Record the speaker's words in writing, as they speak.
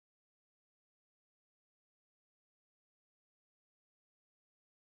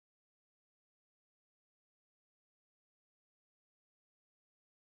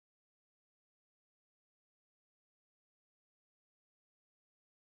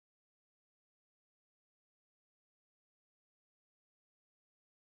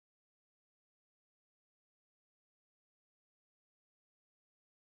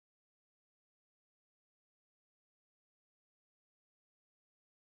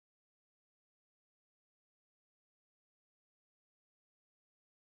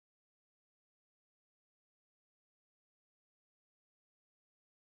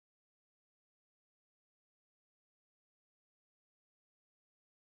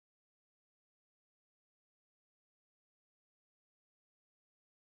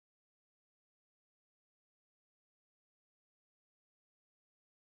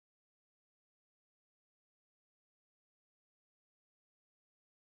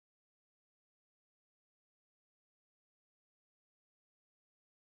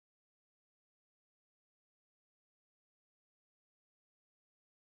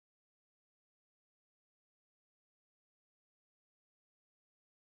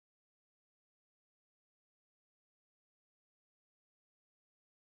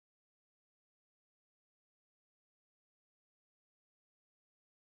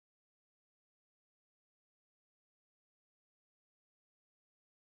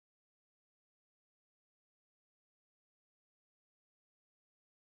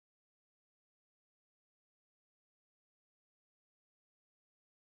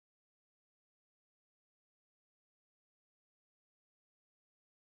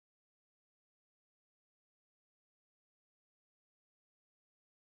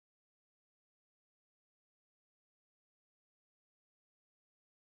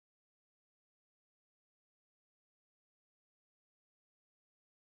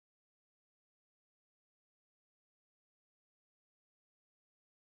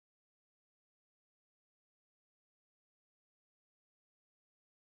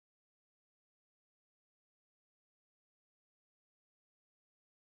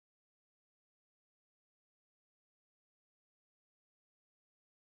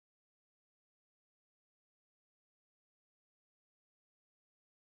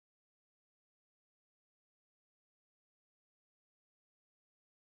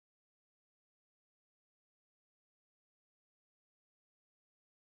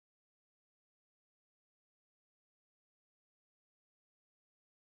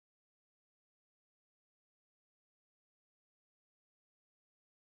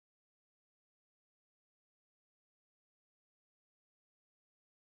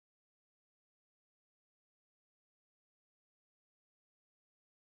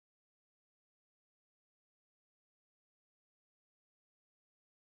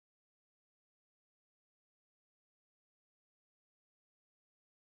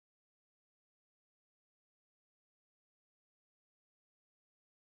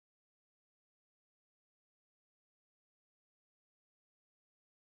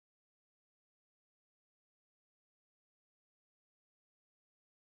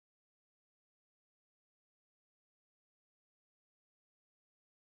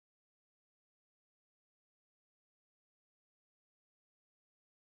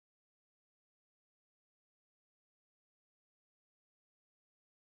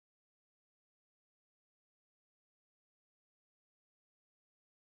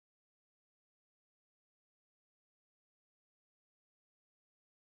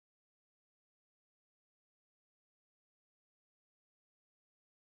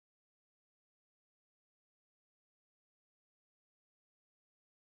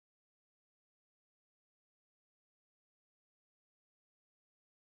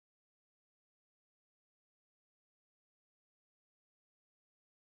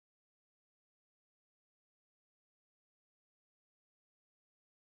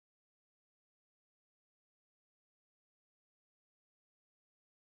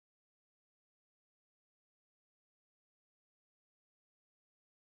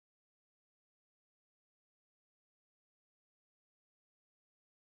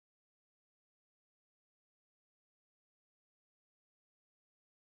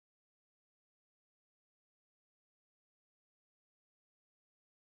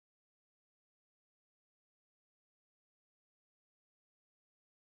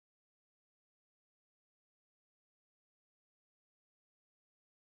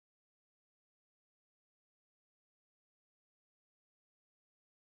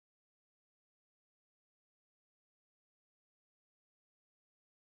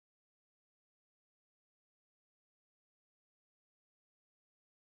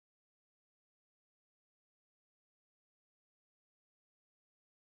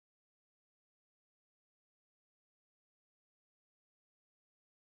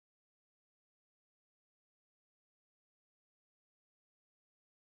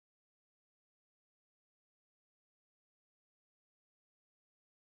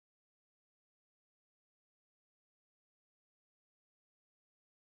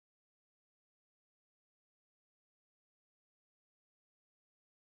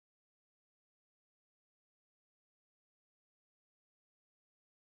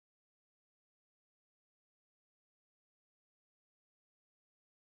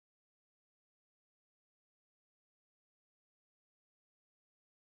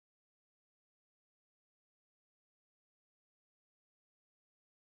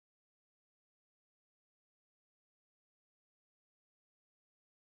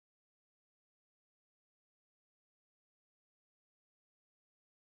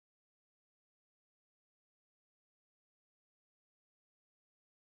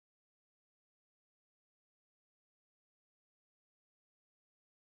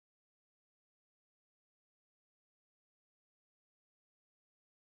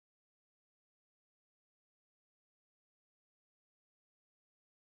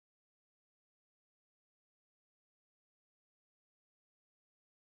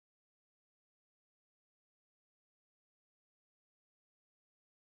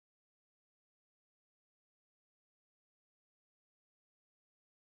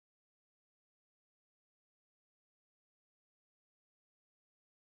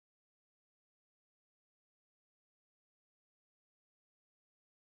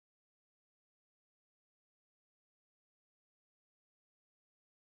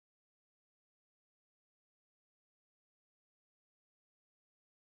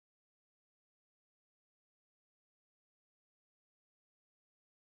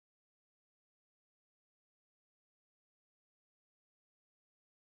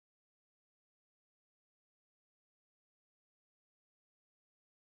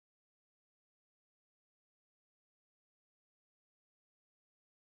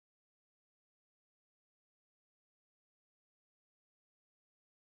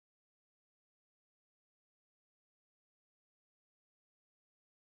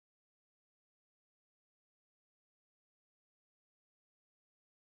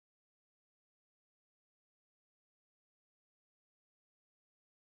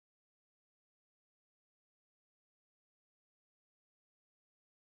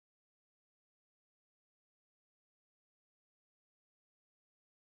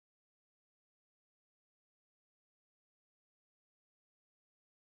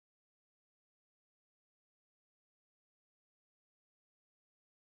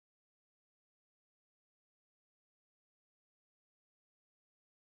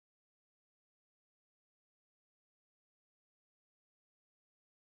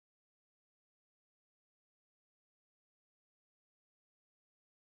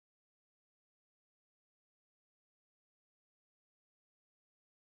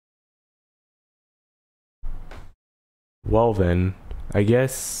Well then, I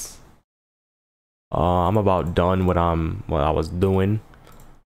guess I'm about done what I was doing.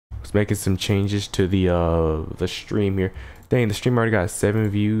 I was making some changes to the stream here. Dang, the stream already got 7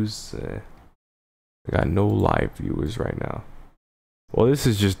 views. I got no live viewers right now. Well, this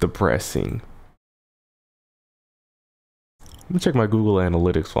is just depressing. Let me check my Google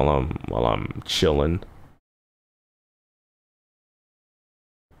Analytics while I'm chilling.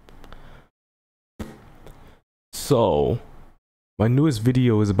 So, my newest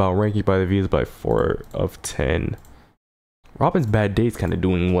video is about ranking by the views by 4 of 10. Robin's Bad Day's kind of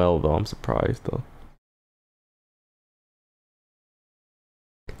doing well though. I'm surprised though.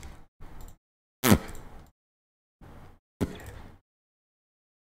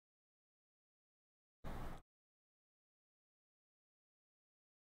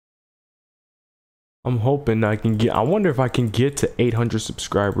 I'm hoping I can get, I wonder if I can get to 800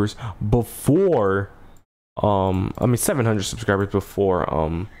 subscribers before I mean 700 subscribers before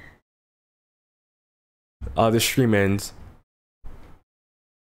the stream ends.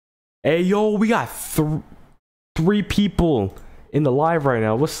 Hey yo, we got three people in the live right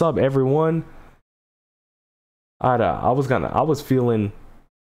now. What's up, everyone? I was feeling.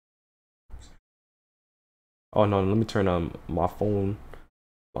 Oh no, let me turn my phone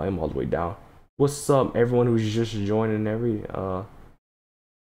volume all the way down. What's up, everyone who's just joining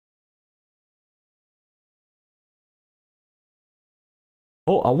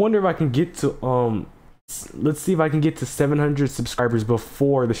Oh, I wonder if I can get to let's see if I can get to 700 subscribers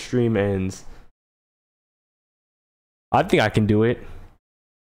before the stream ends. I think I can do it.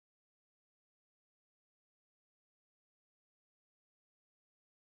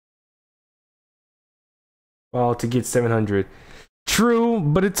 Well, to get 700. True,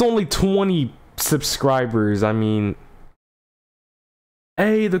 but it's only 20 subscribers. I mean,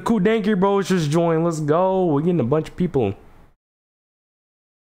 hey, the Kudanky bros just joined. Let's go. We're getting a bunch of people.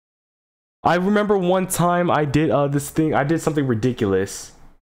 I remember one time I did this thing. I did something ridiculous.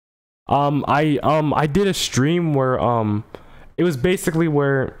 I did a stream where it was basically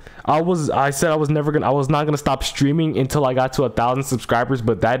where I said I was not gonna stop streaming until I got to 1,000 subscribers,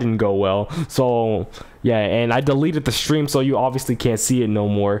 but that didn't go well. So yeah, and I deleted the stream, so you obviously can't see it no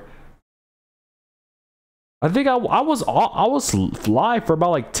more. I think I was live for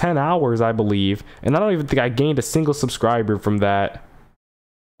about like 10 hours, I believe, and I don't even think I gained a single subscriber from that.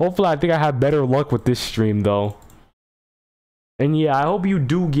 Hopefully, I think I have better luck with this stream though. And yeah, I hope you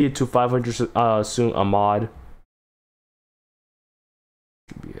do get to 500 soon, Ahmad.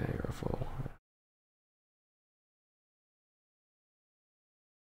 Be careful.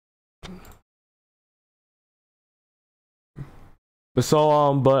 But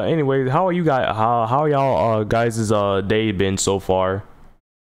so but anyway, how are you guys? How y'all guys' day been so far?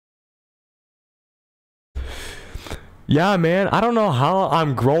 Yeah, man, I don't know how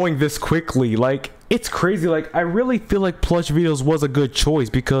I'm growing this quickly. Like, it's crazy. Like, I really feel like plush videos was a good choice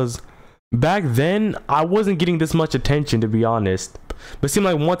because back then I wasn't getting this much attention, to be honest. But it seemed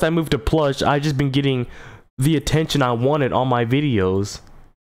like once I moved to plush, I just been getting the attention I wanted on my videos.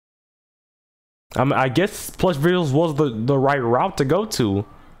 I guess plush videos was the right route to go to.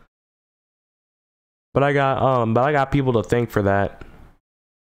 But I got people to thank for that.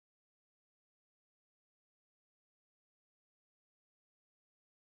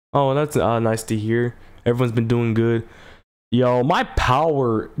 Oh, that's nice to hear. Everyone's been doing good. Yo, my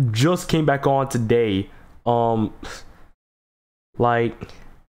power just came back on today. Like,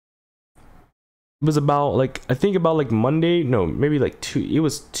 it was about like, I think about like Monday, no, maybe like it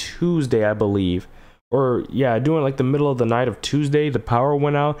was Tuesday, I believe. Or yeah, during like the middle of the night of Tuesday, the power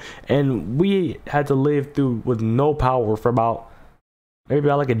went out and we had to live through with no power for maybe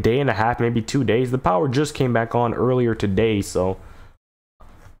about like a day and a half, maybe 2 days. The power just came back on earlier today, so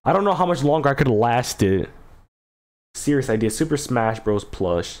I don't know how much longer I could have lasted. Serious idea. Super Smash Bros.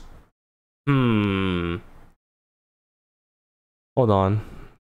 Plush. Hold on.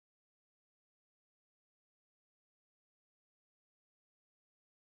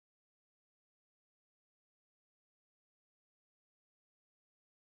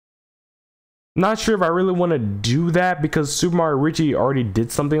 Not sure if I really want to do that because Super Mario Richie already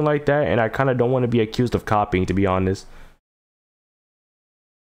did something like that, and I kind of don't want to be accused of copying, to be honest.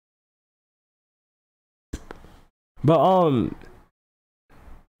 But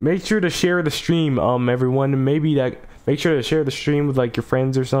make sure to share the stream, everyone. Make sure to share the stream with like your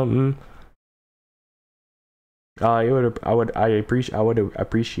friends or something. I would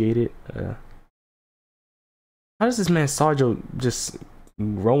appreciate it. How does this man Sarjo just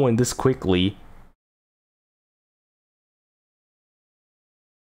growing this quickly?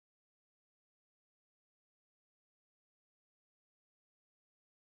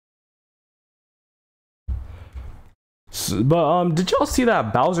 But did y'all see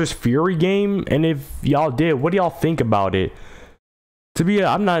that Bowser's Fury game? And if y'all did, what do y'all think about it?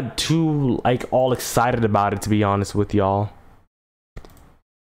 I'm not too like all excited about it, to be honest with y'all.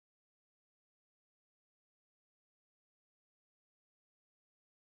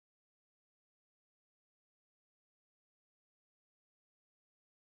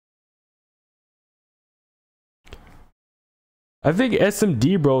 I think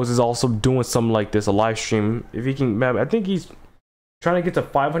SMD Bros is also doing something like this, a live stream. If he can, I think he's trying to get to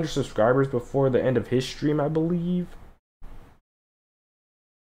 500 subscribers before the end of his stream, I believe.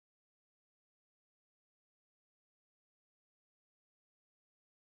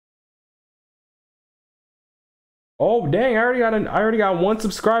 Oh dang! I already got 1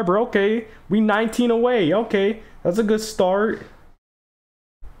 subscriber. Okay, we 19 away. Okay, that's a good start.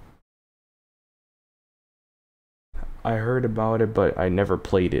 I heard about it, but I never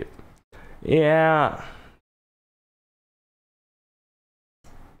played it. Yeah.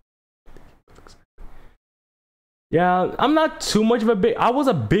 Yeah, I'm not too much of a big. I was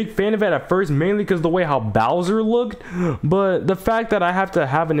a big fan of it at first, mainly because the way how Bowser looked. But the fact that I have to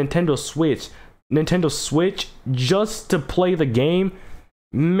have a Nintendo Switch just to play the game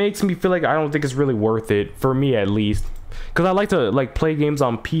makes me feel like I don't think it's really worth it, for me at least. Because I like to like play games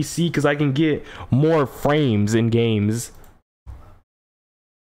on PC because I can get more frames in games.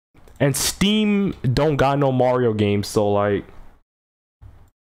 And Steam don't got no Mario games, so like.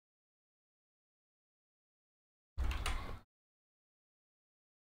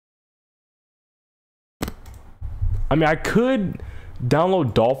 I mean, I could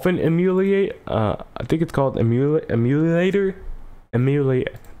download Dolphin Emulate. I think it's called Emulator.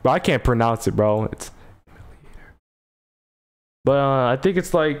 But I can't pronounce it, bro. It's Emulator. But I think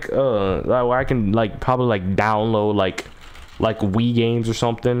it's like where I can like probably like download like Wii games or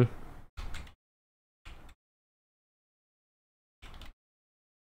something.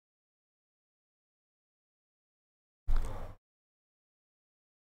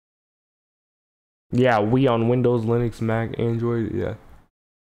 Yeah, Wii on Windows, Linux, Mac, Android. Yeah.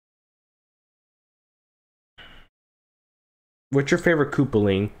 What's your favorite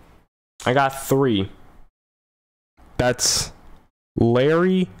Koopaling? I got 3. That's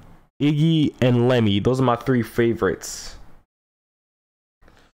Larry, Iggy, and Lemmy. Those are my 3 favorites.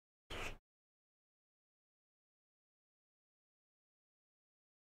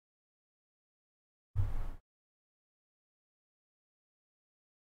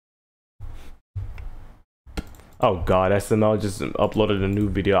 Oh god, SML just uploaded a new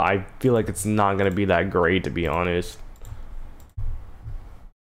video. I feel like it's not gonna be that great, to be honest.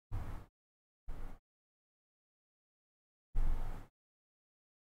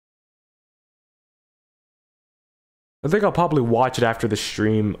 I think I'll probably watch it after the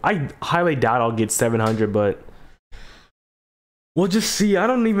stream. I highly doubt I'll get 700, but we'll just see. I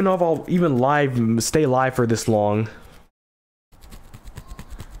don't even know if I'll even stay live for this long.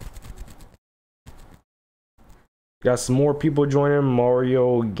 Got some more people joining.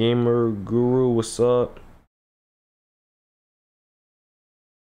 Mario Gamer Guru, what's up?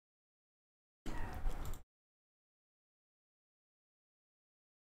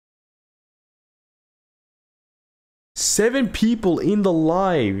 Seven people in the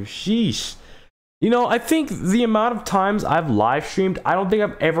live. Sheesh. You know, I think the amount of times I've live streamed, I don't think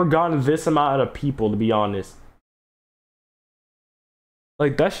I've ever gotten this amount of people, to be honest.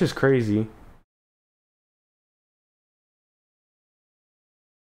 Like, that's just crazy.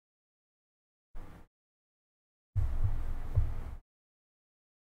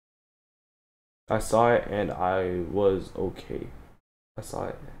 I saw it and I was okay. I saw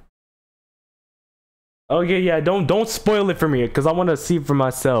it. Okay, yeah, don't spoil it for me because I want to see it for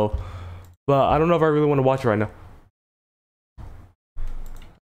myself. But I don't know if I really want to watch it right now.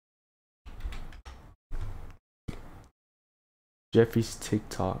 Jeffy's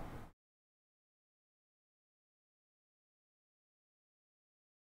TikTok.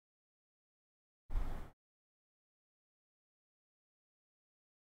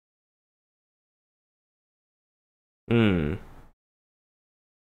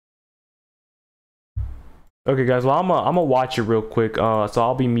 Okay, guys. Well, I'm gonna watch it real quick. So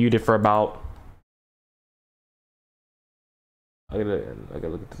I'll be muted for about. I gotta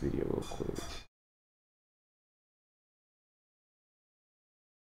look at the video real quick.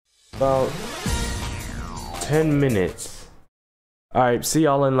 About 10 minutes. All right. See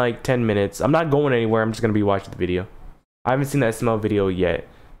y'all in like 10 minutes. I'm not going anywhere. I'm just gonna be watching the video. I haven't seen the SML video yet.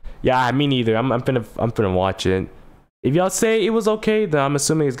 Yeah, me neither. I'm finna watch it. If y'all say it was okay, then I'm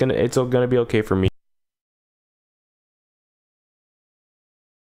assuming it's gonna be okay for me.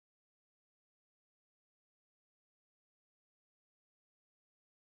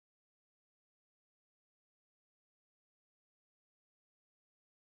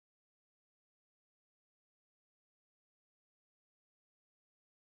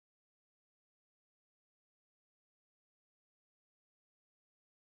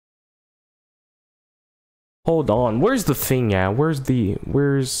 Hold on. Where's the thing at? What was the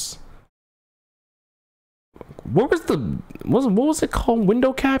what was it called?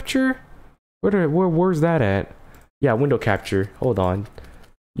 Window capture? Where's that at? Yeah, window capture. Hold on.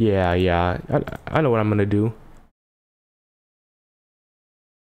 Yeah. I know what I'm gonna do.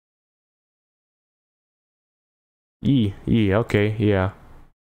 Okay, yeah.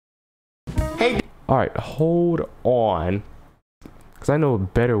 Hey. Alright, hold on. Because I know a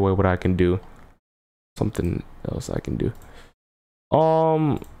better way what I can do. Something else I can do.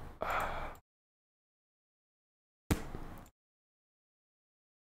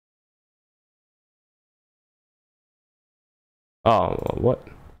 Oh, what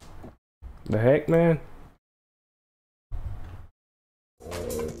the heck, man?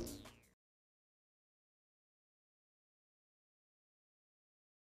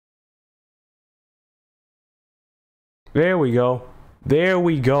 There we go. There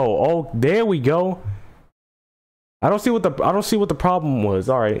we go. Oh, there we go. I don't see what the problem was.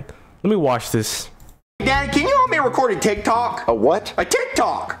 All right, let me watch this. Dad, can you help me record a TikTok? A what? A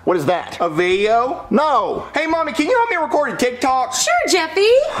TikTok. What is that? A video? No. Hey, Mommy, can you help me record a TikTok? Sure, Jeffy.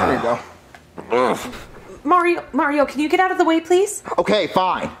 There you go. Ugh. Mario, can you get out of the way, please? Okay,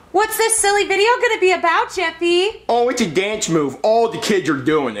 fine. What's this silly video gonna be about, Jeffy? Oh, it's a dance move. All the kids are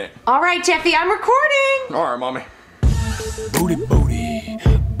doing it. All right, Jeffy, I'm recording. All right, Mommy. Booty, booty,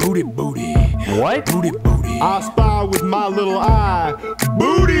 booty, booty. What? Booty, booty. I spy with my little eye.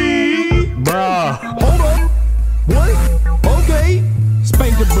 Booty! Bruh. Hold on. What? Okay.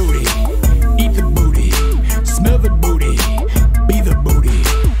 Spank the booty. Eat the booty. Smell the booty. Be the booty.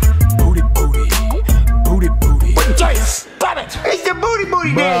 Booty, booty. Booty, booty. Jay, stop it! It's the booty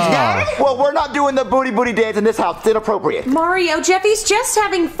dance, Daddy. Well, we're not doing the booty dance in this house. It's inappropriate. Mario, Jeffy's just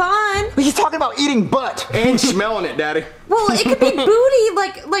having fun. He's talking about eating butt. And smelling it, Daddy. Well, it could be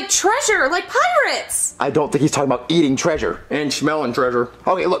booty, like treasure, like pirates. I don't think he's talking about eating treasure. And smelling treasure.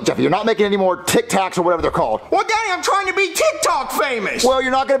 Okay, look, Jeffy, you're not making any more Tic Tacs or whatever they're called. Well, Daddy, I'm trying to be TikTok famous. Well,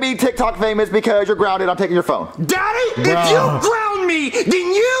 you're not going to be TikTok famous because you're grounded. I'm taking your phone. Daddy, if you ground me,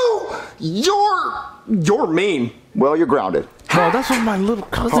 then you're mean. Well, you're grounded. Bro, that's what my little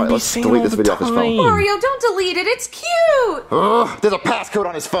cousin Alright, be let's saying delete all this the video off his phone. time. Mario, don't delete it. It's cute. Ugh, there's a passcode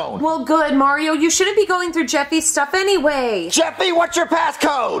on his phone. Well, good, Mario. You shouldn't be going through Jeffy's stuff anyway. Jeffy, what's your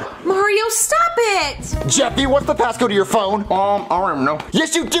passcode? Mario, stop it. Jeffy, what's the passcode to your phone? I don't even know.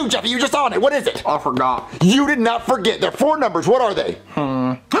 Yes, you do, Jeffy. You're just on it. What is it? I forgot. You did not forget. There are 4 numbers. What are they?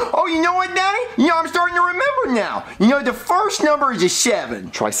 Oh, you know what, Daddy? I'm starting to remember now. The first number is a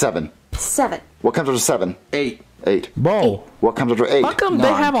 7. Try 7. 7. What comes after 7? 8. 8. Bro, What comes after 8? how come they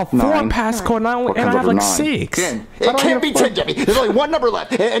have a 4 passcode and I What have comes like after 9? 6? 10. It can't be 10, Jeffy. There's only 1 number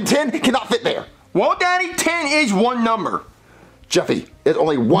left, and 10 cannot fit there. Well, Daddy, 10 is one number. Jeffy, there's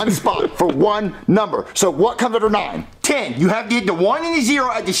only 1 spot for 1 number. So what comes after 9? 10. You have to hit the 1 and the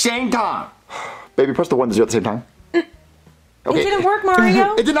 0 at the same time. Baby, press the 1 and the 0 at the same time. It didn't work,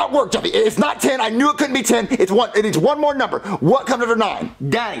 Mario. It did not work, Jeffy. It's not 10. I knew it couldn't be 10. It's 1. It needs 1 more number. What comes after 9?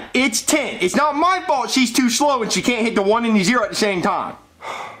 Daddy, it's 10. It's not my fault she's too slow and she can't hit the 1 and the 0 at the same time.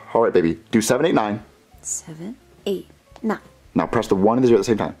 All right, baby. Do 7, 8, 9. 7, 8, 9. Now press the 1 and the 0 at the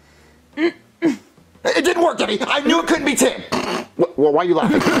same time. It didn't work, Jeffy. I knew it couldn't be 10. Well, why are you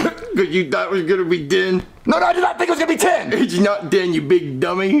laughing? Because you thought it was going to be 10. No, I did not think it was going to be 10. It's not 10, you big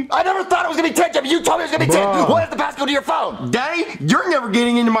dummy. I never thought it was going to be 10, Jeffy. You told me it was going to be 10. Bruh. What is the passcode to your phone? Daddy, you're never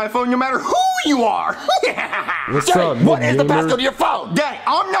getting into my phone no matter who you are. What's Jeffy, up, what big is the gamer? passcode to your phone? Daddy,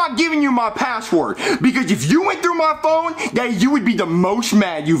 I'm not giving you my password because if you went through my phone, Daddy, you would be the most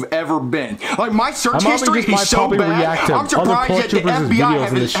mad you've ever been. Like, my search I'm history probably is so react bad, to I'm surprised other that the Troopers' FBI videos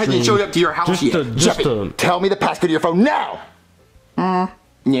in the hasn't stream. showed up to your house yet. Jeffy, tell me the passcode to your phone now.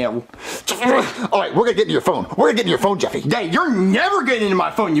 Yeah. All right, we're going to get into your phone. We're going to get into your phone, Jeffy. Daddy, you're never getting into my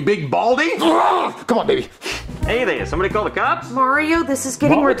phone, you big baldy. Come on, baby. Hey there, somebody call the cops? Mario, this is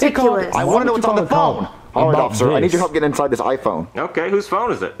getting Why would they call- ridiculous. I Why want to know would what's you on the call phone. the cop All right, about officer, I need this? your help getting inside this iPhone. Okay, whose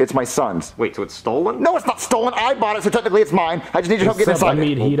phone is it? It's my son's. Wait, so it's stolen? No, it's not stolen. I bought it, so technically it's mine. I just need your help getting What's up, inside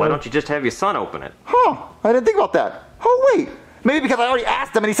it. Amid Why Hito? don't you just have your son open it? Huh, I didn't think about that. Oh, wait. Maybe because I already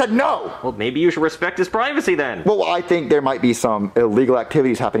asked him and he said no. Well, maybe you should respect his privacy then. Well, I think there might be some illegal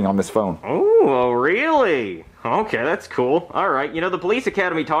activities happening on this phone. Oh, really? Okay, that's cool. Alright, the police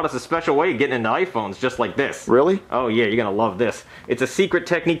academy taught us a special way of getting into iPhones just like this. Really? Oh yeah, you're gonna love this. It's a secret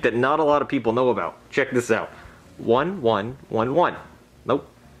technique that not a lot of people know about. Check this out. 1 1 1 1. Nope.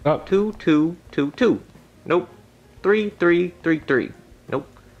 Oh. 2 2 2 2. Nope. 3 3 3 3. Nope.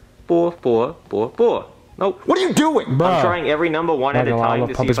 4 4 4 4. Nope. What are you doing? Bruh. I'm trying every number one at a time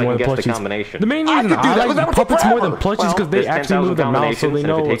to see if I can guess the combination. The main I reason could do I that. like That would take puppets more than forever. plushies because they there's actually 10,000 move their mouth, so they combinations, and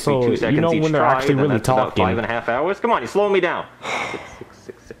if know. it takes me 2 So you seconds know each when they're try, actually then really that's about talking. 5.5 hours. Come on, you're slowing me down. 6, 6,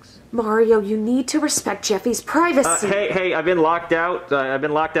 6, 6. Mario, you need to respect Jeffy's privacy. Hey, I've been locked out. I've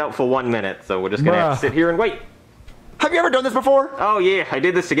been locked out for 1 minute, so we're just gonna have to Bruh. sit here and wait. Have you ever done this before? Oh yeah, I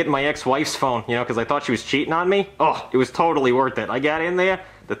did this to get my ex-wife's phone, you know, because I thought she was cheating on me. Oh, it was totally worth it. I got in there,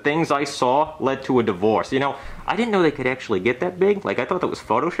 the things I saw led to a divorce. You know, I didn't know they could actually get that big. Like, I thought that was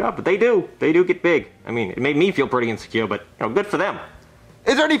Photoshop, but they do. They do get big. I mean, it made me feel pretty insecure, but, you know, good for them.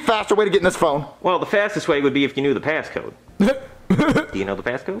 Is there any faster way to get in this phone? Well, the fastest way would be if you knew the passcode. Do you know the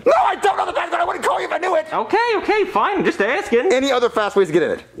passcode? No, I don't know the password. I wouldn't call you if I knew it. Okay, fine, I'm just asking. Any other fast ways to get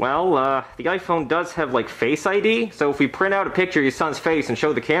in it? Well, the iPhone does have, like, Face ID, so if we print out a picture of your son's face and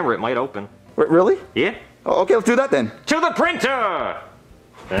show the camera, it might open. Wait, really? Yeah? Oh, okay, let's do that then. To the printer!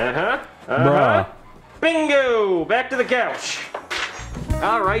 Bruh. Bingo! Back to the couch.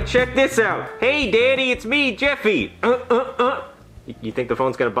 Alright, check this out. Hey, Daddy, it's me, Jeffy. You think the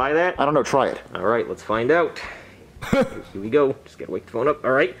phone's gonna buy that? I don't know, try it. Alright, let's find out. Here we go. Just gotta wake the phone up.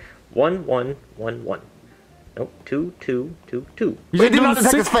 Alright. 1, 1, 1, 1. Nope. 2, 2, 2, 2. Wait, it did not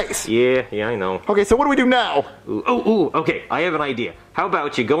detect his face. Yeah, I know. Okay, so what do we do now? Ooh, okay, I have an idea. How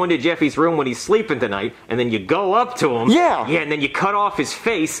about you go into Jeffy's room when he's sleeping tonight, and then you go up to him. Yeah. Yeah, and then you cut off his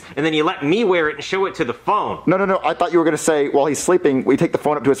face, and then you let me wear it and show it to the phone. No. I thought you were going to say while he's sleeping, we take the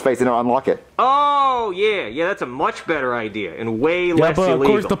phone up to his face and unlock it. Oh, yeah, that's a much better idea, and way Yeah, less but of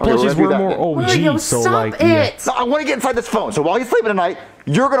illegal. course the Okay, let's plushies do were that more then. Mario, OG, so stop like it! yeah. No, I want to get inside this phone, so while he's sleeping tonight,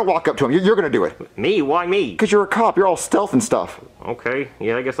 you're going to walk up to him. You're going to do it. Me? Why me? Because you're a cop. You're all stealth and stuff. Okay,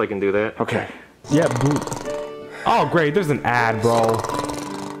 yeah, I guess I can do that. Okay. Yeah, oh great, there's an ad, bro.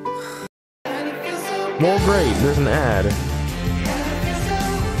 Well, great, there's an ad.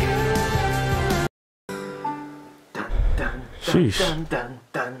 Sheesh.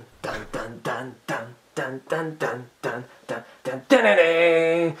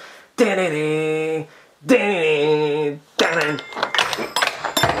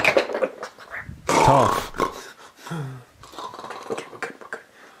 Tough.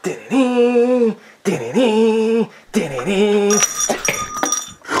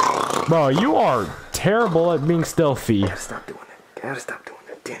 Bro, you are terrible at being stealthy. Stop doing it. Gotta stop doing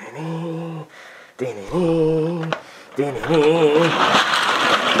it.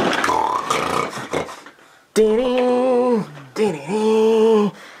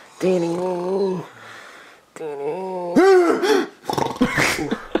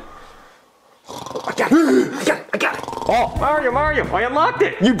 I got it. Oh, Mario, I unlocked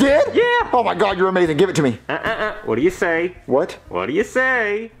it. You did? Yeah. Oh my god, you're amazing. Give it to me. What do you say? What? What do you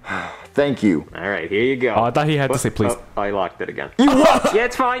say? Thank you. All right, here you go. Oh, I thought he had to say please. Oh, I locked it again. You what? Yeah,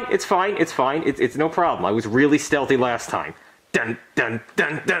 it's fine. It's no problem. I was really stealthy last time. Dun dun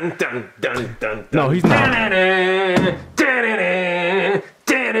dun dun dun dun dun. No, he's not.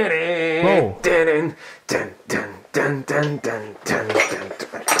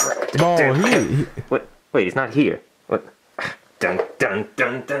 Bro, he What? Wait, he's not here. What? Dun dun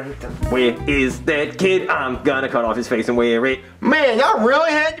dun dun dun. Where is that kid? I'm gonna cut off his face and wear it. Man, y'all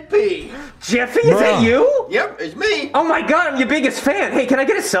really had to pee. Jeffy, is that Bruh. you? Yep, it's me. Oh my god, I'm your biggest fan. Hey, can I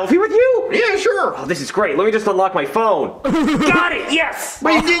get a selfie with you? Yeah, sure. Oh, this is great. Let me just unlock my phone. Got it, yes!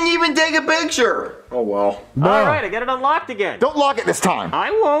 But you didn't even take a picture. Oh well. Alright, I got it unlocked again. Don't lock it this time.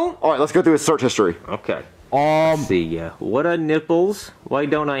 I won't. Alright, let's go through his search history. Okay. Let's see, what are nipples? Why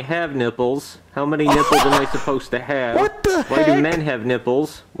don't I have nipples? How many nipples am I supposed to have? What the Why do heck? men have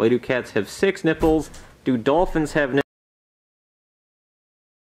nipples? Why do cats have 6 nipples? Do dolphins have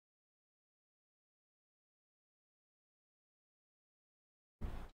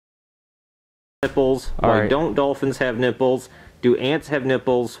nipples? Why Alright. don't dolphins have nipples? Do ants have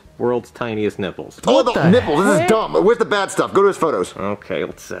nipples? World's tiniest nipples. Oh, What the the nipples. This is dumb. Where's the bad stuff? Go to his photos. Okay,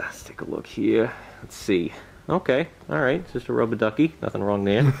 let's take a look here. Let's see. Okay, alright, it's just a rubber ducky. Nothing wrong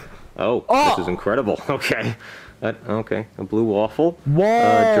there. Oh, this is incredible. Okay. Okay, a blue waffle.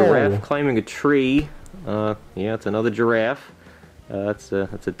 Whoa. Giraffe climbing a tree. Yeah, it's another giraffe. That's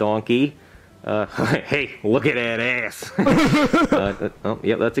a donkey. Hey, look at that ass.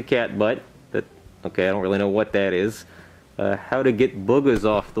 Yeah, that's a cat butt. Okay, I don't really know what that is. How to get boogers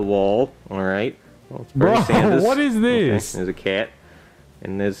off the wall. Alright. Well, it's Bernie Bro, Sanders. what is Okay, this? there's a cat.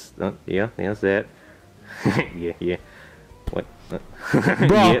 And there's, yeah, there's that. yeah. What?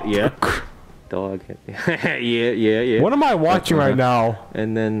 Bro. Yeah. Dog. yeah. What am I watching right now?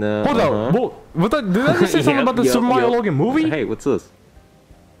 And then, Hold up. What did that just say something about the Super Mario Logan movie? Hey, what's this?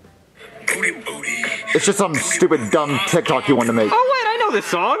 It's just some stupid, dumb TikTok you wanted to make. Oh, wait, I know know this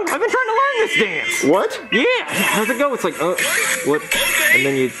song. I've been trying to learn this dance. What? Yeah. How's it go? It's like, what? And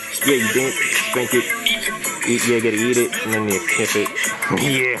then you dance, spank it. You gotta eat it, and then you sniff it.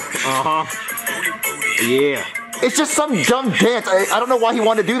 Yeah. Yeah. It's just some dumb dance. I don't know why he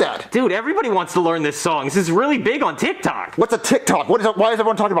wanted to do that. Dude, everybody wants to learn this song. This is really big on TikTok. What's a TikTok? Why is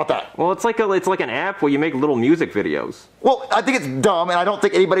everyone talking about that? Well, it's like an app where you make little music videos. Well, I think it's dumb, and I don't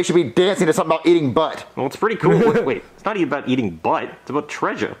think anybody should be dancing to something about eating butt. Well, it's pretty cool. Wait, it's not about eating butt. It's about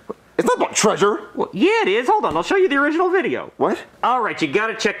treasure. It's not about treasure. Well, yeah, it is. Hold on, I'll show you the original video. What? All right, you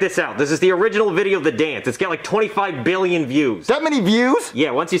gotta check this out. This is the original video of the dance. It's got like 25 billion views. That many views?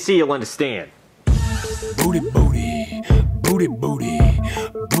 Yeah, once you see, you'll understand. Booty, booty, booty, booty,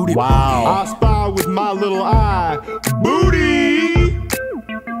 booty. Wow. I spy with my little eye. Booty!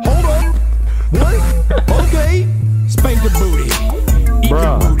 Hold up. What? Okay. Spank the booty, eat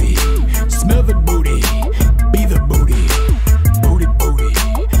Bruh. the booty, smell the booty, be the booty, booty, booty,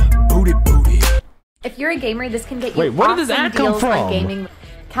 booty, booty. If you're a gamer, this can get you Wait, where did this awesome ad come deals on from? gaming.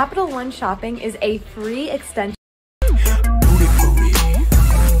 Capital One Shopping is a free extension. Booty, booty.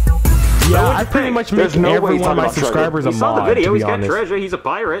 Yeah, what'd I you pretty think? much make There's no way every he's one of my talking about subscribers a You saw mod, the video, to be he's got honest. treasure, he's a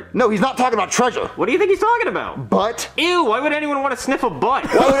pirate. No, he's not talking about treasure. What do you think he's talking about? Butt? Ew, why would anyone want to sniff a butt?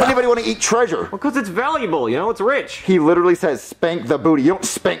 Why would anybody want to eat treasure? Because it's valuable, you know, it's rich. He literally says spank the booty. You don't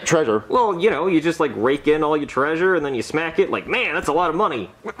spank treasure. Well, you know, you just like rake in all your treasure and then you smack it like, man, that's a lot of money.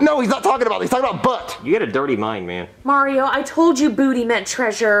 No, he's not talking about that. He's talking about butt. You got a dirty mind, man. Mario, I told you booty meant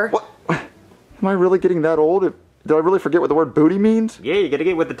treasure. What? Am I really getting that old? Did I really forget what the word booty means? Yeah, you gotta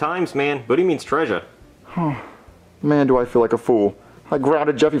get with the times, man. Booty means treasure. Man, do I feel like a fool. I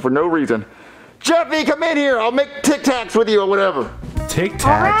grounded Jeffy for no reason. Jeffy, come in here. I'll make Tic Tacs with you or whatever. Tic Tacs.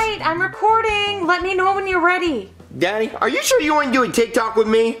 All right, I'm recording. Let me know when you're ready. Daddy, are you sure you want to do a TikTok with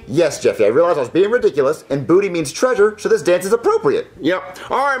me? Yes, Jeffy, I realized I was being ridiculous, and booty means treasure, so this dance is appropriate. Yep.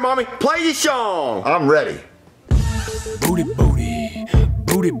 All right, Mommy, play the song. I'm ready. Booty, booty,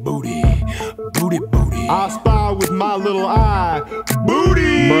 booty, booty, booty, booty. I spy with my little eye.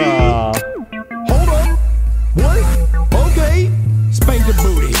 Booty! Bruh. Hold up. What? Okay. Spank the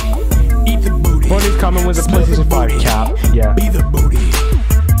booty, eat the booty. Funny's coming with a smell the PlayStation 5 booty, cap. Yeah. Be the booty.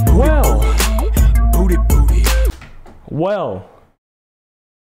 Well. Booty, booty. Well.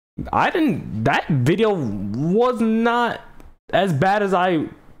 That video was not as bad as I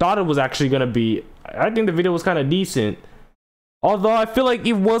thought it was actually gonna be. I think the video was kind of decent. Although I feel like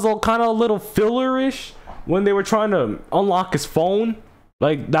it was kind of a little filler-ish when they were trying to unlock his phone.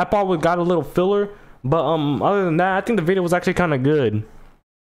 Like that part got a little filler. But other than that, I think the video was actually kind of good.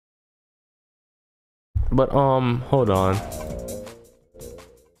 But hold on.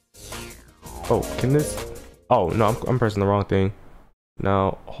 Oh, can this? Oh no, I'm pressing the wrong thing.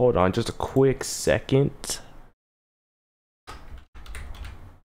 Now hold on, just a quick second.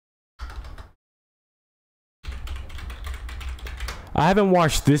 I haven't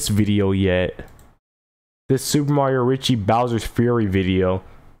watched this video yet. This Super Mario Richie Bowser's Fury video.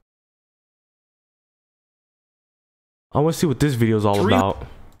 I want to see what this video is all about.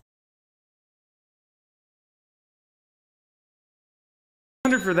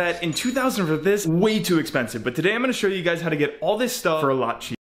 $100 for that and $2,000 for this, way too expensive. But today I'm going to show you guys how to get all this stuff for a lot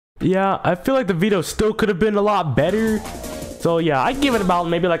cheaper. Yeah, I feel like the video still could have been a lot better. So yeah, I give it about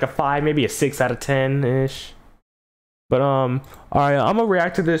maybe like a 5, maybe a 6 out of 10-ish. But all right, I'm gonna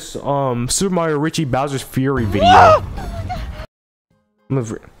react to this Super Mario Richie Bowser's Fury video.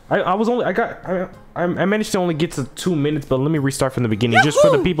 I managed to only get to 2 minutes, but let me restart from the beginning. Yahoo! Just for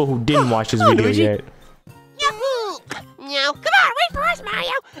the people who didn't watch this video yet. Yahoo! Meow. Come on, wait for us,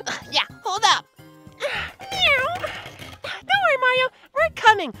 Mario. Yeah, hold up. Meow. Don't worry, Mario. We're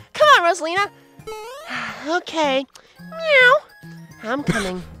coming. Come on, Rosalina. Okay. Meow. I'm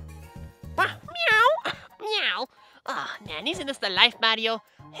coming. Meow. Meow. Oh, man, isn't this the life, Mario?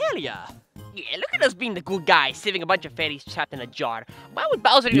 Hell yeah. Yeah, look at us being the good guys, saving a bunch of fairies trapped in a jar. Why would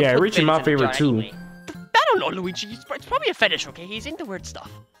Bowser even Yeah, put Richie fairies my in a favorite jar too. anyway? I don't know, Luigi. It's probably a fetish, okay? He's into weird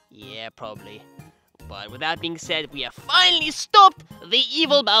stuff. Yeah, probably. But with that being said, we have finally stopped the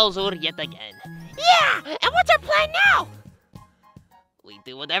evil Bowser yet again. Yeah! And what's our plan now? We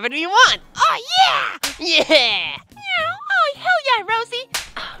do whatever we want. Oh, yeah! Yeah! Meow! Oh, hell yeah, Rosie!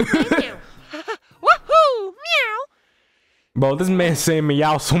 Oh, thank you. Woohoo! Meow! Bro, this man's saying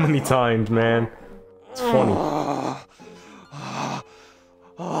meow so many times, man. It's funny.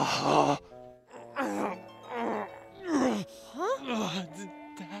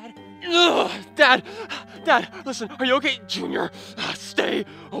 Dad, listen, are you okay? Junior, stay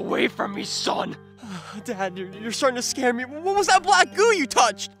away from me, son. Dad, you're starting to scare me. What was that black goo you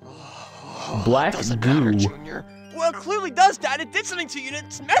touched? Black Doesn't goo. matter, Junior. Well, it clearly does, Dad. It did something to you, and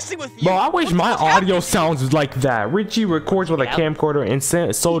it's messing with you. Bro, I wish my What's audio happening? sounds like that. Richie records with a camcorder, and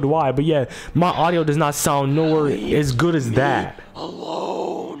so do I. But yeah, my audio does not sound nowhere as good as that.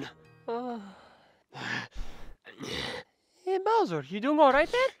 Alone. Hey, Bowser, you doing all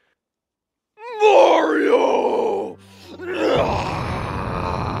right, man? Mario!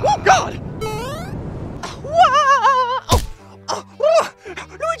 Oh, God!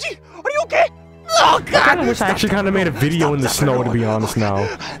 Luigi, are you okay? Oh, God! I kind of wish I actually kind of made a video in the snow, to be honest now.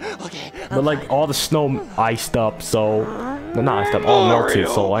 But like all the snow iced up, so not iced up, all melted,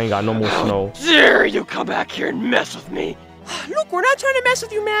 so I ain't got no more snow. Dare you come back here and mess with me? Look, we're not trying to mess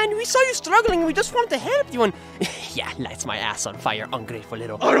with you, man. We saw you struggling and we just wanted to help you and... yeah, lights my ass on fire, ungrateful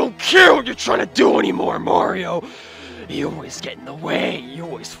little... I don't care what you're trying to do anymore, Mario. You always get in the way. You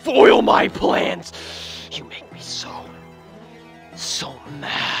always foil my plans. You make me so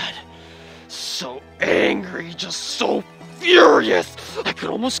mad. So angry, just so furious. I could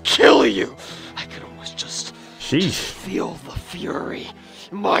almost kill you. I could almost just feel the fury.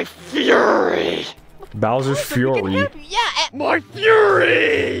 My fury. Bowser's Fury. Yeah, my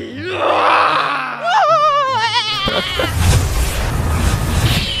fury!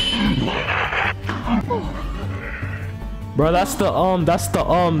 Bro, that's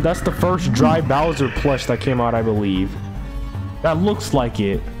the first dry Bowser plush that came out, I believe. That looks like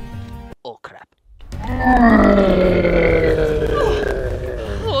it. Oh crap.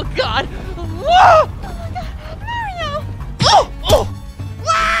 Oh God! Whoa! Mario! Oh!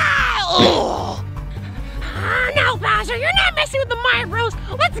 Wow! No, Bowser, you're not messing with the Mario Bros.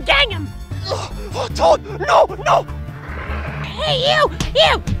 Let's gang him. Oh, Toad! No! Hey,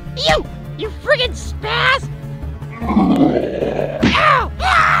 you friggin' spaz! Ow!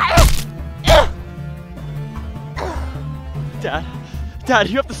 Dad,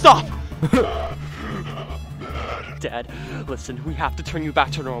 you have to stop! Dad, listen, we have to turn you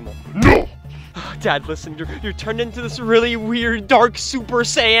back to normal. No! Dad, listen, you're turned into this really weird dark Super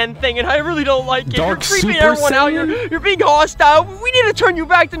Saiyan thing, and I really don't like it. Dark You're creeping Super everyone out. Saiyan? You're being hostile. We need to turn you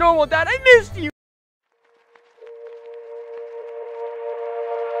back to normal, Dad. I missed you.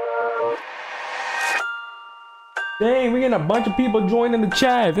 Dang, we getting a bunch of people joining the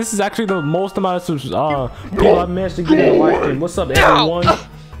chat. This is actually the most amount of people I've managed to get in the live stream. What's up, everyone?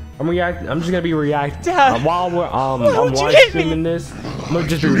 I'm just gonna be reacting while we're I'm live streaming this. I'm gonna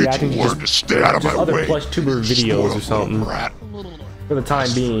just be reacting to just other plush tuber videos or something for the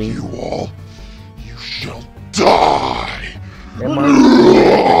time being. You all, you shall die. And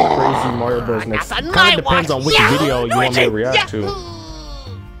crazy Mario Bros. Next. Kind of depends on which video you want me to react to.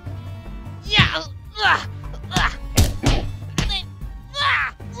 Yeah.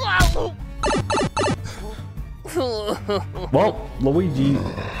 Well, Luigi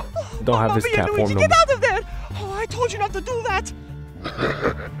don't have his cat form no more. Get out of there! Oh, I told you not to do that.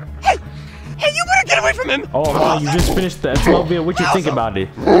 Hey, you better get away from him! Oh wow, you just finished the XML video. What you think about it?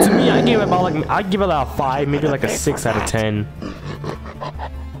 To me, I give it about a 5, maybe like a 6 out of 10.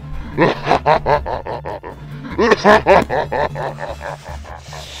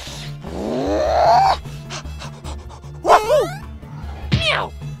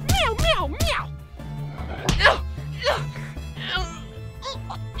 Meow! Meow, meow, meow!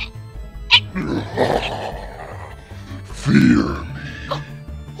 Fear me.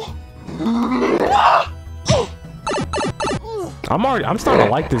 I'm starting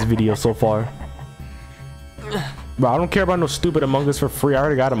to like this video so far. Bro, I don't care about no stupid Among Us for free. I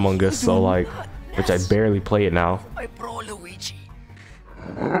already got Among Us, so like, which I barely play it now. My bro Luigi.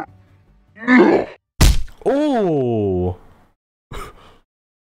 Ooh.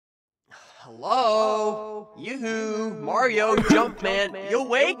 Hello? Yoo-hoo! Mario, Jumpman, you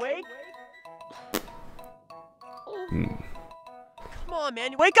awake? Come on,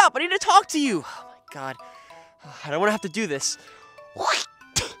 man, wake up! I need to talk to you! Oh my god. I don't want to have to do this. Okay,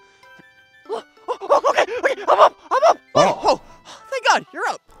 I'm up! Oh, thank god, you're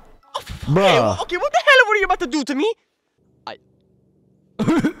up! Bruh. Okay, what the hell were you about to do to me?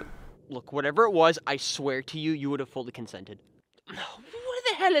 Look, whatever it was, I swear to you, you would have fully consented. Where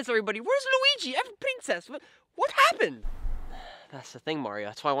the hell is everybody? Where's Luigi? Every princess? What happened? That's the thing, Mario.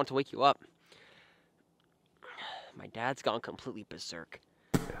 That's why I want to wake you up. My dad's gone completely berserk.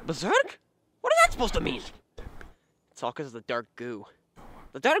 Berserk? What is that supposed to mean? It's all because of the dark goo.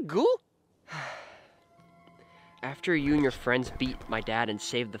 The dark goo? After you and your friends beat my dad and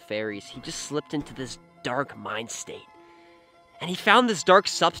saved the fairies, he just slipped into this dark mind state. And he found this dark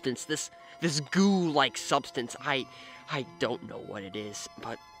substance, this goo-like substance. I don't know what it is,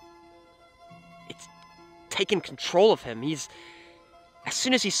 but it's taken control of him. As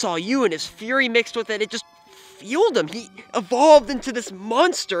soon as he saw you and his fury mixed with it, it just fueled him. He evolved into this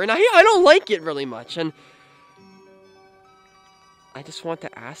monster, and I don't like it really much. And I just want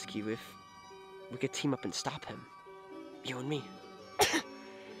to ask you if we could team up and stop him. You and me.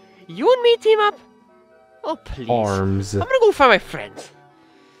 You and me team up? Oh, please. Arms. I'm gonna go find my friends.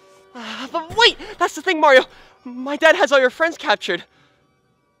 But wait, that's the thing, Mario. My dad has all your friends captured.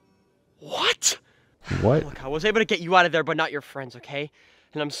 What? What? Look, I was able to get you out of there, but not your friends, okay?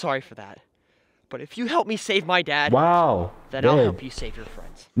 And I'm sorry for that. But if you help me save my dad, Wow. then I'll help you save your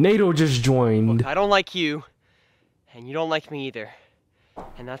friends. NATO just joined. Look, I don't like you, and you don't like me either.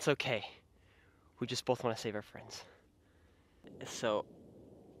 And that's okay. We just both want to save our friends. So,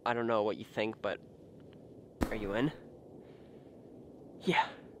 I don't know what you think, but are you in? Yeah.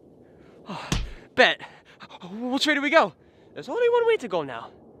 Oh, bet. Which way do we go? There's only one way to go now.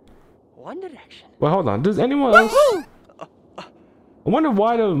 One direction. Well, hold on. Does anyone else? I wonder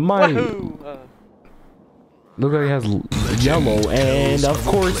why the mine look like it has yellow, and of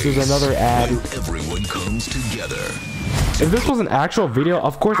course there's another ad. Everyone comes together. If this was an actual video,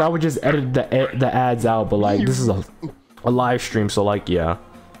 of course I would just edit the ads out. But like, this is a live stream, so like, yeah.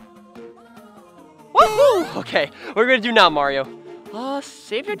 Woohoo! Okay, what we're gonna do now, Mario?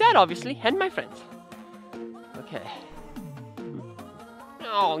 Save your dad, obviously, and my friends. Okay.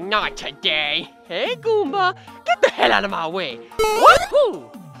 Oh, not today. Hey, Goomba, get the hell out of my way. Woohoo!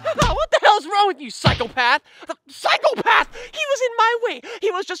 What the hell's wrong with you, psychopath? Psychopath! He was in my way.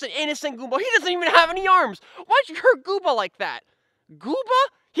 He was just an innocent Goomba. He doesn't even have any arms. Why'd you hurt Goomba like that? Goomba?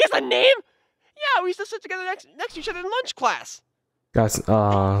 He has a name? Yeah, we used to sit together next to each other in lunch class. Got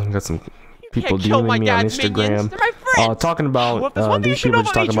some people kill my DMing me on dad's minions. Instagram. They're my friends. Talking about these people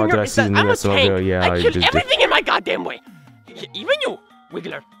just talking about that I see in I'm the a tank. video. Yeah, I kill just everything in my goddamn way. Even you,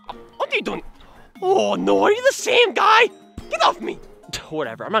 Wiggler. What are you doing? Oh no, are you the same guy? Get off me.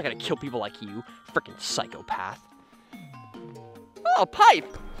 Whatever, I'm not gonna kill people like you, freaking psychopath. Oh, pipe!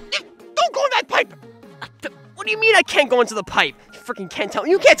 Don't go in that pipe! What do you mean I can't go into the pipe? You freaking can't tell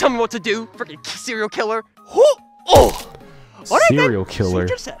me. You can't tell me what to do, freaking serial killer. Oh! Serial killer. Suit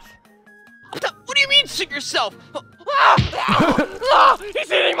yourself. What do you mean, suit yourself? He's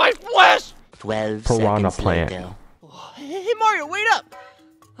eating my flesh! 12 Piranha seconds plant. later. Hey, Mario, wait up!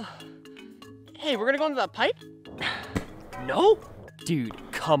 Hey, we're gonna go into that pipe? No? Dude,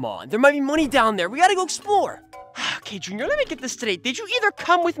 come on. There might be money down there. We gotta go explore. Okay, Junior, let me get this straight. Did you either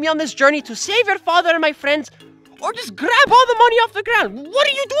come with me on this journey to save your father and my friends, or just grab all the money off the ground? What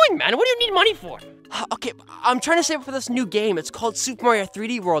are you doing, man? What do you need money for? Okay, I'm trying to save it for this new game. It's called Super Mario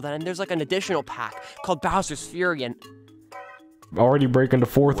 3D World, and there's like an additional pack called Bowser's Fury, and... Already breaking the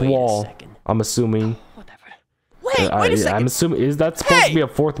fourth wall. I'm assuming. Wait a second. I'm assuming, is that supposed to be a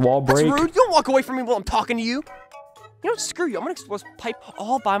fourth wall break? That's rude. You don't walk away from me while I'm talking to you. You know what? Screw you. I'm gonna explore this pipe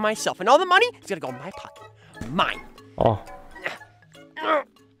all by myself, and all the money is gonna go in my pocket. Mine. Oh.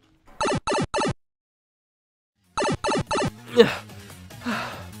 The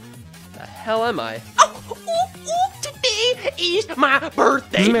hell am I? Today is my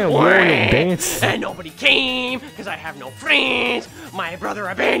birthday. This man wearing a dance. And nobody came because I have no friends. My brother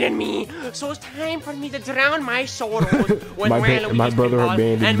abandoned me, so it's time for me to drown my sorrows with my brother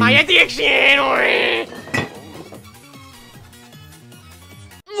abandoned and me. my addiction.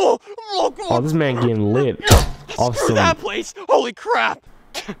 Oh, this man getting lit. Screw Awesome. that place! Holy crap!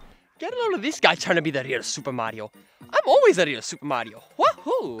 Get a load of this guy trying to be the real Super Mario. I'm always the real Super Mario.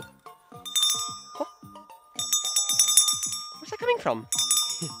 Wahoo! Huh? Where's that coming from?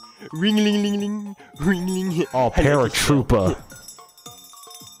 Ring-ling-ling-ling, ring-ling. Oh, paratrooper.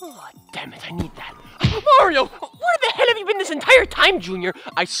 Oh, damn it, I need that. Mario! Where the hell have you been this entire time, Junior?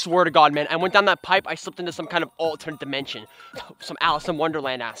 I swear to God, man, I went down that pipe, I slipped into some kind of alternate dimension. Some Alice in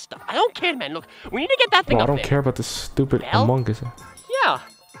Wonderland ass stuff. I don't care, man. Look, we need to get that thing I up don't there. care about this stupid Bell? Among Us. Yeah, I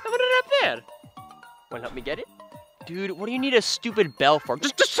put it up there. Wanna help me get it? Dude, what do you need a stupid bell for?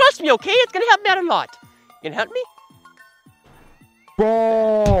 Just trust me, okay? It's gonna help me out a lot. You gonna help me? Bro!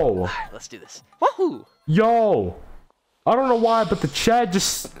 Alright, let's do this. Wahoo! Yo! I don't know why, but the chat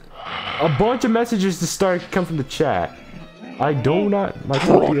just... A bunch of messages just started coming from the chat. I do not... My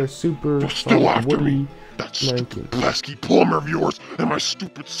computer super... Still after Woody, me. That stupid pesky plumber of yours and my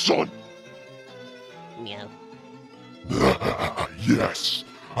stupid son. Meow. Yes,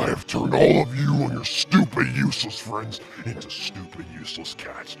 I have turned all of you and your stupid, useless friends into stupid, useless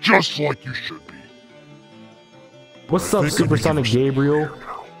cats, just like you should be. What's up, Supersonic Gabriel?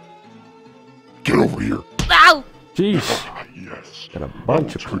 Get over here. Ow! Jeez. Yes. Got a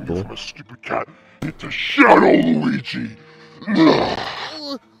bunch of people. From a stupid cat into Shadow Luigi.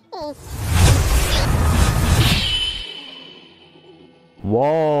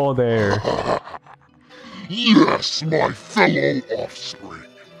 Whoa there. Yes, my fellow offspring.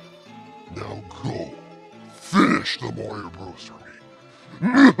 Now go. Finish the Mario Bros for me.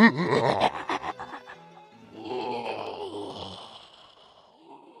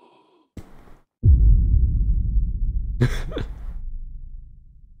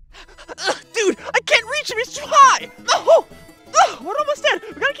 Dude, I can't reach him. He's too high. Oh, we're almost there.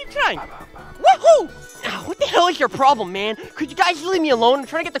 We gotta keep trying. Woohoo! What the hell is your problem, man? Could you guys leave me alone? I'm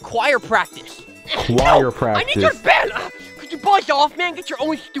trying to get the choir practice. Choir practice. I need your bell. Could you buzz off, man? Get your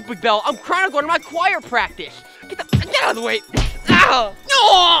own stupid bell. I'm trying to go to my choir practice. Get out of the way. Oh!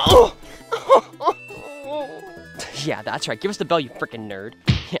 Yeah, that's right. Give us the bell, you frickin' nerd.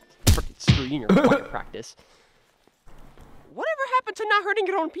 Yeah, frickin' screw you in your choir practice. Whatever happened to not hurting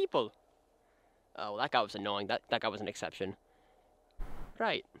your own people? Oh, that guy was annoying. That guy was an exception.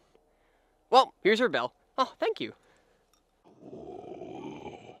 Right. Well, here's her bell. Oh, thank you.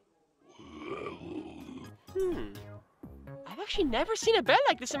 I've actually never seen a bell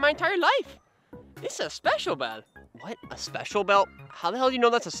like this in my entire life. This is a special bell. What? A special bell? How the hell do you know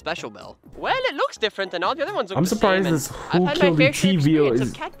that's a special bell? Well, it looks different than all the other ones. I'm surprised this Who Killed ET video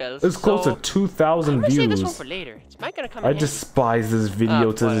is close to 2,000 views. This one for later. It's not gonna come I despise this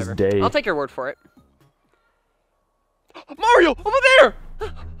video to this day. I'll take your word for it. Mario, over there!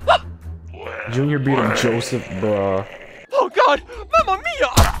 Junior beat up Joseph, bruh. Oh God, Mamma Mia!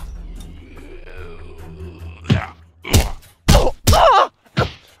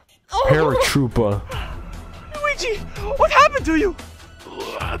 Paratrooper. Luigi, what happened to you?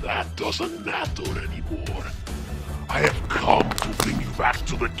 That doesn't matter anymore. I have come to bring you back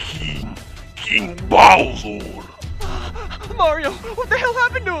to the king, King Bowser. Mario, what the hell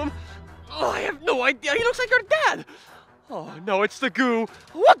happened to him? Oh, I have no idea. He looks like your dad. Oh no, it's the goo.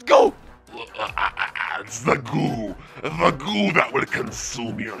 What goo? It's the goo that will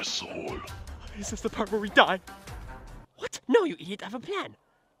consume your soul. Is this the part where we die? What? No, you idiot. I have a plan.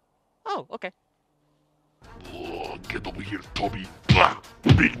 Oh, okay. Get over here, Toby.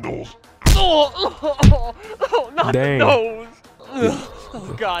 Big nose. Oh, not Dang. the nose.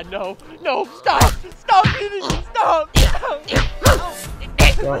 Oh God, no. No, stop. Stop eating. Stop.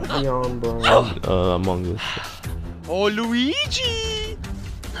 Stop beyond, bro. Among Us. Oh, Luigi.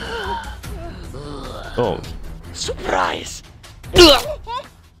 Oh. Surprise.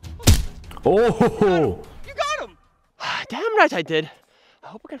 Oh. You got him. Damn right I did. I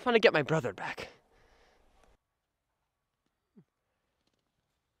hope I can finally get my brother back.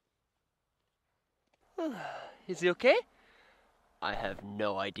 Is he okay? I have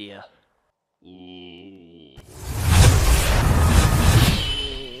no idea.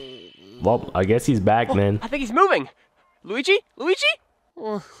 Well, I guess he's back, man. I think he's moving. Luigi? Luigi?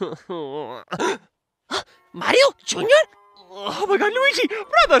 Mario? Junior? Oh my God, Luigi!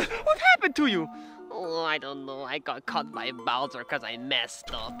 Brother, what happened to you? Oh, I don't know. I got caught by Bowser because I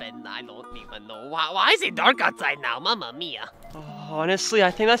messed up, and I don't even know why is it dark outside now, Mamma Mia. Honestly, I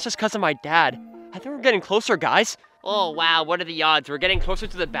think that's just because of my dad. I think we're getting closer, guys. Oh wow, what are the odds? We're getting closer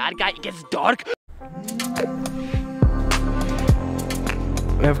to the bad guy. It gets dark.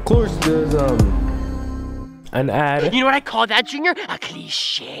 And of course, there's an ad. You know what I call that, Junior? A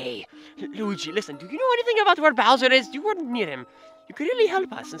cliche. Luigi, listen. Do you know anything about where Bowser is? You were near him. You could really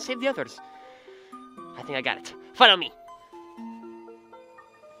help us and save the others. I think I got it. Follow me.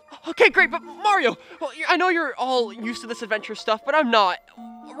 Okay, great, but Mario, well, I know you're all used to this adventure stuff, but I'm not.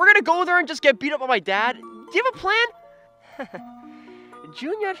 We're gonna go there and just get beat up by my dad. Do you have a plan?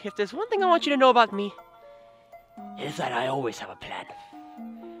 Junior, if there's one thing I want you to know about me, is that I always have a plan.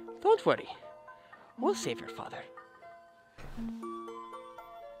 Don't worry. We'll save your father.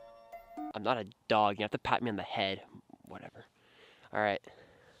 I'm not a dog. You have to pat me on the head. Whatever. Alright.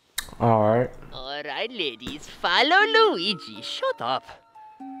 Alright. Alright, ladies. Follow Luigi. Shut up.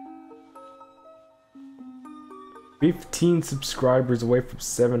 15 subscribers away from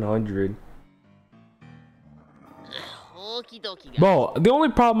 700. Okie dokie, guys. Bro, the only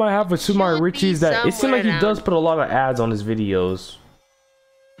problem I have with Super Mario Richie is that it seems like he does put a lot of ads on his videos.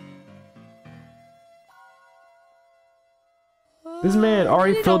 This man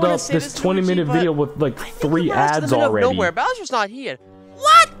already filled up this 20-minute video with like 3 ads already. Nowhere. Bowser's not here.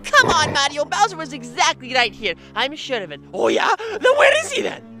 What? Come on, Mario. Bowser was exactly right here. I'm sure of it. Oh yeah? Then where is he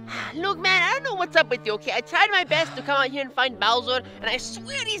then? Look, man, I don't know what's up with you, okay? I tried my best to come out here and find Bowser, and I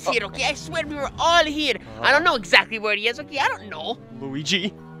swear he's here, okay? I swear we were all here. I don't know exactly where he is, okay? I don't know.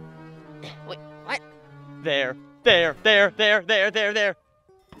 Luigi? Wait, what? There. Oh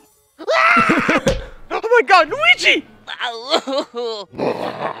my God, Luigi!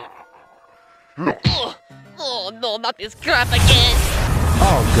 Oh no, not this crap again.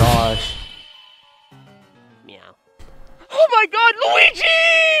 Oh gosh. Oh my God, Luigi!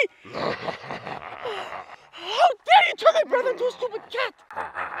 How dare you turn my brother into a stupid cat?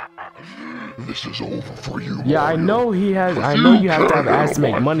 This is over for you. Yeah, I know he has. I know you have to have ads to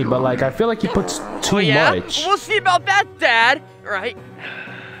make money, but like, I feel like he puts too much. We'll see about that, Dad. Right?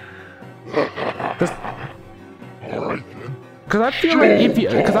 Alright then. Cause I feel like if you,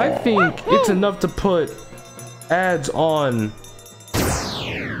 cause I think it's enough to put ads on.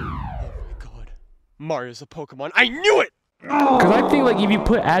 God, Mario's a Pokemon. I knew it. Cause I think like if you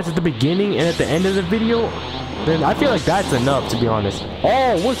put ads at the beginning and at the end of the video, then I feel like that's enough, to be honest.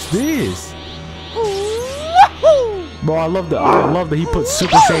 Oh, what's this? Bro, I love that he put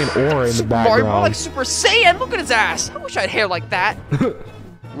Super Saiyan aura in the background. Mario, more like Super Saiyan. Look at his ass. I wish I had hair like that.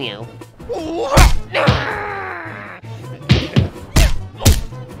 Meow.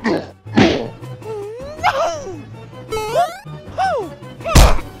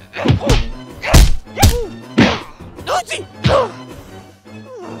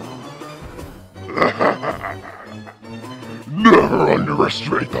 Never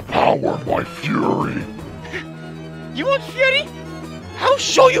underestimate the power of my fury. You want fury? I'll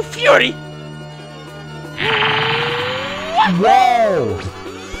show you fury. Whoa!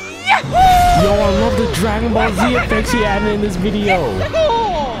 Yo, I love the Dragon Ball Z effects he added in this video.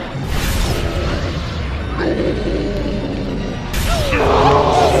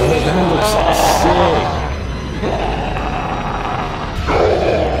 Oh, that looks sick.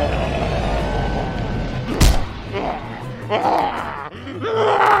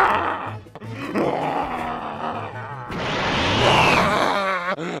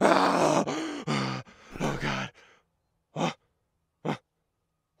 Oh God.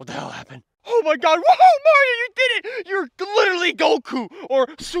 What the hell happened? Oh my God, whoa, Mario, you did it! You're literally Goku, or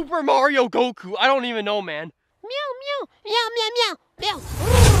Super Mario Goku. I don't even know, man. Meow, meow, meow, meow, meow, meow.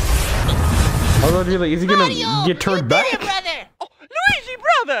 I was like, is he gonna get turned back? Brother. Oh, Luigi,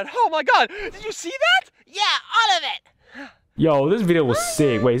 brother! Oh my God, did you see that? Yeah, all of it. Yo, this video was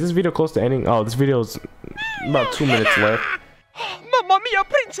sick. Wait, is this video close to ending? Oh, this video's about 2 minutes left. Mamma mia,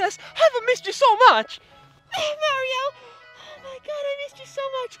 princess! Haven't missed you so much! Mario! Oh my God, I missed you so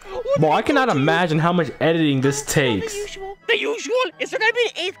much! What Bro, I cannot imagine how much editing this takes. The usual? Is there gonna be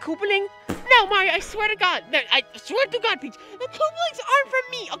an 8th Koopaling? No, Mario, I swear to God. No, I swear to God, Peach. The Koopalings aren't from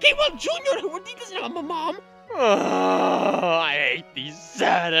me. Okay, well, Junior, who doesn't have a mom. Oh, I hate these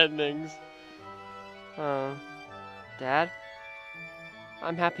sad endings. Dad?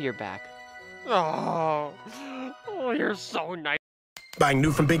 I'm happy you're back. Oh, you're so nice. Buying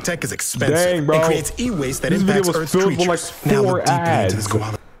new from Big Tech is expensive. Dang, bro. And creates e-waste that This impacts video was Earth's filled with creatures. like Now 4 look deeply into ads. this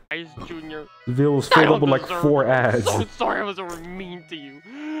guava. Junior. The video was filled up with like 4 ads. So sorry I was so mean to you.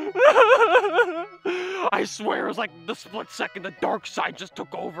 I swear it was like the split second the dark side just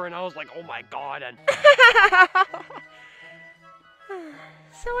took over and I was like, oh my God. And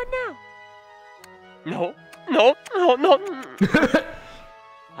so what now? No.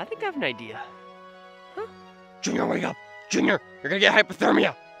 I think I have an idea. Huh? Junior, wake up. Junior, you're gonna get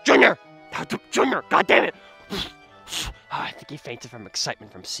hypothermia. Junior! Junior, God damn it! I think he fainted from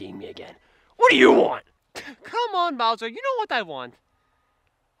excitement from seeing me again. What do you want? Come on, Bowser. You know what I want.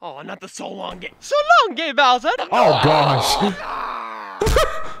 Oh, not the so long game. So long game, Bowser! Oh, gosh.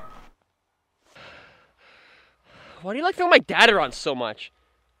 Why do you like throwing my dad around so much?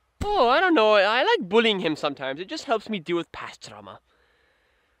 Oh, I don't know. I like bullying him sometimes. It just helps me deal with past trauma.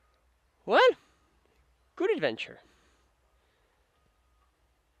 Well, good adventure.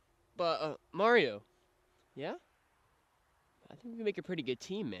 But, Mario. Yeah? I think we make a pretty good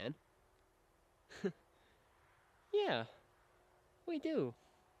team, man. Yeah. We do.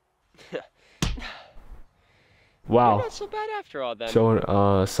 Wow. You're not so bad after all, then. Showing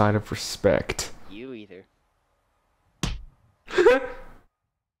a sign of respect. You either.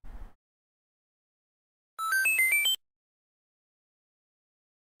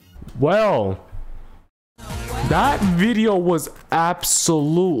 Well, that video was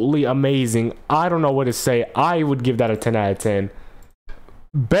absolutely amazing. I don't know what to say. I would give that a 10 out of 10.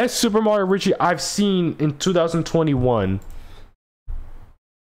 Best Super Mario Richie I've seen in 2021.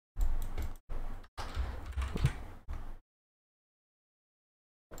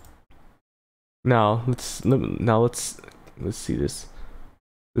 Now let's see this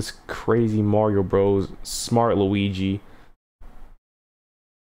crazy Mario Bros. Smart Luigi.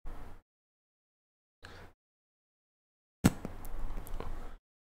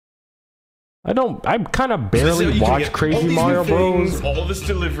 I kind of barely watch Crazy Mario Bros. All this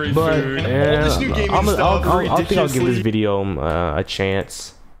delivery but food, all this new gaming stuff. I think I'll give this video a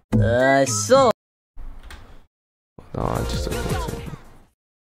chance. So. Hold on, just a second.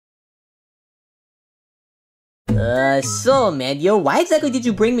 So, Manuel, why exactly did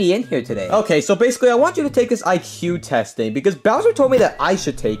you bring me in here today? Okay, so basically I want you to take this IQ test thing, because Bowser told me that I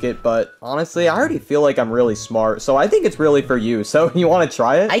should take it, but honestly, I already feel like I'm really smart, so I think it's really for you. So, you want to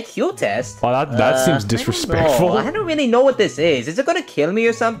try it? IQ test? Well, that seems disrespectful. I don't really know what this is. Is it gonna kill me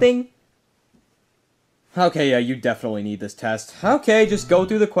or something? Okay, yeah, you definitely need this test. Okay, just go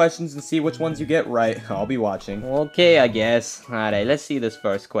through the questions and see which ones you get right. I'll be watching. Okay, I guess. Alright, let's see this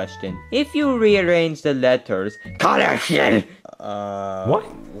first question. If you rearrange the letters... Correction!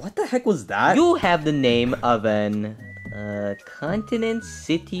 What? What the heck was that? You have the name of an... continent,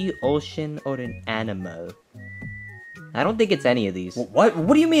 city, ocean, or an animal. I don't think it's any of these. What?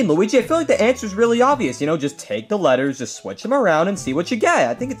 What do you mean, Luigi? I feel like the answer's really obvious, you know? Just take the letters, just switch them around and see what you get.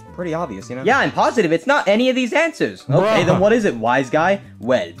 I think it's pretty obvious, you know? Yeah, I'm positive it's not any of these answers. Okay, then what is it, wise guy?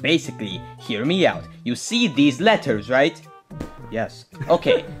 Well, basically, hear me out. You see these letters, right? Yes.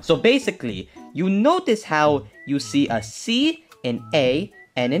 Okay, so basically, you notice how you see a C, an A,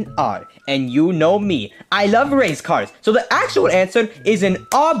 and an R. And you know me, I love race cars. So the actual answer is an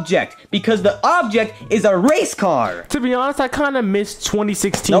object, because the object is a race car. To be honest, I kind of missed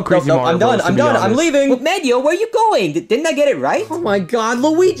 2016 Crazy Nope, Mario I'm done, I'm leaving. Well, Mario, where are you going? Didn't I get it right? Oh my god,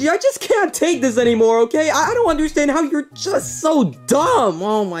 Luigi, I just can't take this anymore, okay? I don't understand how you're just so dumb.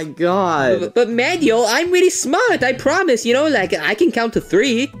 Oh my god. But Mario, I'm really smart, I promise. You know, like, I can count to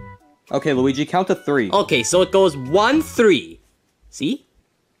 3. Okay, Luigi, count to 3. Okay, so it goes 1, 3. See?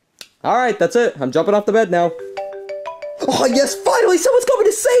 Alright, that's it. I'm jumping off the bed now. Oh, yes, finally, someone's coming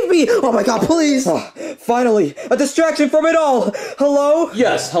to save me! Oh my god, please! Oh, finally, a distraction from it all! Hello?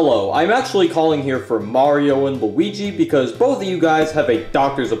 Yes, hello. I'm actually calling here for Mario and Luigi because both of you guys have a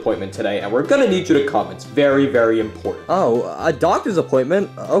doctor's appointment today, and we're gonna need you to come. It's very, very important. Oh, a doctor's appointment?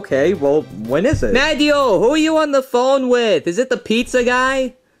 Okay, well, when is it? Mario, who are you on the phone with? Is it the pizza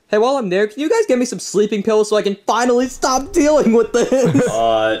guy? Hey, while I'm there, can you guys get me some sleeping pills so I can finally stop dealing with this?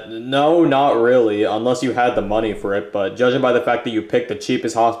 No, not really, unless you had the money for it, but judging by the fact that you picked the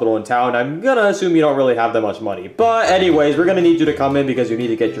cheapest hospital in town, I'm gonna assume you don't really have that much money. But anyways, we're gonna need you to come in because you need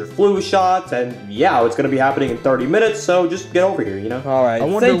to get your flu shots, and yeah, it's gonna be happening in 30 minutes, so just get over here, you know? Alright,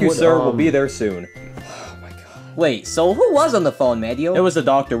 thank you, sir. We'll be there soon. Wait, so who was on the phone, Mario? It was the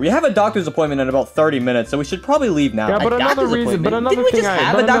doctor. We have a doctor's appointment in about 30 minutes, so we should probably leave now. Yeah, but another reason, but another Didn't we thing just I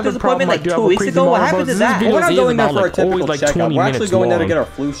have a doctor's appointment like 2 weeks ago? What happened to that? Well, we're not going there for a typical like checkup. 20 We're actually minutes going there to long. get our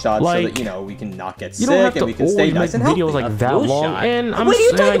flu shot so that, you know, we can not get sick and we can stay nice and healthy. videos like that long, and I'm Wait, are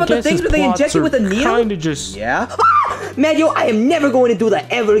you talking I about the guess things his where they plots inject you are with a needle? Kinda just yeah. Mario, I am never going to do that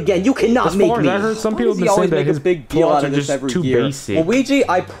ever again. You cannot As make far as me. I heard, some people have been always saying that make a his big deal plots out are of this just every too year. basic. Luigi,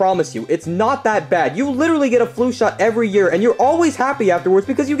 I promise you, it's not that bad. You literally get a flu shot every year, and you're always happy afterwards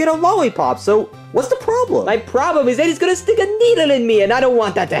because you get a lollipop. So what's the problem? My problem is that he's gonna stick a needle in me, and I don't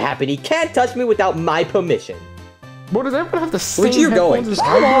want that to happen. He can't touch me without my permission. What does everyone have the same Luigi, you're going. headphones as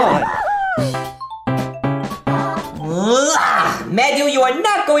Come I do? on. Mario, you are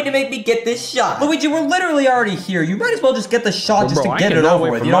not going to make me get this shot. Luigi, we're literally already here. You might as well just get the shot just Bro, to I get it cannot over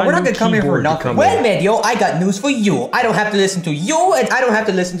wait with. for You know, my we're not new gonna come here for keyboard to nothing. come Well, Mario, I got news for you. I don't have to listen to you, and I don't have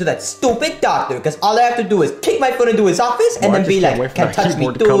to listen to that stupid doctor, because all I have to do is kick my foot into his office and then be like, can't touch me,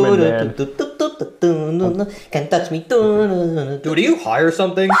 can't touch me. Dude, do you hire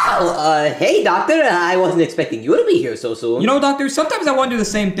something? Oh, hey, doctor, I wasn't expecting you to be here so soon. You know, doctor, sometimes I wonder the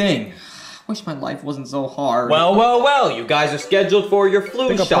same thing. Wish my life wasn't so hard. Well, you guys are scheduled for your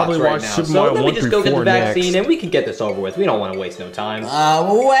flu shots right now. So let me just go get the vaccine and we can get this over with. We don't want to waste no time.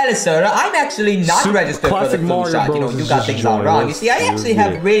 Well, sir, I'm actually not registered for the flu shot. You know, you got things all wrong. You see, I actually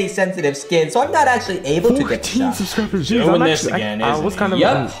have really sensitive skin, so I'm not actually able to get the shot. Subscribers. Doing this again, isn't he?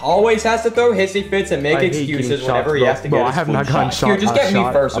 Yep, always has to throw hissy fits and make excuses whenever he has to get his I have not gotten shot. Here, just get me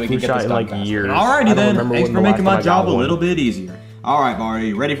first so we can get this done faster. Years. Alrighty then, thanks for making my job a little bit easier. Alright, Mario,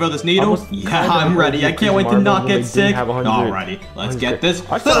 you ready for this needle? Yeah, I'm ready. I can't wait to not get sick. Alrighty, let's get this.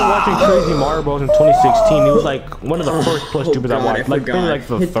 I started watching Crazy Mario Bros. In 2016. It was like one of the first plush tubers I watched. Like maybe like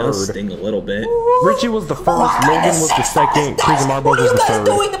the third. It sting a little bit. Richie was the first, Logan was the second, Crazy Mario Bros. Was the third.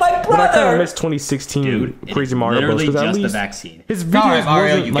 But I kind of missed 2016 Crazy Mario Bros. Because at least his videos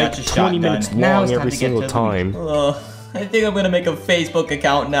wasn't like 20 minutes long every single time. I think I'm gonna make a Facebook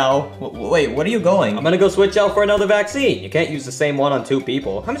account now. Wait, what are you going? I'm gonna go switch out for another vaccine. You can't use the same one on 2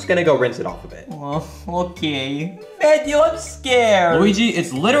 people. I'm just gonna go rinse it off a bit. Oh, okay. Matthew, I'm scared. Luigi,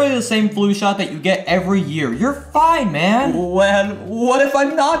 it's literally the same flu shot that you get every year. You're fine, man. Well, what if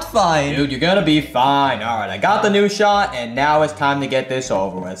I'm not fine? Dude, you're gonna be fine. Alright, I got the new shot, and now it's time to get this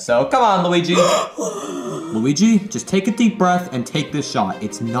over with. So, come on, Luigi. Luigi, just take a deep breath and take this shot.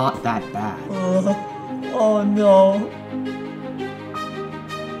 It's not that bad. Oh no.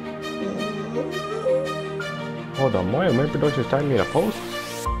 Hold on, Mario Productions tagged me in a post?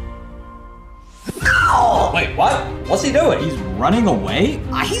 Oh, wait, what? What's he doing? He's running away?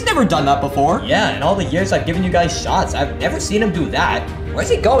 He's never done that before. Yeah, in all the years I've given you guys shots, I've never seen him do that. Where's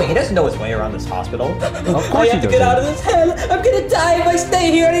he going? He doesn't know his way around this hospital. I have to get out of this hell. I'm gonna die if I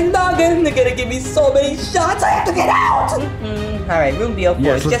stay here any longer. They're gonna give me so many shots. I have to get out. All right, room deal.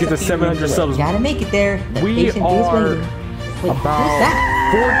 Yes, let's get to 700 subs. Gotta make it there. We are about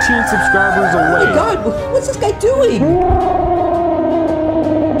 14 subscribers away. Oh my God, what's this guy doing?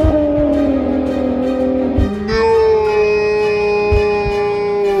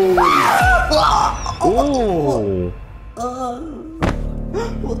 Oh!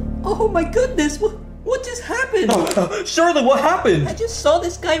 Oh my goodness! What just happened? Shirley, what happened? I just saw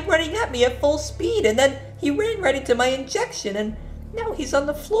this guy running at me at full speed, and then he ran right into my injection, and now he's on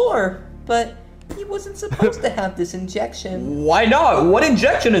the floor. But he wasn't supposed to have this injection. Why not? What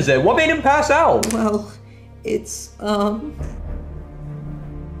injection is it? What made him pass out? Well, it's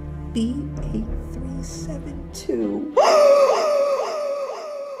B8372.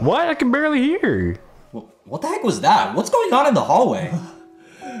 What? I can barely hear. What the heck was that? What's going on in the hallway?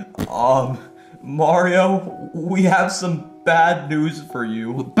 Mario, we have some bad news for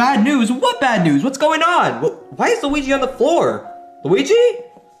you. Bad news? What bad news? What's going on? Why is Luigi on the floor? Luigi?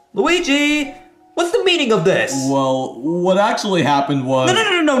 Luigi? What's the meaning of this? Well, what actually happened was...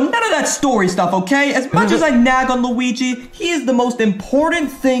 No, none of that story stuff, okay? As much as I nag on Luigi, he is the most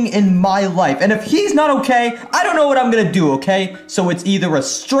important thing in my life. And if he's not okay, I don't know what I'm gonna do, okay? So it's either a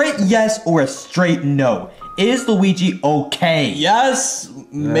straight yes or a straight no. Is Luigi okay? Yes,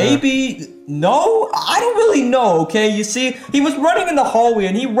 maybe, no? I don't really know, okay? You see, he was running in the hallway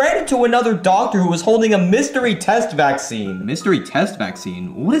and he ran into another doctor who was holding a mystery test vaccine. Mystery test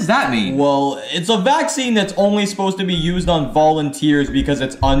vaccine? What does that mean? Well, it's a vaccine that's only supposed to be used on volunteers because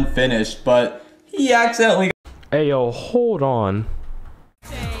it's unfinished, but he accidentally... Hey, yo, hold on.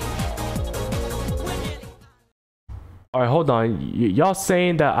 Alright, hold on. Y'all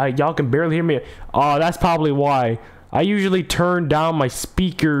saying that y'all can barely hear me? Oh, that's probably why. I usually turn down my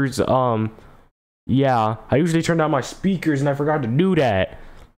speakers, yeah. I usually turn down my speakers and I forgot to do that.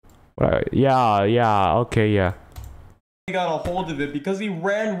 Yeah, okay, yeah. He got a hold of it because he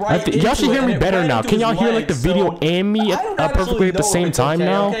ran right into it. Y'all should hear me better now. Can y'all hear like the video and me perfectly at the same time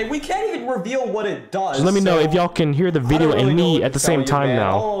now? Okay, we can't even reveal what it does. Just let me know if y'all can hear the video and me at the same time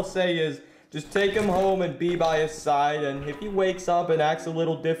now. All I'll say is, just take him home and be by his side, and if he wakes up and acts a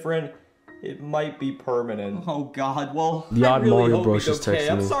little different, it might be permanent. Oh God, well, the odd really Mario Bros just texted me.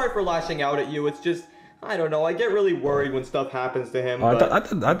 I'm sorry for lashing out at you. It's just, I don't know. I get really worried when stuff happens to him. I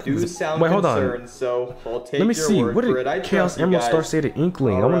do sound wait, hold concerned, on. So I'll take Let me your see. word What for did it. I Chaos trust you Emerald guys. Star say to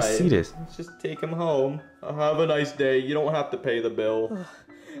Inkling? I want to see this. Let's just take him home. Have a nice day. You don't have to pay the bill.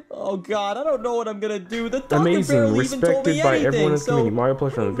 Oh God, I don't know what I'm gonna do. The doctor Amazing, barely even told me respected by anything, everyone in the so community. Mario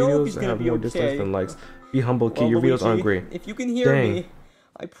Plus on the I don't know if videos he's and gonna have be more okay. dislikes than likes. Be humble, kid. Well, Your videos Luigi, aren't great. If you can hear me,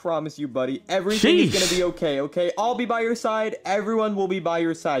 I promise you, buddy, everything is gonna be okay, okay? I'll be by your side. Everyone will be by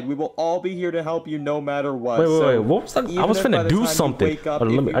your side. We will all be here to help you no matter what. Wait. What was that? I was finna do something. I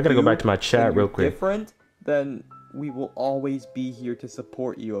gotta go back to my chat real quick. Different, then we will always be here to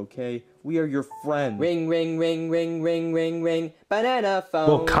support you, okay? We are your friends. Ring, ring, ring, ring, ring, ring, ring. Banana phone.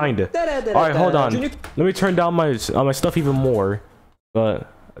 Well, kinda. Alright, hold on. Let me turn down my stuff even more.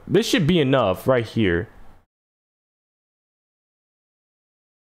 But this should be enough right here.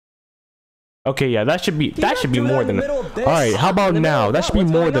 Okay, yeah, that should be more than enough. Alright, how about now? That should be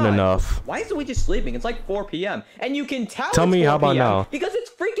more than enough. Why is Luigi sleeping? It's like 4 p.m. And you can tell me how about now? Because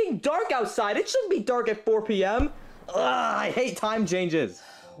it's freaking dark outside. It shouldn't be dark at 4 p.m. Ugh, I hate time changes.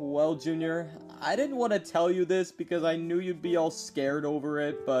 Well, Junior, I didn't want to tell you this because I knew you'd be all scared over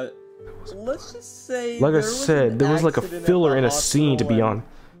it, but let's just say... Like I said, there was like a filler in a scene, to be honest.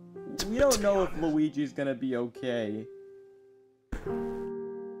 We don't know if Luigi's gonna be okay.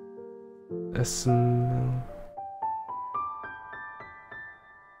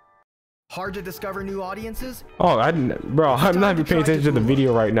 Hard to discover new audiences? Oh, bro, I'm not even paying attention to the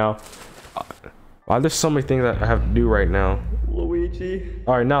video right now. Wow, there's so many things that I have to do right now. Luigi.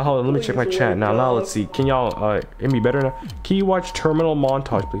 Alright, now hold on, let me check my chat now. Now let's see. Can y'all hear me better now? Can you watch terminal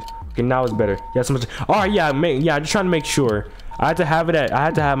montage, please? Okay, now it's better. Yeah, so much. Alright, yeah, just trying to make sure. I had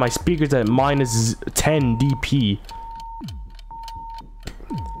to have my speakers at minus 10 dp.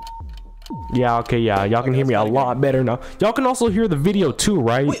 Yeah, okay, yeah, y'all can hear me a lot better now. Y'all can also hear the video too,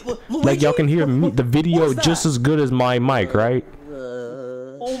 right? Like y'all can hear the video just as good as my mic, right?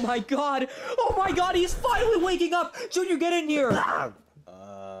 Oh my god, he's finally waking up! Junior, get in here!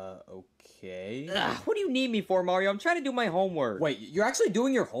 Okay. What do you need me for, Mario? I'm trying to do my homework. Wait, you're actually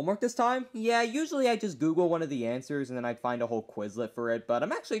doing your homework this time? Yeah, usually I just Google one of the answers and then I'd find a whole Quizlet for it, but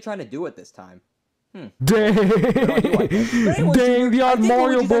I'm actually trying to do it this time. Dang, the odd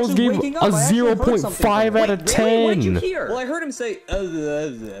Mario Bros gave a 0.5 out of 10. What did you hear? Well, I heard him say,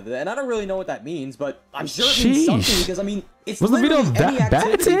 and I don't really know what that means, but I'm sure it means something because, I mean, it's was the video that that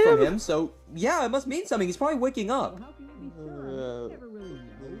bad to him? From him, so yeah, it must mean something. He's probably waking up.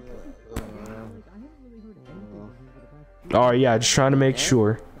 Alright, yeah, just trying to make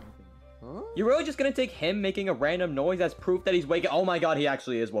sure. You're really just gonna take him making a random noise as proof that he's waking? Oh my god, he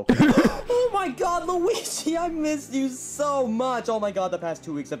actually is woken up. Oh my god, Luigi, I missed you so much. Oh my god, the past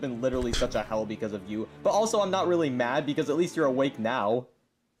 2 weeks have been literally such a hell because of you. But also, I'm not really mad because at least you're awake now.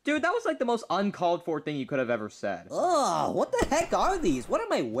 Dude, that was like the most uncalled for thing you could have ever said. Ugh, what the heck are these? What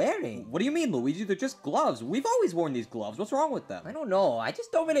am I wearing? What do you mean, Luigi? They're just gloves. We've always worn these gloves. What's wrong with them? I don't know. I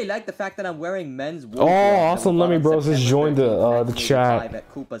just don't really like the fact that I'm wearing men's wool gloves. Awesome. Let me, bros, just join the chat.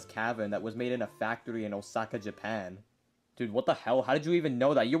 At Koopa's Cavern that was made in a factory in Osaka, Japan. Dude, what the hell? How did you even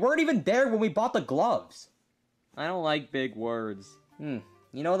know that? You weren't even there when we bought the gloves. I don't like big words.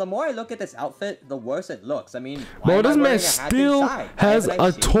 You know, the more I look at this outfit, the worse it looks. I mean, bro, this man still has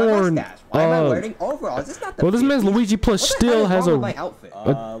a torn. Bro, this man's Luigi plus still has a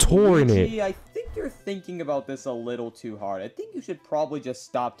torn Luigi, it. I think you're thinking about this a little too hard. I think you should probably just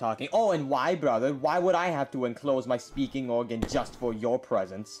stop talking. Oh, and why, brother? Why would I have to enclose my speaking organ just for your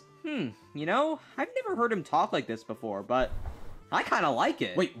presence? You know, I've never heard him talk like this before, but I kind of like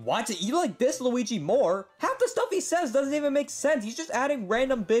it. Wait, what? You like this Luigi more? Half the stuff he says doesn't even make sense. He's just adding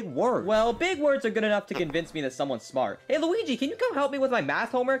random big words. Well, big words are good enough to convince me that someone's smart. Hey, Luigi, can you come help me with my math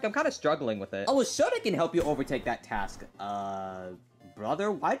homework? I'm kind of struggling with it. Oh, sure I can help you overtake that task.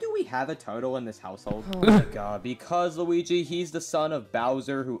 Brother, why do we have a turtle in this household? Oh my god, because, Luigi, he's the son of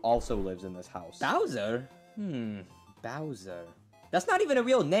Bowser, who also lives in this house. Bowser? Bowser. That's not even a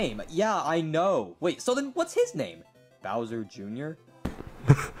real name. Yeah, I know. Wait, so then what's his name? Bowser Jr.?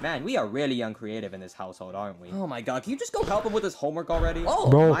 Man, we are really uncreative in this household, aren't we? Oh my god, can you just go help him with his homework already? Oh,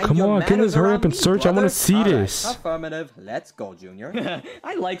 bro, come on, can this hurry up and search? I want to see this. Affirmative. Let's go, Junior.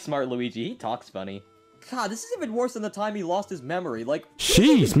 I like Smart Luigi. He talks funny. God, this is even worse than the time he lost his memory. Like,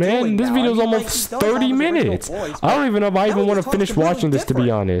 jeez, man, this video's almost 30 minutes. I don't even know if I even want to finish watching this, to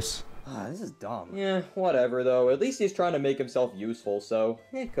be honest. This is dumb. Yeah, whatever though. At least he's trying to make himself useful, so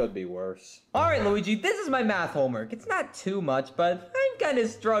it could be worse. Alright, Luigi, this is my math homework. It's not too much, but I'm kind of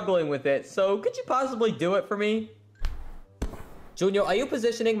struggling with it, so could you possibly do it for me? Junior, are you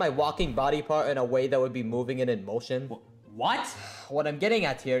positioning my walking body part in a way that would be moving it in motion? What? What I'm getting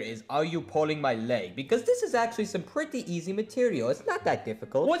at here is, are you pulling my leg? Because this is actually some pretty easy material. It's not that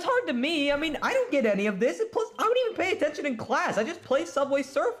difficult. Well, it's hard to me. I mean, I don't get any of this. Plus, I don't even pay attention in class. I just play Subway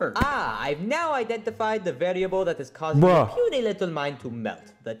Surfer. I've now identified the variable that is causing your puny little mind to melt.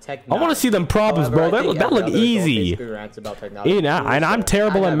 The technology. I want to see them problems, bro. That look easy. And I'm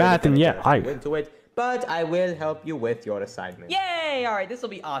terrible at math, and yeah, but I will help you with your assignment. Yay! Alright, this will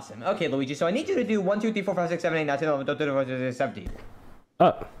be awesome. Okay, Luigi, so I need you to do 1, 2, 3, 4, 5, 6, 7, 8, 9, 10, 11, 12, 13, 17.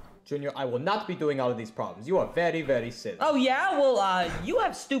 Junior, I will not be doing all of these problems. You are very, very silly. Oh, yeah? Well, you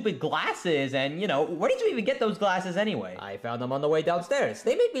have stupid glasses, and, you know, where did you even get those glasses anyway? I found them on the way downstairs.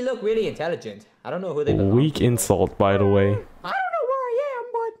 They make me look really intelligent. I don't know who they belong to. Weak insult, by the way. I don't know where I am,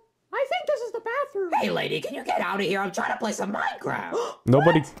 but I think this is the bathroom. Hey, lady, can you get out of here? I'm trying to play some Minecraft.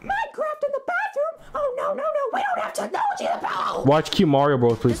 Nobody... Minecraft in the bathroom? Oh, no, we don't have technology in the bathroom. Watch Cute Mario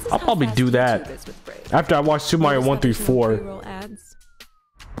Bros, please. I'll probably do that after I watch Super Mario 1 through 4.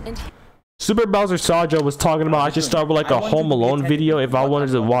 Super Bowser Saja was talking about I should start with like a Home Alone video if I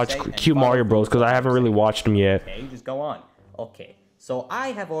wanted to watch Cute Mario Bros, because I haven't really watched them yet. Okay, just go on. Okay. So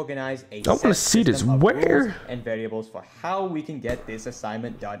I have organized a I want to see this. Where? And variables for how we can get this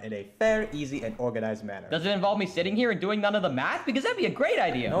assignment done in a fair, easy, and organized manner. Does it involve me sitting here and doing none of the math? Because that'd be a great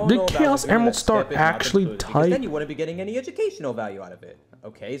idea. Did Chaos Emerald Star actually type? Then you wouldn't be getting any educational value out of it.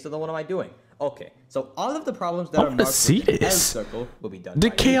 Okay, so then what am I doing? Okay, so all of the problems that are marked with the L circle will be done by you.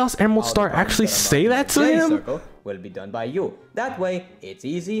 Did Chaos Emerald Star actually say that to him? Circle will be done by you. That way, it's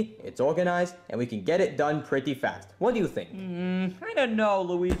easy, it's organized, and we can get it done pretty fast. What do you think? I don't know,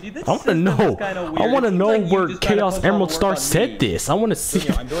 Luigi. This I want to know. I want to know where Chaos Emerald Star said this. I want to see.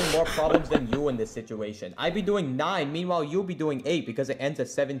 Junior, I'm doing more problems than you in this situation. I'd be doing 9, meanwhile you'll be doing 8 because it ends at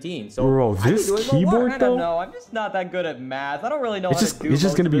 17. So bro, this keyboard I don't know. I'm just not that good at math. I don't really know how to do it's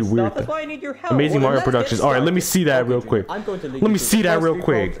just gonna be weird. That's why I need your help. Amazing Mario Productions. All right, let me see that real quick. Let me see that real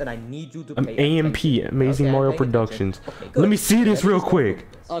quick. And I need you to AMP, Amazing Mario Productions. Let me see this real quick.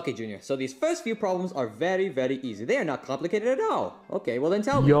 Okay, Junior, so these first few problems are very, very easy. They are not complicated at all. Okay, well then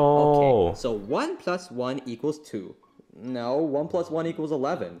tell me. Yo. Okay, so 1 plus 1 equals 2. No, 1 plus 1 equals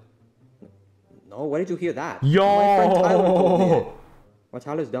 11. No, where did you hear that? Yo. My friend Tyler told me it. Well,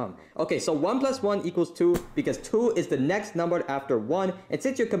 Tyler's dumb. Okay, so 1 plus 1 equals 2 because 2 is the next number after 1. And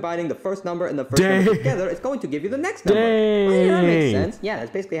since you're combining the first number and the first number together, it's going to give you the next number. Oh, yeah, that makes sense. Yeah,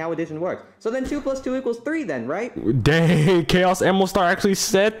 that's basically how addition works. So then 2 plus 2 equals 3 then, right? Dang, Chaos Emerald Star actually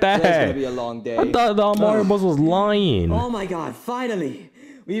said that. Today's gonna be a long day. I thought the Mario Bros was lying. Oh my god, finally!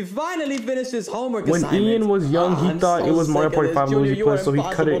 We finally finished this homework When assignment. Ian was young, he thought it was Mario Party 5 Luigi Plus, so he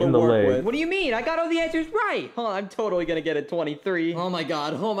cut it in the leg. What do you mean? I got all the answers right. Oh, I'm totally gonna get a 23. Oh my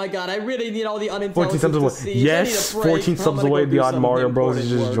god, I really need all the 14 unintelligence subs to away. see. Yes, 14 subs away. The odd Mario Bros has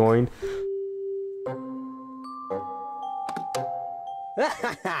just joined.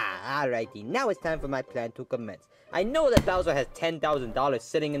 Alrighty, now it's time for my plan to commence. I know that Bowser has $10,000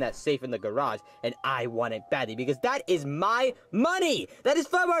 sitting in that safe in the garage, and I want it badly because that is my money! That is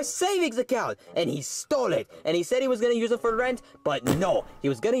from our savings account! And he stole it! And he said he was gonna use it for rent, but no, he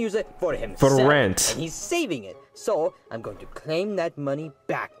was gonna use it for himself. For rent. And he's saving it. So, I'm going to claim that money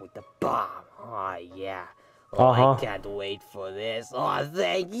back with the bomb. Oh, yeah. Oh, I can't wait for this. Oh,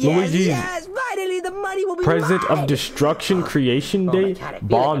 thank you. Luigi's Yes, finally the money will be President mine. of Destruction Creation Day,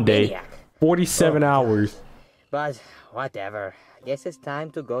 Bomb Day, 47 hours. But whatever. I guess it's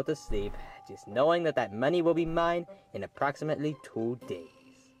time to go to sleep. Just knowing that that money will be mine in approximately 2 days.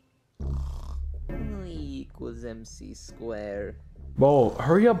 E equals MC squared. Bro,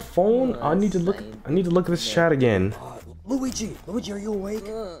 hurry up, phone. I need to look at this chat again. Luigi, are you awake?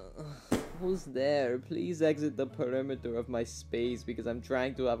 Who's there? Please exit the perimeter of my space because I'm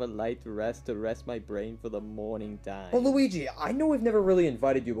trying to have a light rest to rest my brain for the morning time. Oh, Luigi, I know we've never really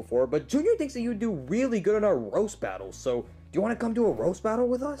invited you before, but Junior thinks that you do really good in our roast battles, so do you want to come to a roast battle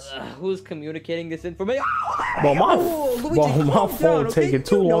with us? Who's communicating this information? Bro, my phone taking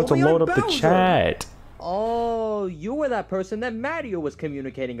too long to load up the chat. Oh, you were that person that Mario was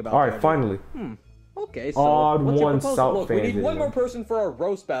communicating about. Alright, finally. Okay, so Odd what's your one proposal? South Look, we fans need one in more there. person for our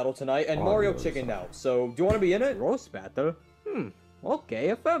roast battle tonight, and Mario chickened out. So, do you want to be in it? Roast battle? Okay,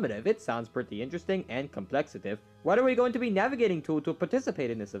 affirmative. It sounds pretty interesting and complexitive. What are we going to be navigating to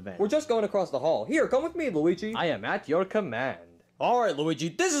participate in this event? We're just going across the hall. Here, come with me, Luigi. I am at your command. Alright, Luigi,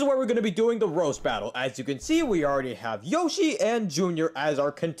 this is where we're going to be doing the roast battle. As you can see, we already have Yoshi and Junior as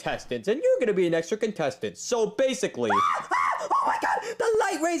our contestants, and you're going to be an extra contestant. So, basically... Oh my god! The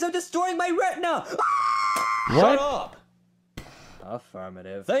light rays are destroying my retina! Shut up!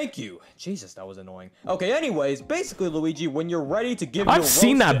 Affirmative. Thank you. Jesus, that was annoying. Okay, anyways, basically, Luigi, when you're ready to give your I've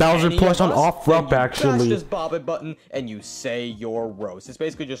seen roast that to Bowser any plush of on us, OfferUp, then you actually. Bash this bobbit button and you say your roast. It's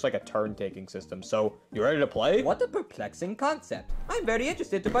basically just like a turn-taking system. So, you ready to play? What a perplexing concept. I'm very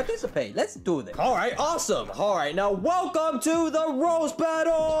interested to participate. Let's do this. Alright, awesome. Alright, now welcome to the roast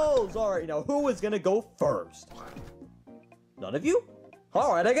battles! Alright, now who is gonna go first? None of you?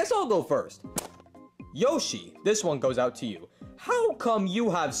 Alright, I guess I'll go first. Yoshi, this one goes out to you. How come you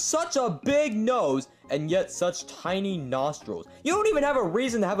have such a big nose and yet such tiny nostrils? You don't even have a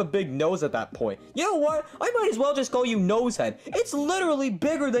reason to have a big nose at that point. You know what? I might as well just call you Nosehead. It's literally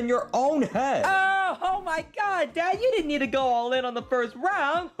bigger than your own head. Oh my god, Dad, you didn't need to go all in on the first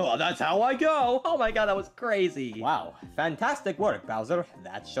round. Well, that's how I go. Oh my god, that was crazy. Wow, fantastic work, Bowser.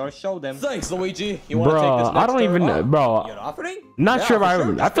 That sure showed them. Thanks, Luigi. You want to take this next I don't even know, bro. You're offering? Not Yeah, sure if for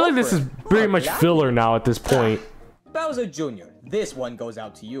sure. I feel like this is pretty much filler now at this point. Bowser Jr., this one goes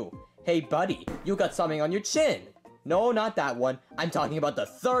out to you. Hey, buddy, you got something on your chin. No, not that one. I'm talking about the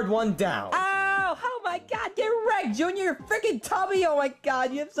third one down. Ow! Oh my god, get wrecked, Junior! Your freaking tummy! Oh my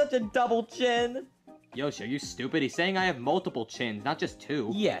god, you have such a double chin. Yoshi, are you stupid? He's saying I have multiple chins, not just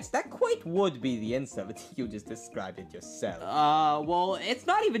two. Yes, that quite would be the insult. You just described it yourself. Well, it's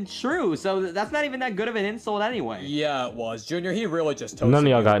not even true, so that's not even that good of an insult anyway. Yeah, it was. Junior, he really just toasted None of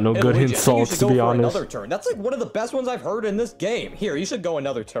y'all got no good Luigi, insults, to be honest. Another turn. That's like one of the best ones I've heard in this game. Here, you should go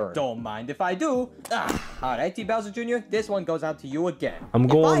another turn. Don't mind if I do. Alright, T. Bowser Jr., this one goes out to you again. I'm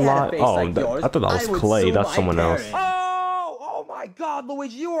going live. Oh, like yours, I thought that I was would Clay. sue That's my someone else. parents. Oh my god,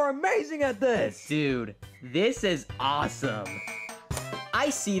 Luigi, you are amazing at this! Dude, this is awesome. I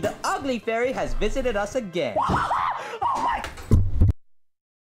see the ugly fairy has visited us again.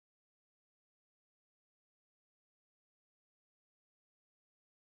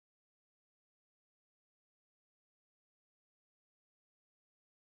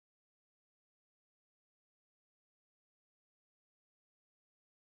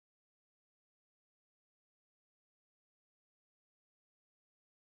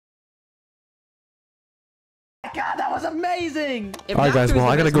 god, that was amazing! Alright guys, well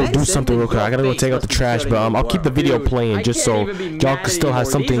I gotta go do something real quick. I gotta go take out the trash, but I'll keep the video playing just so y'all can still have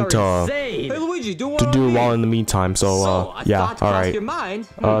something to do while in the meantime. So yeah, alright.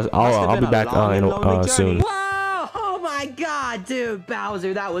 I'll be back soon. Whoa! Oh my god, dude,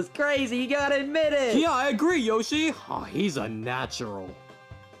 Bowser, that was crazy. You gotta admit it. Yeah, I agree, Yoshi. Oh, he's a natural.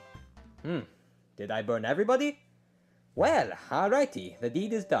 Did I burn everybody? Well, alrighty, the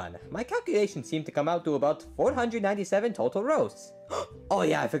deed is done. My calculations seem to come out to about 497 total roasts. Oh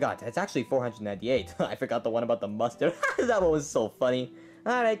yeah, I forgot. It's actually 498. I forgot the one about the mustard. That one was so funny.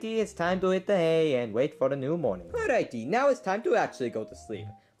 Alrighty, it's time to hit the hay and wait for the new morning. Alrighty, now it's time to actually go to sleep.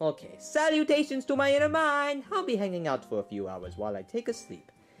 Okay, salutations to my inner mind. I'll be hanging out for a few hours while I take a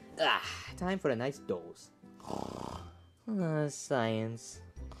sleep. Time for a nice doze. Science.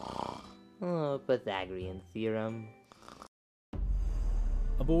 Pythagorean theorem.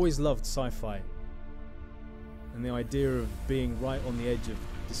 I've always loved sci-fi, and the idea of being right on the edge of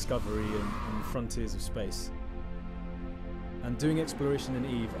discovery and the frontiers of space. And doing exploration in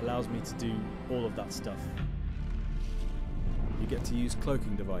EVE allows me to do all of that stuff. You get to use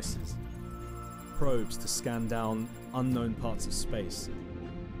cloaking devices, probes to scan down unknown parts of space.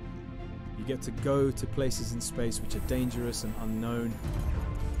 You get to go to places in space which are dangerous and unknown,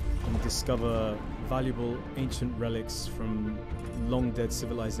 and discover valuable ancient relics from long-dead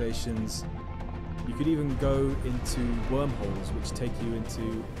civilizations. You could even go into wormholes which take you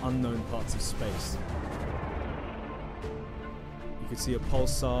into unknown parts of space. You could see a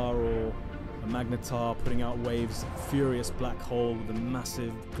pulsar or a magnetar putting out waves, a furious black hole with a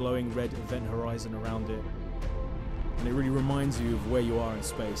massive glowing red event horizon around it. And it really reminds you of where you are in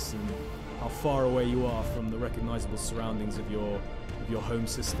space and how far away you are from the recognizable surroundings of your home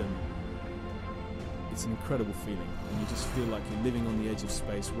system. It's an incredible feeling, and you just feel like you're living on the edge of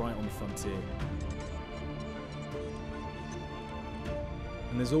space, right on the frontier.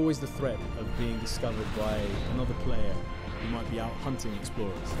 And there's always the threat of being discovered by another player who might be out hunting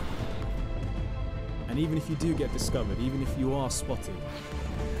explorers. And even if you do get discovered, even if you are spotted,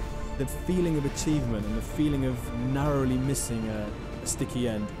 the feeling of achievement and the feeling of narrowly missing a sticky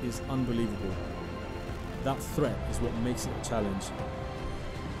end is unbelievable. That threat is what makes it a challenge.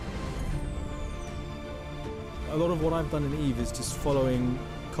 A lot of what I've done in EVE is just following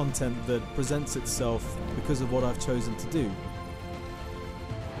content that presents itself because of what I've chosen to do.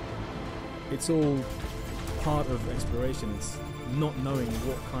 It's all part of exploration. It's not knowing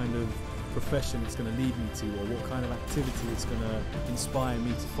what kind of profession it's going to lead me to or what kind of activity it's going to inspire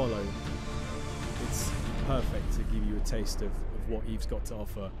me to follow. It's perfect to give you a taste of what EVE's got to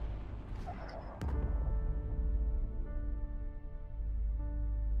offer.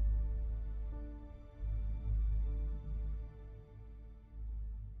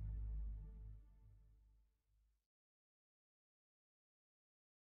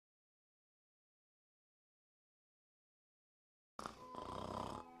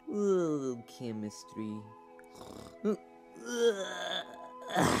 Ooh, chemistry.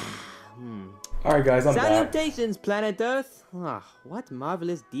 Alright guys, I'm back. Salutations, planet Earth! What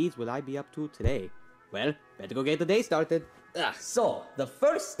marvelous deeds will I be up to today? Well, better go get the day started. So, the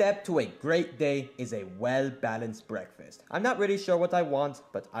first step to a great day is a well-balanced breakfast. I'm not really sure what I want,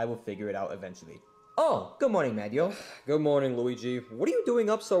 but I will figure it out eventually. Oh, good morning, Mario. Good morning, Luigi. What are you doing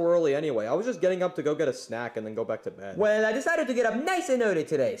up so early anyway? I was just getting up to go get a snack and then go back to bed. Well, I decided to get up nice and early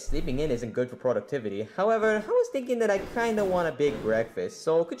today. Sleeping in isn't good for productivity. However, I was thinking that I kinda want a big breakfast,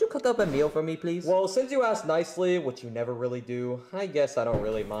 so could you cook up a meal for me, please? Well, since you asked nicely, which you never really do, I guess I don't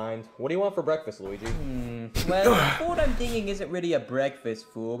really mind. What do you want for breakfast, Luigi? Well, the food I'm thinking isn't really a breakfast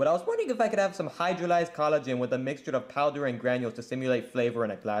food, but I was wondering if I could have some hydrolyzed collagen with a mixture of powder and granules to simulate flavor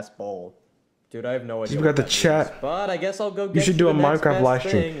in a glass bowl. Dude, I have no idea. You got the chat. But I guess I'll go get you should do a Minecraft live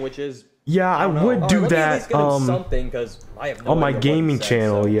stream, which is yeah, I would do that I have no on my gaming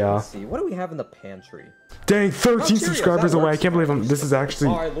channel. Yeah. Let's see, what do we have in the pantry? Dang, 13 subscribers away. I can't believe this is actually.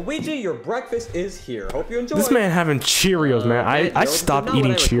 Alright, Luigi, your breakfast is here. Hope you enjoy. This man having Cheerios, man. I stopped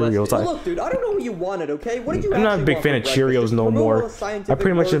eating Cheerios. Look, dude, I don't know what you wanted, okay? What did you I'm not a big fan of Cheerios no more. I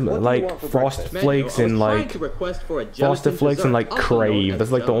pretty much like Frosted Flakes and like Frosted Flakes and like Crave.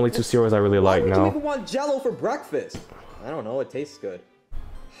 That's like the only two cereals I really like now. Why would you even want Jello for breakfast? I don't know. It tastes good.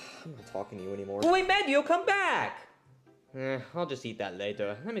 I'm not talking to you anymore. Wait, Mario, come back! I'll just eat that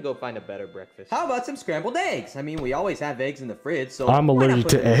later. Let me go find a better breakfast. How about some scrambled eggs? I mean, we always have eggs in the fridge, so... I'm allergic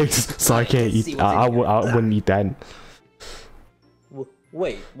to eggs, so I can't eat... I wouldn't eat that.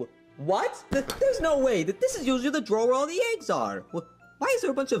 Wait, what? There's no way. This is usually the drawer where all the eggs are. Why is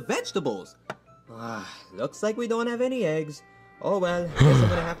there a bunch of vegetables? Looks like we don't have any eggs. Oh well, guess I'm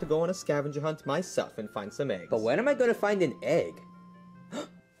gonna have to go on a scavenger hunt myself and find some eggs. But when am I gonna find an egg?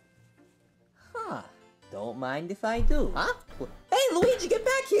 Huh. Don't mind if I do. Huh? Hey, Luigi, get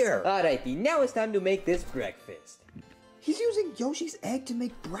back here! Alrighty, now it's time to make this breakfast. He's using Yoshi's egg to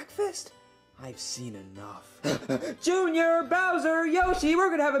make breakfast? I've seen enough. Junior, Bowser, Yoshi, we're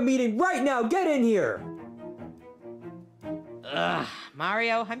gonna have a meeting right now. Get in here! Ugh,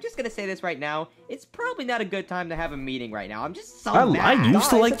 Mario, I'm just gonna say this right now. It's probably not a good time to have a meeting right now. I'm just so mad. I used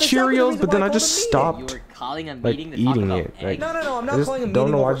to like Cheerios, but then I just stopped You were calling a like meeting to eating talk it. about Like, No, I'm not I just calling a meeting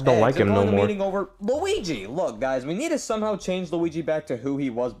don't know why I over just don't like eggs. him I'm no calling a more. meeting over Luigi. Look, guys, we need to somehow change Luigi back to who he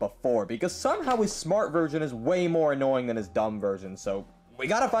was before, because somehow his smart version is way more annoying than his dumb version, so we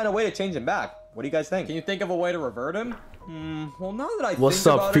gotta find a way to change him back. What do you guys think? Can you think of a way to revert him? Well, now that I What's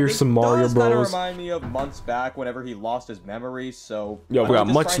think up, about fearsome it, Mario does kinda Bros? remind me of months back whenever he lost his memory, so... Yo, we got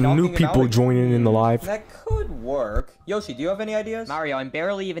much new people joining in the live. That could work. Yoshi, do you have any ideas? Mario, I'm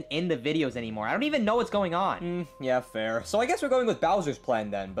barely even in the videos anymore. I don't even know what's going on. Yeah, fair. So I guess we're going with Bowser's plan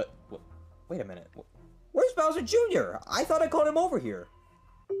then, but... Wait a minute. Where's Bowser Jr.? I thought I called him over here.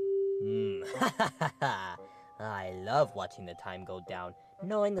 I love watching the time go down,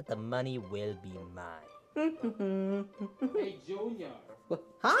 knowing that the money will be mine. Hey, Junior.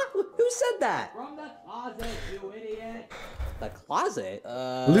 Huh? Who said that? From the closet, you idiot. The closet?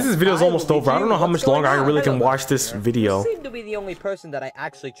 This video's almost over. I don't know how much longer I really can watch this video. You seem to be the only person that I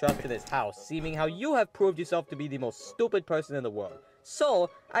actually trust in this house, seeming how you have proved yourself to be the most stupid person in the world. So,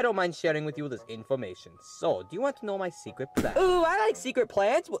 I don't mind sharing with you this information. So, do you want to know my secret plan? Ooh, I like secret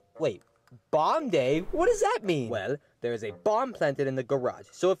plans. Wait, bomb day? What does that mean? Well, there is a bomb planted in the garage.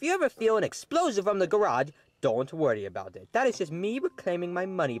 So if you ever feel an explosion from the garage, don't worry about it. That is just me reclaiming my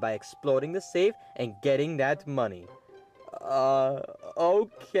money by exploding the safe and getting that money.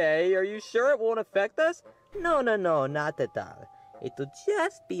 Okay. Are you sure it won't affect us? No, not at all. It'll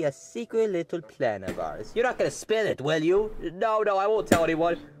just be a secret little plan of ours. You're not gonna spill it, will you? No, I won't tell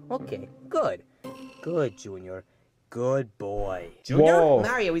anyone. Okay, good. Good, Junior. Good boy. Junior? Whoa.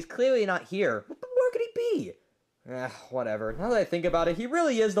 Mario, he's clearly not here. Where could he be? Whatever. Now that I think about it, he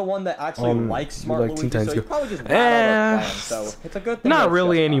really is the one that actually likes Smart like Luigi, Teen so he Titans probably just rattled our plan, so it's a good thing. Not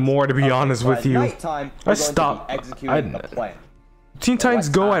really anymore, to be honest with you. I stopped. Executing the plan. Teen Titans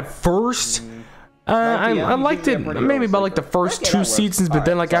Go at first. I liked it maybe about like the first 2 seasons, but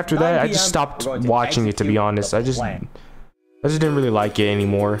then like after that, I just stopped watching it. To be honest, I just didn't really like it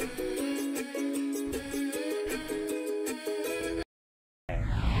anymore.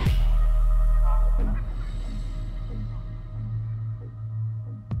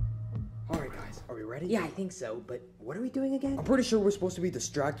 Yeah, I think so, but what are we doing again? I'm pretty sure we're supposed to be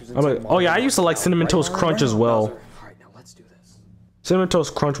distractors. Oh yeah, I used to like Cinnamon Toast Crunch as well. Alright, now let's do this. Cinnamon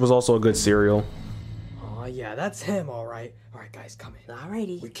Toast Crunch was also a good cereal. Oh yeah, that's him, alright. Alright guys, come in.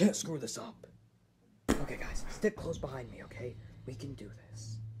 Alrighty. We can't screw this up. Okay guys, stick close behind me, okay? We can do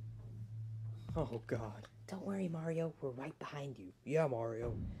this. Oh god. Don't worry, Mario. We're right behind you. Yeah,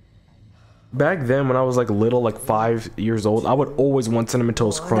 Mario. Back then, when I was like little, like 5 years old, I would always want Cinnamon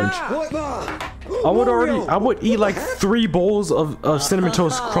Toast Crunch. I would eat like 3 bowls of Cinnamon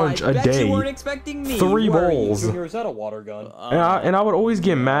Toast Crunch a day. 3 bowls. Junior, is that a water gun? And I would always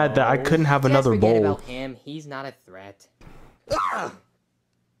get mad that I couldn't have another Forget bowl. about him. He's not a threat.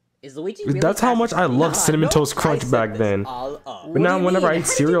 Is Luigi really That's how much I loved Cinnamon Toast Crunch back then. But now whenever I eat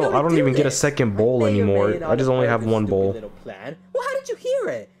cereal, I don't even get a second bowl anymore. I just only have 1 bowl. Well, how did you hear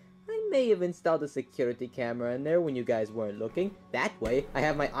it? I may have installed a security camera in there when you guys weren't looking. That way, I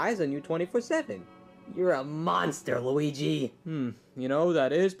have my eyes on you 24/7. You're a monster, Luigi. You know,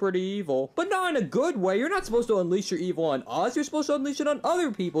 that is pretty evil. But not in a good way. You're not supposed to unleash your evil on us. You're supposed to unleash it on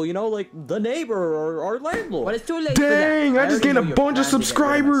other people, you know, like the neighbor or our landlord. But it's too late Dang, I just gained a bunch of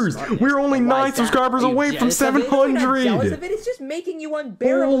subscribers. We're only 9 subscribers away from 700. It's just making you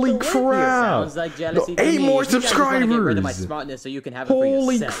unbearable. Holy crap. Sounds like jealousy. 8 more subscribers.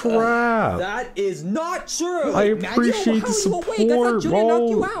 Holy crap. That is not true. I appreciate the support,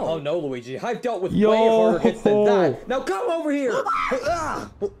 bro. Oh no, Luigi. I've dealt with way harder hits than that. Now come over here.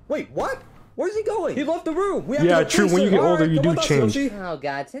 Wait, what? Where's he going? He left the room. We have to true. When you get older, you do change. Oh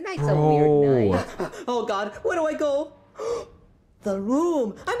god, tonight's a weird night. Oh god, where do I go? The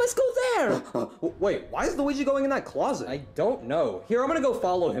room. I must go there. Wait, why is Luigi going in that closet? I don't know. Here, I'm gonna go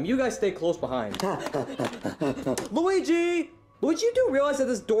follow him. You guys stay close behind. Luigi! Luigi, you do realize that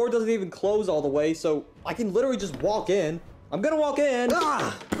this door doesn't even close all the way, so I can literally just walk in. I'm gonna walk in.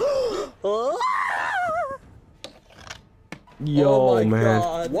 Yo, oh my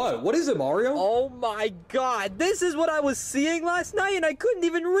man. God. What is it, Mario? Oh my god, this is what I was seeing last night and I couldn't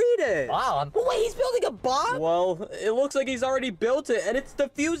even read it. Bomb? Wait, he's building a bomb? Well, it looks like he's already built it and it's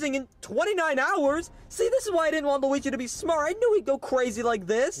defusing in 29 hours. See, this is why I didn't want Luigi to be smart. I knew he'd go crazy like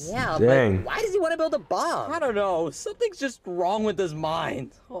this. Yeah, Dang. but why does he want to build a bomb? I don't know. Something's just wrong with his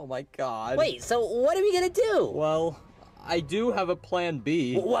mind. Oh my god. Wait, so what are we gonna do? Well, I do have a plan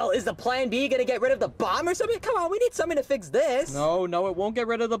B. Well, is the plan B gonna get rid of the bomb or something? Come on, we need something to fix this. No, it won't get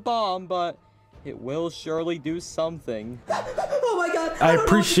rid of the bomb, but it will surely do something. Oh my god. I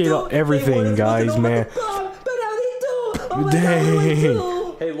appreciate everything, guys, man.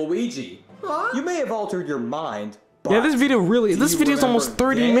 Dang. Hey, Luigi. You may have altered your mind. Yeah, this video really, this video is almost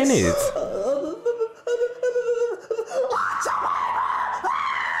 30 minutes.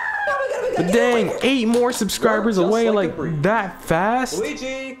 Dang, 8 more subscribers away like that fast?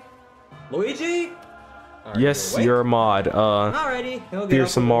 Luigi! Luigi? Yes, you're a mod. Alrighty.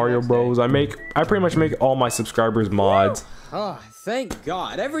 Here's some Mario Bros. I pretty much make all my subscribers mods. Ah, thank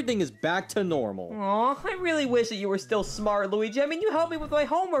God. Everything is back to normal. Aw, I really wish that you were still smart, Luigi. I mean, you helped me with my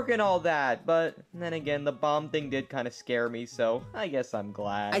homework and all that. But then again, the bomb thing did kind of scare me, so I guess I'm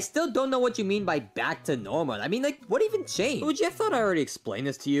glad. I still don't know what you mean by back to normal. I mean, like, what even changed? Luigi, I thought I already explained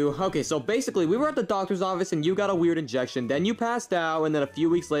this to you. Okay, so basically, we were at the doctor's office and you got a weird injection. Then you passed out, and then a few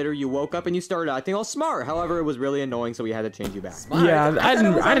weeks later, you woke up and you started acting all smart. However, it was really annoying, so we had to change you back. Smart? Yeah,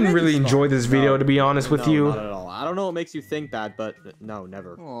 I didn't really enjoy this video, to be honest with you. Not at all. I don't know what makes you think that, but no,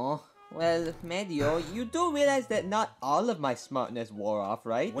 never. Oh, well, Mario, you do realize that not all of my smartness wore off,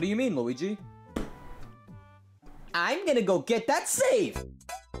 right? What do you mean, Luigi? I'm gonna go get that save!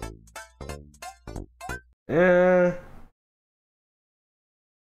 Yeah,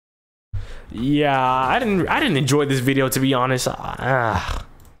 I didn't enjoy this video, to be honest.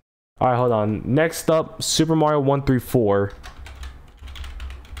 Alright, hold on. Next up, Super Mario 134.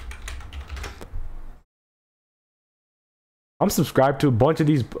 I'm subscribed to a bunch of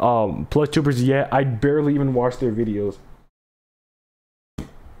these Plus Tubers, yet I barely even watch their videos. I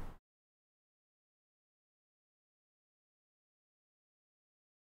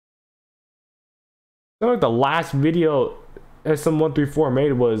feel like the last video SM134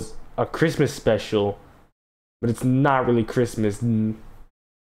 made was a Christmas special, but it's not really Christmas.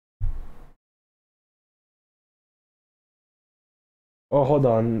 Oh, hold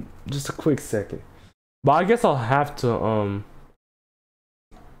on, just a quick second. But I guess I'll have to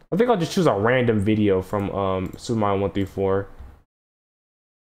I think I'll just choose a random video from Super Mario 134.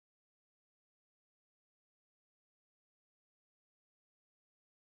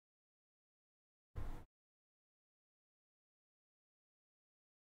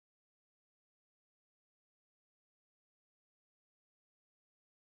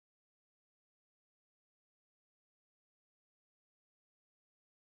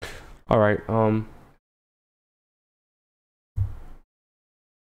 All right,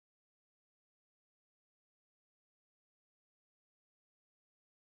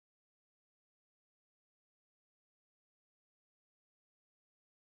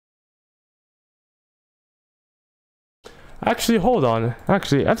 actually, hold on.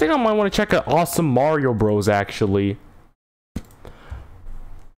 Actually, I think I might want to check out Awesome Mario Bros. Actually,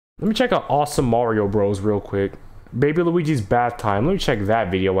 let me check out Awesome Mario Bros. Real quick. Baby Luigi's Bath Time. Let me check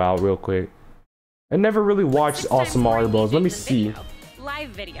that video out real quick. I never really watched Awesome Mario Bros. Let me see.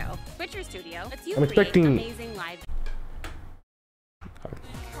 Live video. Switcher Studio. Let's you I'm expecting. amazing live.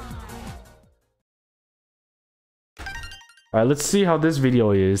 Alright, let's see how this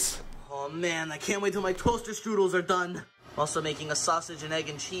video is. Oh man, I can't wait till my toaster strudels are done. Also making a sausage and egg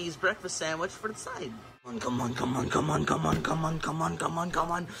and cheese breakfast sandwich for the side. Come on, come on, come on, come on, come on, come on, come on,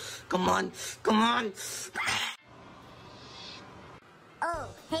 come on, come on, come on. Oh,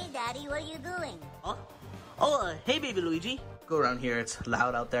 hey Daddy, what are you doing? Huh? Oh, hey baby Luigi. Go around here, it's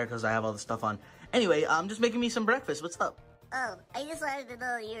loud out there because I have all the stuff on. Anyway, I'm just making me some breakfast. What's up? Oh, I just wanted to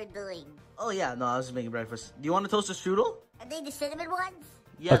know what you're doing. Oh yeah, no, I was just making breakfast. Do you want a toaster strudel? Are they the cinnamon ones?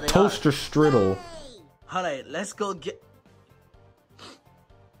 Yeah, a toaster strudel. Alright, let's go get...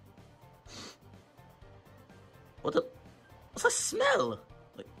 What the... What's that smell?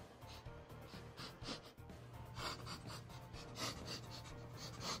 Like...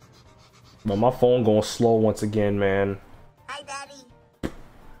 But my phone going slow once again, man. Hi, Daddy.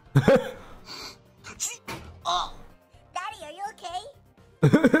 Oh. Daddy, are you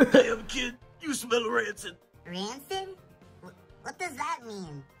okay? Damn, kid, you smell rancid. Rancid? What does that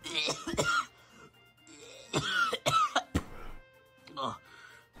mean? Oh.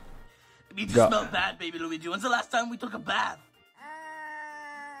 It means you smell bad, baby Luigi. When's the last time we took a bath?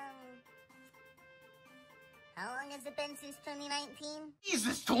 How long has it been since 2019?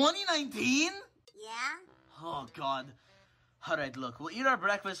 Jesus, 2019? Yeah? Oh, God. Alright, look, we'll eat our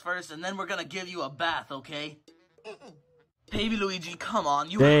breakfast first, and then we're gonna give you a bath, okay? Baby Luigi, come on.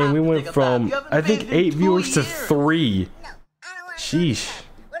 You Dang, have we to went take a from, bath. I think, 8 viewers to 3. Sheesh.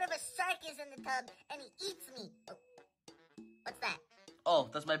 What if a shark is in the tub and he eats me? Oh. What's that? Oh,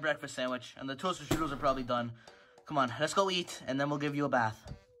 that's my breakfast sandwich, and the toaster strudels are probably done. Come on, let's go eat, and then we'll give you a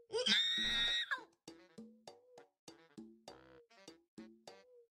bath.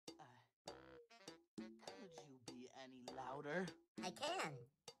 Could you be any louder? I can.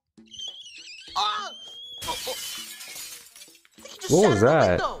 Ah! Oh, oh. What was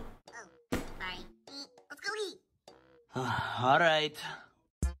that? Oh, sorry. Let's go eat. All right.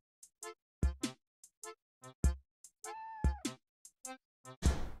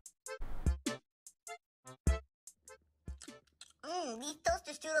 These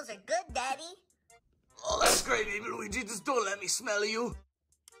toaster strudels are good, Daddy. Oh, that's great, baby Luigi. Just don't let me smell you.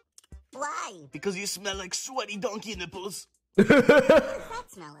 Why? Because you smell like sweaty donkey nipples. What does that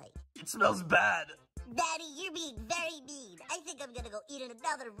smell like? It smells bad. Daddy, you're being very mean. I think I'm gonna go eat in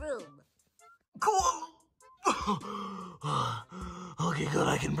another room. Cool. Okay, good.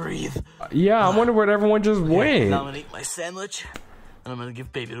 I can breathe. Yeah, I wonder where everyone just went. Now I'm gonna eat my sandwich, and I'm gonna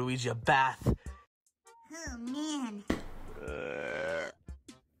give baby Luigi a bath. Oh, man.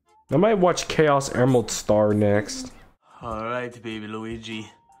 I might watch Chaos Emerald Star next. All right, baby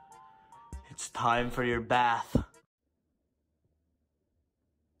Luigi. It's time for your bath.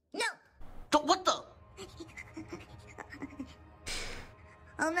 No! What the?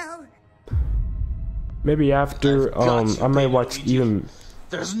 Oh, no. Maybe after, I might watch even...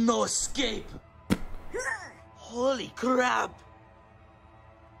 There's no escape. Holy crap.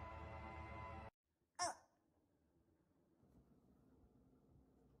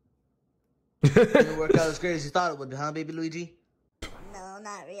 Didn't work out as great as you thought it would, huh, baby Luigi? No,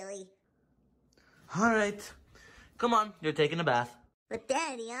 not really. Alright. Come on, you're taking a bath. But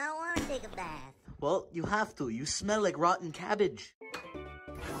Daddy, I don't want to take a bath. Well, you have to. You smell like rotten cabbage.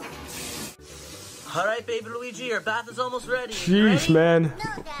 Alright, baby Luigi, your bath is almost ready. Sheesh, man.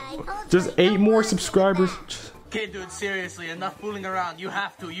 No, Dad, I told Just 8 more subscribers. Okay, dude, seriously, enough fooling around. You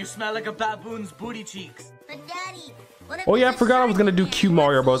have to. You smell like a baboon's booty cheeks. But Daddy, what if Oh yeah, I forgot I was gonna do cute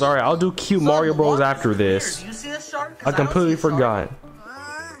Mario Bros. Alright, I'll do cute Mario Bros after this. Do you see a shark? I completely forgot.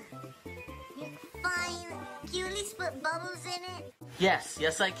 Fine. Can you at least put bubbles in it? Yes,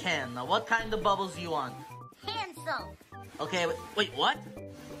 yes I can. Now, what kind of bubbles do you want? Hand soap. Okay, wait, what?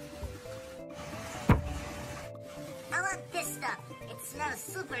 I want this stuff. It smells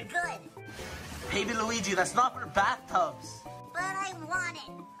super good. Baby Luigi, that's not for bathtubs. But I want it.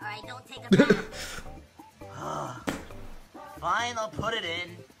 Alright, don't take a bath. Fine, I'll put it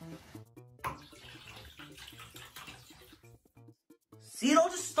in. See, it all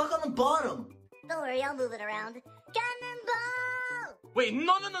just stuck on the bottom. Don't worry, I'll move it around. Cannonball! Wait,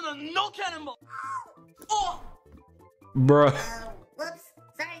 no cannonball! Oh! Bruh. Whoops.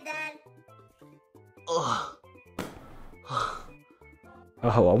 Sorry, Dad. Ugh.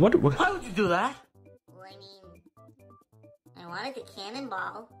 Oh, I wonder what... Why would you do that? Well, I mean, I wanted the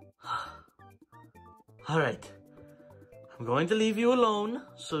cannonball. Alright. I'm going to leave you alone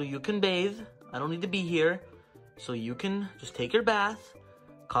so you can bathe. I don't need to be here. So you can just take your bath,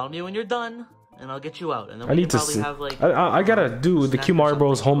 call me when you're done, and I'll get you out. And then I need to probably see. have, like, I gotta do the Q Mario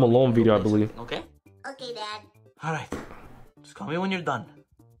Bros. Home Alone video, I believe. Okay? Okay, Dad. Alright. Just call me when you're done.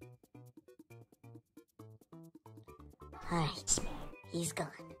 Alright. He's gone.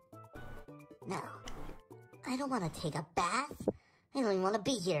 Now, I don't want to take a bath. I don't even want to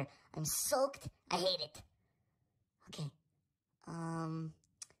be here. I'm soaked. I hate it. Okay.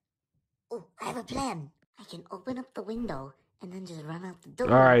 Oh, I have a plan. I can open up the window and then just run out the door.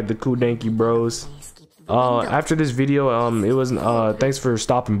 Alright, the Cool Danky Bros. After this video, it was, thanks for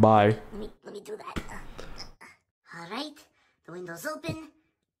stopping by. Let me do that. Alright, the window's open.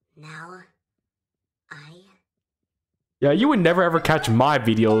 Now, Yeah, you would never ever catch my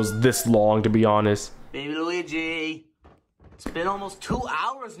videos this long, to be honest. Baby Luigi, it's been almost 2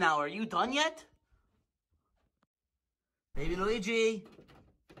 hours now. Are you done yet? Baby Luigi.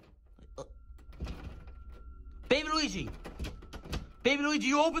 Baby Luigi. Baby Luigi,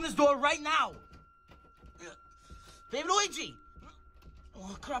 you open this door right now. Baby Luigi.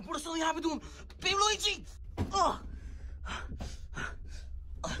 Oh, crap. What if something happened to him? Baby Luigi. Oh.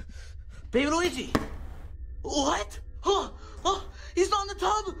 Baby Luigi. What? Oh, he's not in the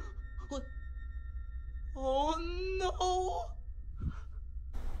tub. What? Oh, no.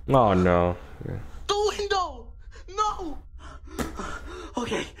 Oh, no. The window. No.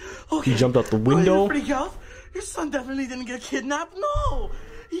 Okay. He jumped out the window? Freak out. Your son definitely didn't get kidnapped. No.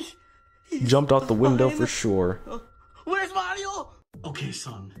 He Jumped out the window for sure. Where's Mario? Okay,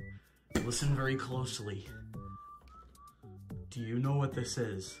 son. Listen very closely. Do you know what this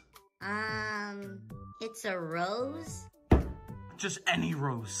is? It's a rose? Just any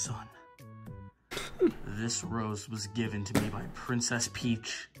rose, son. This rose was given to me by Princess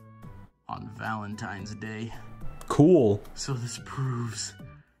Peach on Valentine's Day. Cool. So this proves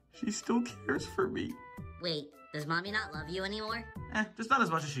she still cares for me. Wait, does mommy not love you anymore? Just not as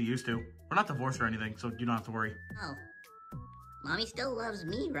much as she used to. We're not divorced or anything, so you don't have to worry. Oh. Mommy still loves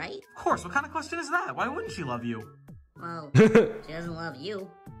me, right? Of course, what kind of question is that? Why wouldn't she love you? Well, she doesn't love you.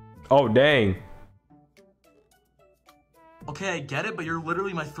 Oh, dang. Okay, I get it, but you're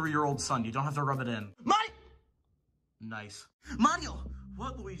literally my 3-year-old son. You don't have to rub it in. Nice. Mario!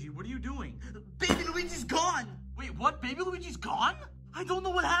 What, Luigi? What are you doing? Baby Luigi's gone! Wait, what? Baby Luigi's gone? I don't know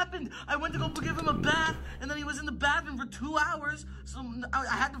what happened. I went to go give him a bath, and then he was in the bathroom for 2 hours, so I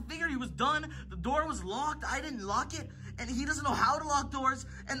had to figure he was done. The door was locked. I didn't lock it, and he doesn't know how to lock doors,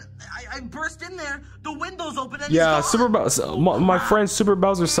 and I burst in there. The window's open, and Yeah, he's gone. my friend Super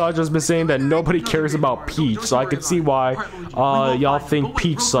Bowser Saja's been saying that nobody cares about Peach, so I could see why y'all think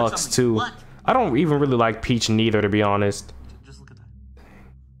Peach sucks too. I don't even really like Peach neither, to be honest. Just look at that.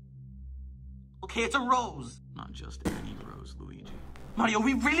 Okay, it's a rose. Not just any rose, Luigi. Mario,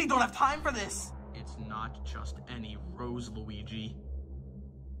 we really don't have time for this. It's not just any rose, Luigi.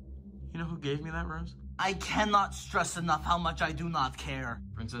 You know who gave me that rose? I cannot stress enough how much I do not care.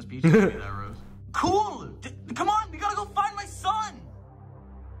 Princess Peach gave me that rose. Cool! Come on, we gotta go find my son!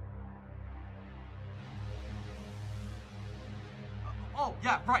 Oh,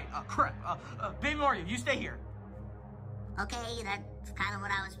 yeah, right, crap. Baby Mario, you stay here. Okay, that's kind of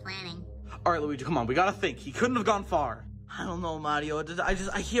what I was planning. Alright, Luigi, come on, we gotta think. He couldn't have gone far. I don't know, Mario.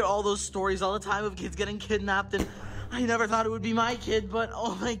 I hear all those stories all the time of kids getting kidnapped, and I never thought it would be my kid, but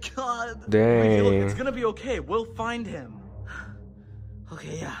oh my god. Dang. Luigi, look, it's gonna be okay. We'll find him.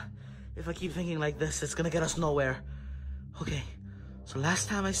 Okay, yeah. If I keep thinking like this, it's gonna get us nowhere. Okay, so last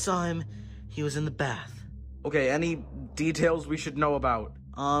time I saw him, he was in the bath. Okay, any details we should know about?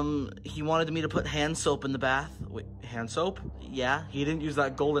 He wanted me to put hand soap in the bath. Wait, hand soap? Yeah, he didn't use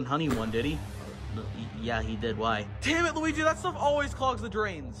that golden honey one, did he? Yeah, he did. Why? Damn it, Luigi, that stuff always clogs the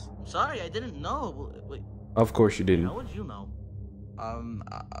drains. I'm sorry, I didn't know. Wait. Of course you didn't. How would you know?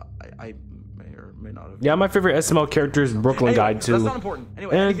 I may or may not have. Yeah, my favorite SML character is Brooklyn Guy too. That's not important.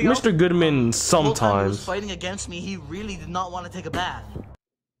 Anyway, and Mr. Goodman The whole time he was sometimes. fighting against me, he really did not want to take a bath.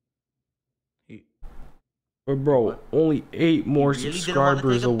 But bro, only 8 more He really didn't want to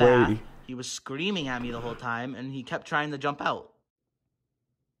subscribers take a bath. away. He was screaming at me the whole time, and he kept trying to jump out.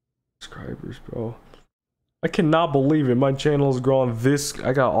 Subscribers, bro. I cannot believe it. My channel has grown this.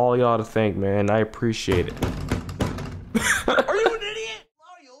 I got all y'all to thank, man. I appreciate it. Are you an idiot?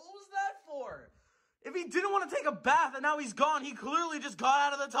 Mario, what was that for? If he didn't want to take a bath and now he's gone, he clearly just got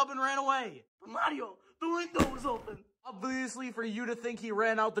out of the tub and ran away. But Mario, the window was open. Obviously for you to think he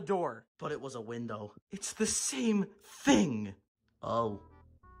ran out the door. But it was a window. It's the same thing. Oh.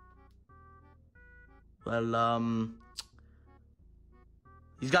 Well,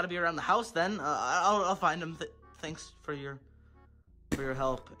 he's got to be around the house then. I'll find him. Thanks for your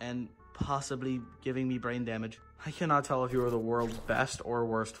help and possibly giving me brain damage. I cannot tell if you are the world's best or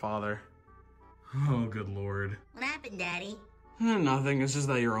worst father. Oh, good lord. What happened, Daddy? Nothing. It's just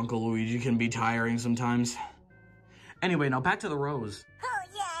that your Uncle Luigi can be tiring sometimes. Anyway, now back to the rose. Oh,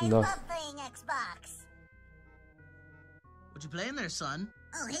 yeah, I No. love playing Xbox. What you playing there, son?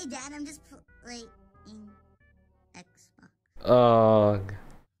 Oh, hey, Dad, I'm just playing Xbox.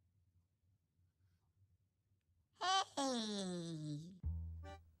 Hey.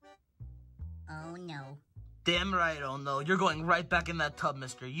 Oh, no. Damn right, oh no. You're going right back in that tub,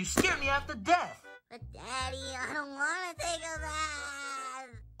 mister. You scared me half to death. But, Daddy, I don't want to take a bath.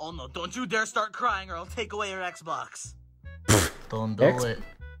 Oh no, don't you dare start crying or I'll take away your Xbox. Don't do it.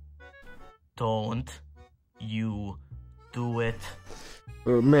 Don't you do it.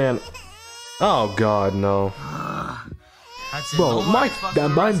 Man. Oh god, no. That's it. Bro, No more Xbox for the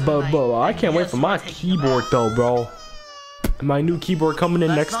rest of the night. bro, I And can't wait yes, for we're my taking a keyboard bath. though, bro. My new keyboard coming in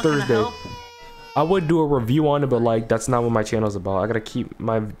That's next not gonna Thursday. help. I would do a review on it, but like that's not what my channel's about. I gotta keep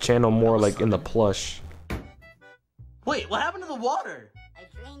my channel more like in the plush. Wait, what happened to the water? I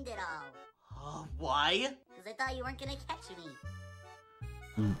drained it all. Why? Because I thought you weren't going to catch me.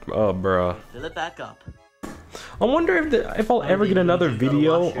 Oh, bruh. Fill it back up. I wonder if I'll ever get another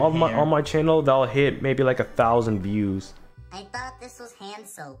video on my channel that'll hit maybe like 1,000 views. I thought this was hand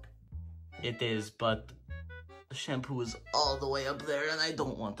soap. It is, but The shampoo is all the way up there, and I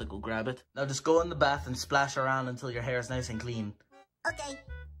don't want to go grab it. Now just go in the bath and splash around until your hair is nice and clean. Okay.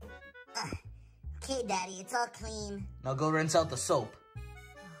 Okay, Daddy, it's all clean. Now go rinse out the soap.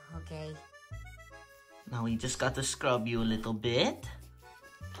 Okay. Now we just got to scrub you a little bit.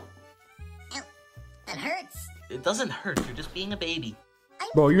 Ow, that hurts. It doesn't hurt, you're just being a baby.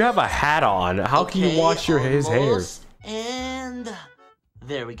 Bro, you have a hat on. How can you wash his hair? Almost. And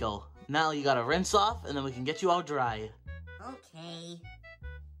there we go. Now you gotta rinse off, and then we can get you all dry. Okay.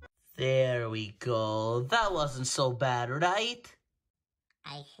 There we go. That wasn't so bad, right?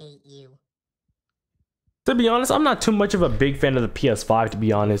 I hate you. To be honest, I'm not too much of a big fan of the PS5, to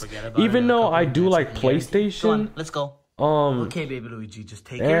be honest. Even though I do like PlayStation. Come on, let's go. Okay, baby Luigi, just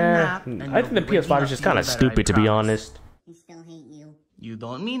take your nap. And I think the PS5 is just kind of stupid, to be honest. I still hate you. You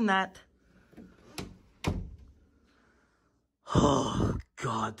don't mean that. Oh,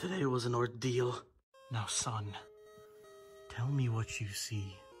 God, today was an ordeal. Now, son, tell me what you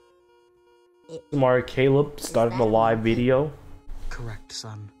see. Mario Caleb started a live video. Correct,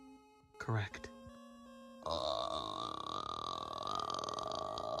 son. Correct.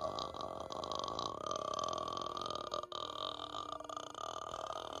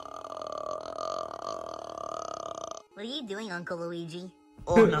 What are you doing, Uncle Luigi?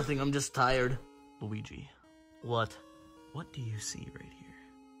 Oh, nothing. I'm just tired. Luigi, what? What do you see right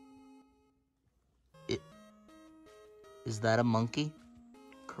here? Is that a monkey?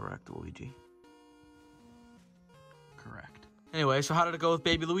 Correct, Luigi. Correct. Anyway, so how did it go with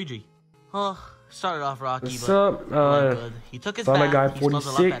baby Luigi? Oh, started off rocky, What's but up? good. He took his Sonic bath. Guy He smells a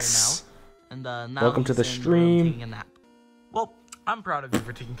lot better 46. now. And now Welcome to the he's in the room stream. taking a nap. Well, I'm proud of you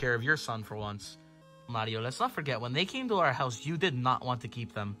for taking care of your son for once. Mario, let's not forget, when they came to our house, you did not want to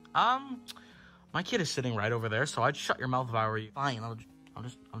keep them. My kid is sitting right over there, so I'd shut your mouth if I were you. Fine, I'll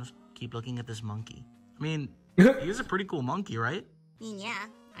just keep looking at this monkey. I mean, he is a pretty cool monkey, right? I mean, yeah,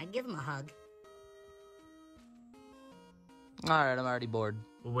 I'd give him a hug. Alright, I'm already bored.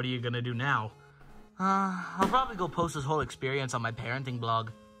 Well, what are you gonna do now? I'll probably go post this whole experience on my parenting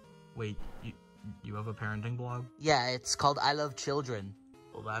blog. Wait, you have a parenting blog? Yeah, it's called I Love Children.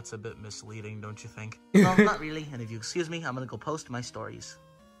 Well, that's a bit misleading, don't you think? No, not really. And if you excuse me, I'm gonna go post my stories.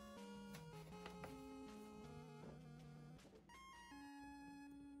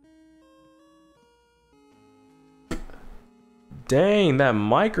 Dang, that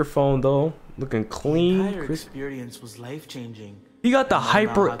microphone though, looking clean. The entire experience was life-changing. He got the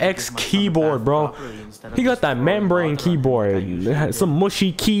HyperX keyboard, bro. He got that membrane keyboard. Some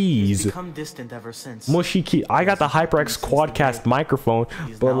mushy keys. Become distant ever since. Mushy key. I got the HyperX Quadcast microphone,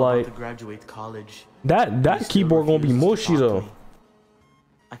 but like to graduate college. that keyboard gonna be mushy though.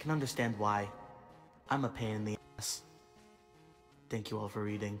 I can understand why. I'm a pain in the ass. Thank you all for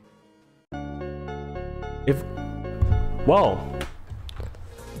reading. Well,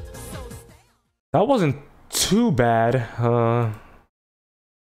 that wasn't too bad.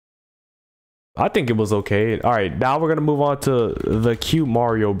 I think it was okay. All right, now we're gonna move on to the cute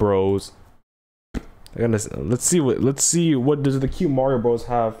Mario Bros. Let's see what does the cute Mario Bros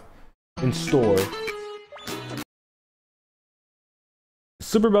have in store.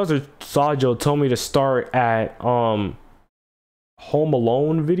 Super Bowser Sajo told me to start at Home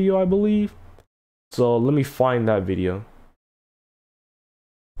Alone video, I believe. So let me find that video.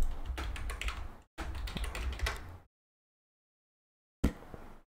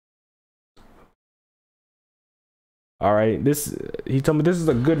 All right, he told me this is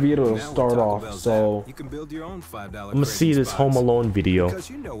a good video to start off, so you can build your own $5 I'm gonna see this Home Alone video.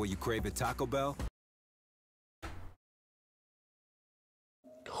 Because you know where you crave at Taco Bell.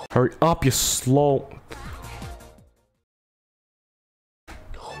 Hurry up, you slow.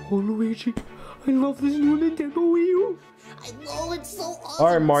 Oh, Luigi, I love this new Nintendo Wii U. I know, it's so awesome.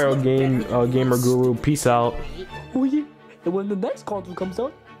 All right, Mario Gamer Guru, peace out. Oh yeah, and when the next console comes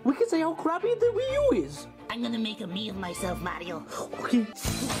out, we can say how crappy the Wii U is. I'm gonna make a me of myself, Mario. Okay.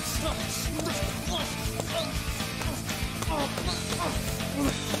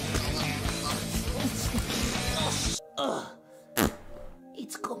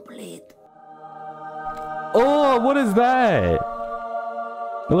 It's complete. Oh, what is that?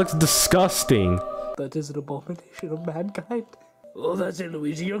 It looks disgusting. That is an abomination of mankind. Oh, that's it,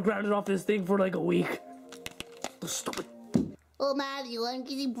 Luigi. You're grounded off this thing for like a week. Stop it. Oh, Mario, I'm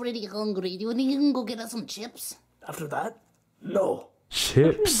getting pretty hungry. Do you think you can go get us some chips? After that? No.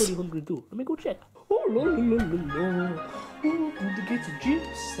 Chips? I'm pretty hungry too. Let me go check. Oh, no, no, no, no, no. Oh, going to get some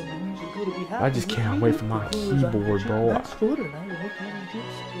chips. And I'm just going to be happy. I just can't wait for my keyboard, bro. That's good, and I like eating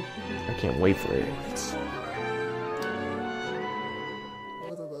chips. I can't wait for it.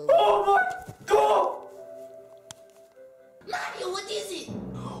 Oh my god!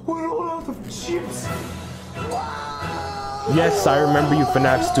 chips. Yes, I remember you,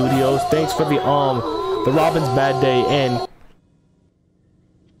 FNAF Studios. Thanks for the Robin's Bad Day, and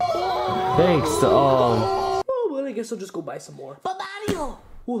thanks to Oh, well, I guess I'll just go buy some more. But Mario!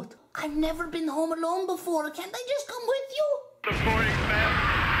 What? I've never been home alone before. Can't I just come with you?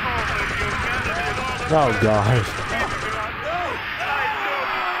 oh god.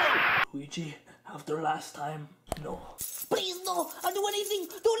 Luigi, after last time, no. Please, no! I'll do anything!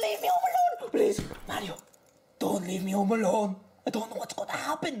 Don't leave me home alone! Please, Mario, don't leave me home alone. I don't know what's gonna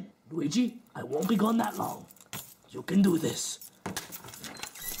happen. Luigi, I won't be gone that long. You can do this.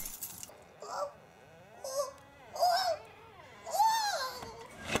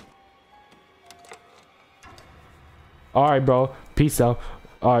 Alright, bro. Peace out.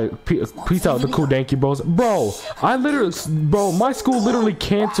 Alright, peace out, the cool danky bros. Bro, my school literally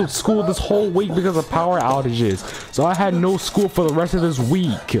canceled school this whole week because of power outages. So I had no school for the rest of this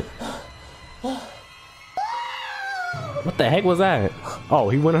week. What the heck was that? Oh,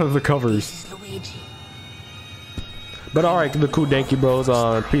 he went under the covers. But alright, the cool danky bros,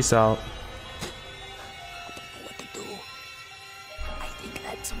 peace out. I think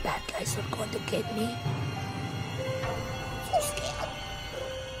that some bad guys are going to get me.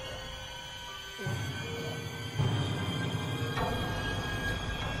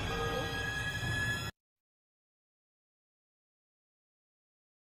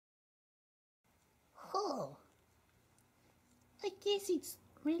 Oh. I guess it's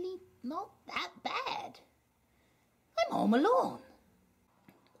really not that bad. I'm home alone.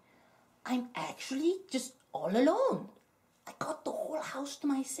 I'm actually just all alone. I got the whole house to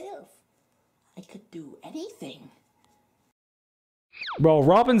myself. I could do anything. Bro,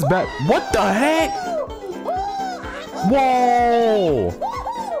 Robin's back. What the heck? Whoa!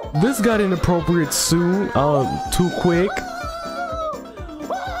 This got inappropriate soon. Too quick.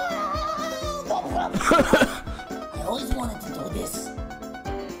 I always wanted to do this.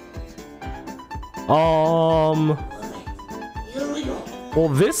 Here we go. Well,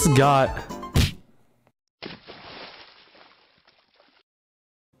 this got.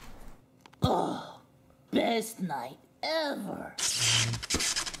 Oh, best night ever.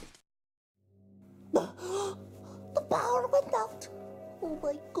 The power went out. Oh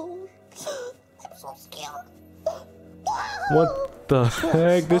my gosh. I'm so scared. What the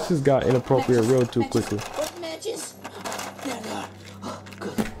heck? This just got inappropriate real too quickly. What matches? There they are. Oh,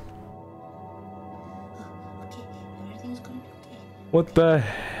 good. Okay, everything's gonna be okay. What the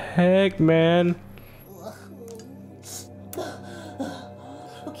heck, man?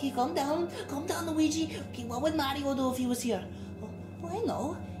 Okay, calm down, Luigi. Okay, what would Mario do if he was here? Oh, I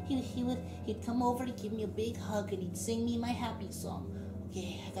know. He'd come over to give me a big hug and he'd sing me my happy song.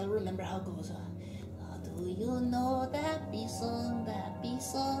 Okay, I gotta remember how it goes. Do you know the happy song, the happy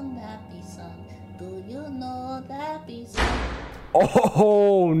song, the happy song? Do you know the happy song?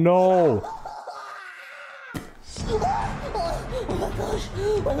 Oh no! Oh my gosh,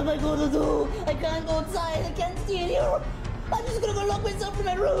 what am I gonna do? I can't go outside, I can't stay in here. I'm just gonna go lock myself in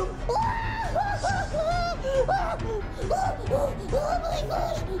my room. Oh my gosh. Oh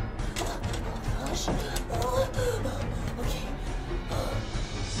gosh. Okay.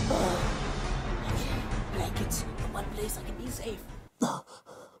 Blankets. One place I can be safe.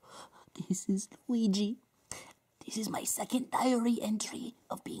 This is Luigi. This is my second diary entry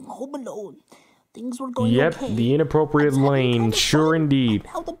of being home alone. Things were going okay. Yep, the inappropriate lane, sure indeed.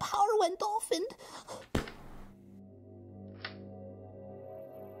 How the power went off and...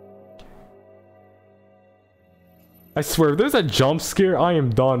 I swear, if there's a jump scare, I am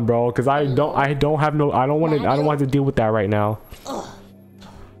done, bro. Cause I don't want to deal with that right now.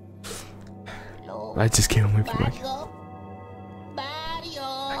 I just can't wait for my. Mario!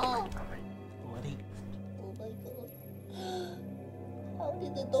 Oh my god. How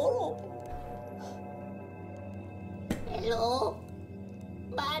did the door open? Hello?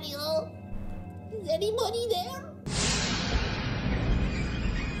 Mario? Is anybody there?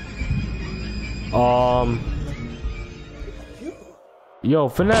 Yo,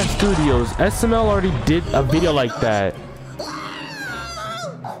 FNAF Studios, SML already did a video like that.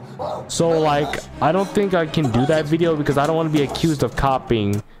 So like, I don't think I can do that video because I don't want to be accused of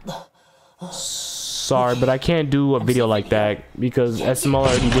copying. Sorry, but I can't do a video like that because SML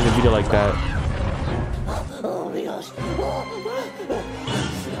already did a video like that. Oh my gosh.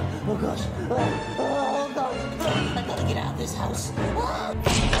 Oh gosh. Oh god. I gotta get out of this house. Oh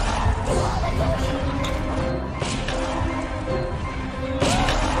my gosh.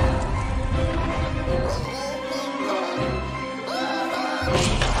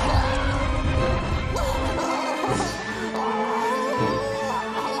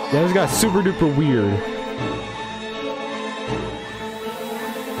 Yeah, this got super duper weird.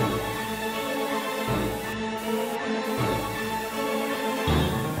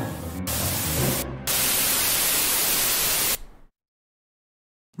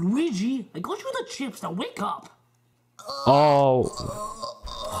 Luigi, I got you the chips. Now wake up. Oh.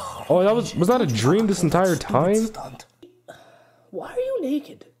 Oh, was that a dream this entire time? Why are you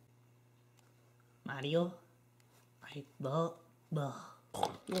naked? Mario,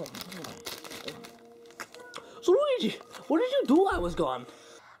 So Luigi, what did you do while I was gone?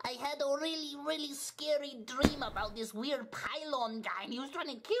 I had a really, really scary dream about this weird pylon guy, and he was trying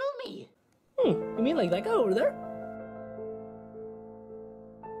to kill me. You mean like that guy over there?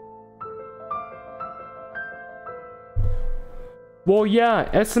 Well, yeah,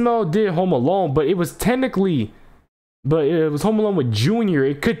 SML did Home Alone, but it was technically... But it was Home Alone with Junior.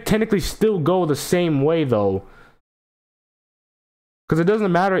 It could technically still go the same way, though. Because it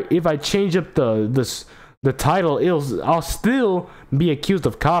doesn't matter if I change up the title. I'll still be accused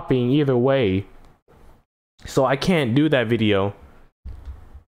of copying either way. So I can't do that video.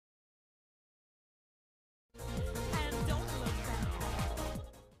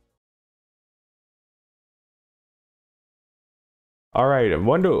 Alright,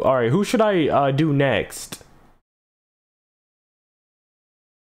 alright, who should I do next?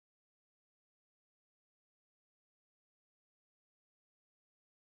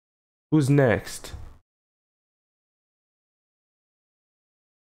 Who's next?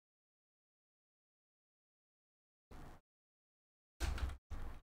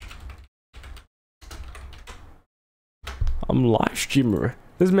 I'm live streamer.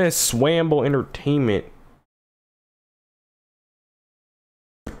 This man's Swamble Entertainment.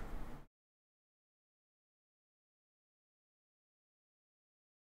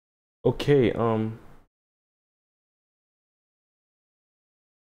 Okay,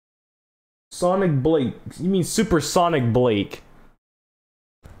 Sonic Blake. You mean Supersonic Blake?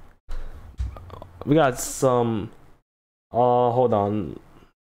 We got some. Hold on.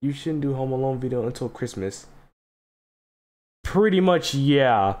 You shouldn't do Home Alone video until Christmas. Pretty much,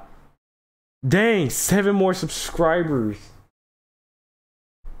 yeah. Dang, 7 more subscribers.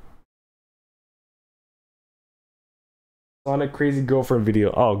 Sonic Crazy Girlfriend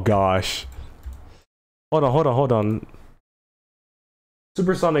video. Oh gosh. Hold on.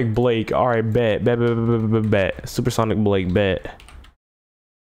 Supersonic Blake. Alright, bet. Supersonic Blake, bet.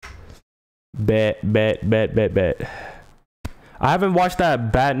 Bet. I haven't watched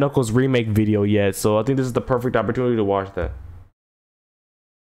that Bat Knuckles remake video yet, so I think this is the perfect opportunity to watch that.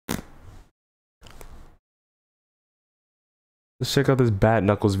 Let's check out this Bat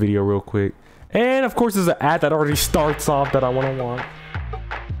Knuckles video real quick. And of course there's an ad that already starts off that I want to watch.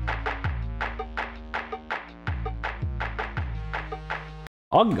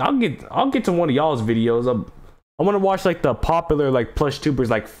 I'll get to one of y'all's videos. I want to watch like the popular like plush tubers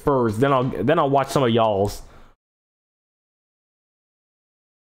like first, then I'll watch some of y'all's.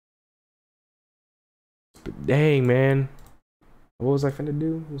 But dang, man, what was I finna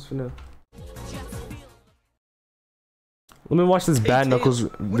do? Let me watch this Bat Knuckles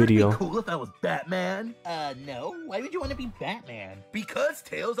video. Wouldn't it be cool if I was Batman? No. Why would you want to be Batman? Because,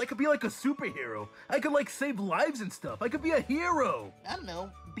 Tails, I could be like a superhero. I could, like, save lives and stuff. I could be a hero. I don't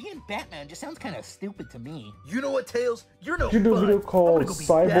know. Being Batman just sounds kind of stupid to me. You know what, Tails? You're no You do a video called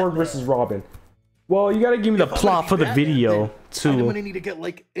Cyborg vs. Robin. Well, you gotta give me the plot for the video, too. I'm gonna need to get,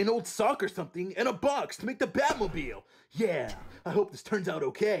 like, an old sock or something and a box to make the Batmobile. Yeah, I hope this turns out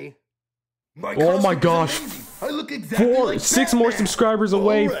okay. Oh my gosh. I look exactly 6 more subscribers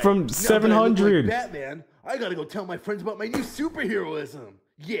away from 700. Batman, I gotta go tell my friends about my new superheroism.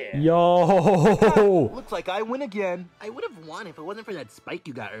 Yeah. Yo. Looks like I win again. I would have won if it wasn't for that spike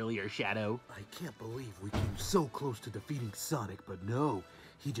you got earlier, Shadow. I can't believe we came so close to defeating Sonic, but no.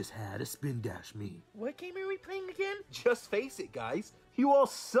 He just had to spin dash me. What game are we playing again? Just face it, guys. You all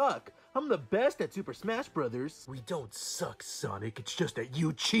suck. I'm the best at Super Smash Brothers. We don't suck, Sonic. It's just that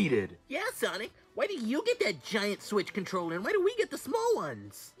you cheated. Yeah, Sonic. Why do you get that giant Switch controller and why do we get the small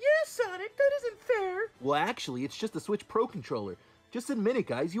ones? Yeah, Sonic, that isn't fair. Well, actually, it's just the Switch Pro controller. Just admit it,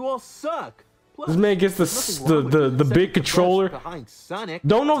 guys. You all suck. Plus, this man gets the big controller. Sonic.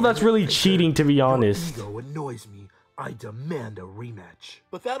 Don't know if that's really cheating, to be honest. Your ego annoys me. I demand a rematch.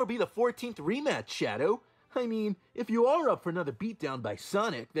 But that'll be the 14th rematch, Shadow. I mean, if you are up for another beatdown by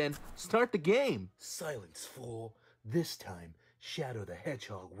Sonic, then start the game. Silence, fool. This time, Shadow the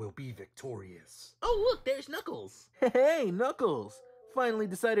Hedgehog will be victorious. Oh, look, there's Knuckles. Hey, Knuckles. Finally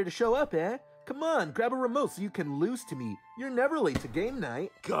decided to show up, eh? Come on, grab a remote so you can lose to me. You're never late to game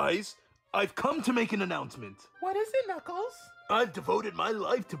night. Guys, I've come to make an announcement. What is it, Knuckles? I've devoted my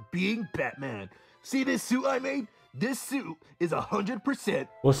life to being Batman. See this suit I made? This suit is 100%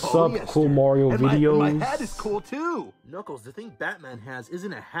 What's up, polyester. Cool Mario and videos? My hat is cool too. Knuckles, the thing Batman has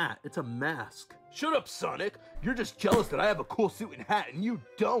isn't a hat, it's a mask. Shut up, Sonic. You're just jealous that I have a cool suit and hat and you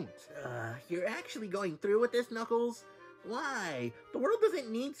don't. You're actually going through with this, Knuckles? Why? The world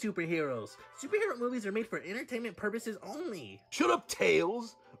doesn't need superheroes. Superhero movies are made for entertainment purposes only. Shut up,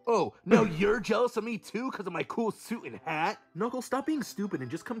 Tails. Oh, now you're jealous of me too because of my cool suit and hat? Knuckles, stop being stupid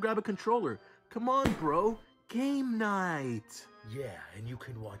and just come grab a controller. Come on, bro. Game night. Yeah, and you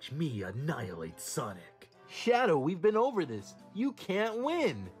can watch me annihilate Sonic. Shadow, we've been over this. You can't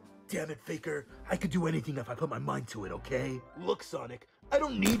win. Damn it, Faker. I could do anything if I put my mind to it, okay? Look, Sonic, I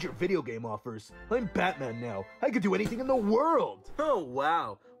don't need your video game offers. I'm Batman now. I could do anything in the world. Oh,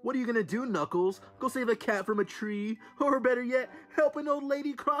 wow. What are you gonna do, Knuckles? Go save a cat from a tree? Or better yet, help an old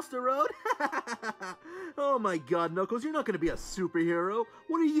lady cross the road? Oh my god, Knuckles, you're not gonna be a superhero.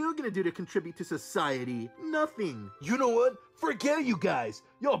 What are you gonna do to contribute to society? Nothing. You know what? Forget you guys.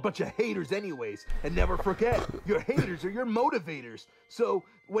 You're a bunch of haters anyways. And never forget, your haters are your motivators. So,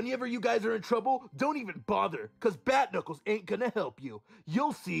 whenever you guys are in trouble, don't even bother. Cause Bat Knuckles ain't gonna help you.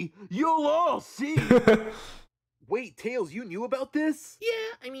 You'll see. You'll all see. Wait, Tails, you knew about this?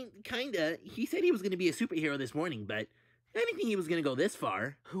 Yeah, I mean, kinda. He said he was gonna be a superhero this morning, but I didn't think he was gonna go this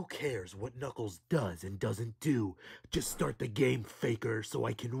far. Who cares what Knuckles does and doesn't do? Just start the game, Faker, so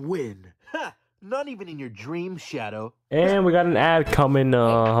I can win. Ha! Not even in your dreams, Shadow. And we got an ad coming,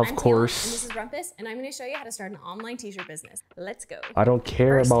 of I'm course. Taylor, and this is Rumpus, and I'm going to show you how to start an online t-shirt business. Let's go. I don't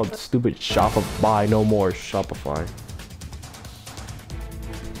care about stupid Shopify no more. Shopify.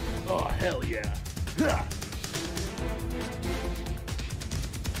 Oh, hell yeah. Ha!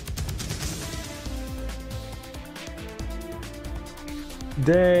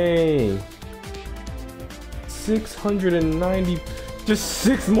 Dang. 690. Just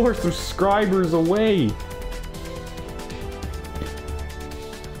 6 more subscribers away.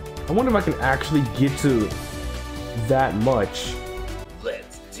 I wonder if I can actually get to that much.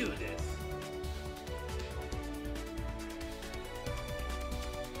 Let's do this.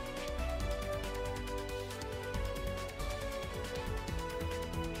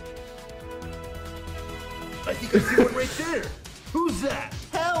 I think I see one right there. Who's that?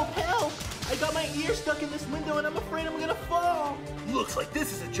 Help! Help! I got my ear stuck in this window and I'm afraid I'm gonna fall. Looks like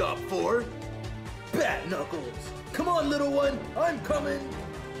this is a job for Bat Knuckles. Come on, little one. I'm coming.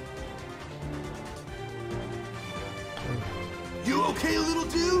 You okay, little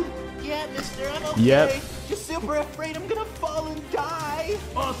dude? Yeah, mister, I'm okay. Yep. Just super afraid I'm gonna fall and die.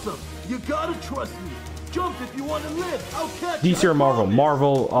 Awesome. You gotta trust me. Jump if you want to live. I'll catch DC you. or Marvel?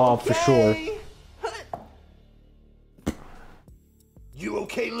 Marvel, for sure. You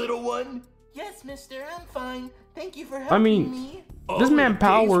okay, little one? Yes, mister, I'm fine. Thank you for helping I mean, me. this man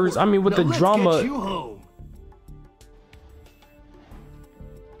powers. I mean, with the Let's drama. get you home.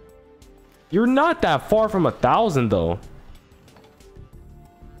 You're not that far from 1,000, though.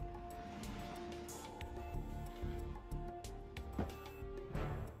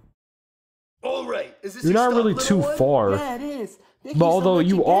 All right. Is this You're your not stop, really little too one? far. Yeah, it is. Thank But you so although much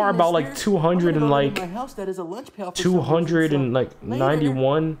you again, are about like mister. 200 and like my house that is a lunch pail for 200 and like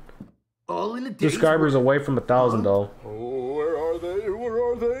 91 All in a day's subscribers work. away from 1,000 though. Oh, where are they?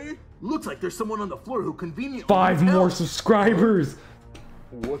 Where are they? Looks like there's someone on the floor who conveniently 5 needs more help. subscribers.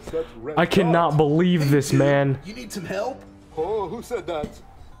 What's that red I cannot believe this, man. You need some help? Oh, who said that?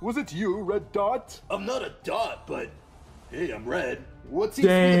 Was it you, Red Dot? I'm not a dot, but hey, I'm red. What seems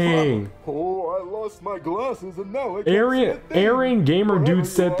to be the problem? Dang. Oh, I lost my glasses and now I can't see a thing. Aaron Gamer Dude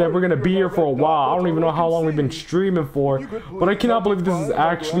said that we're gonna be here for a while. I don't even know how long we've been streaming for, but I cannot believe this is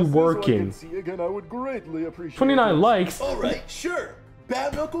actually working. 29 likes. All right, sure.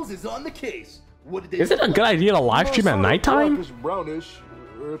 Bad Knuckles is on the case. What did they Is it a good idea to live stream at nighttime? Blackish brownish,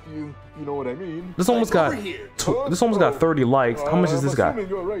 if you know what I mean. This almost got 30 likes. How much is this guy? I'm assuming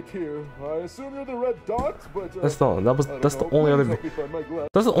you're right here. I assume you're the Red Dot, but That's the only other that's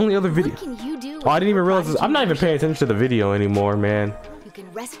the only other video. Oh, I didn't even realize this. I'm not even paying attention to the video anymore, man.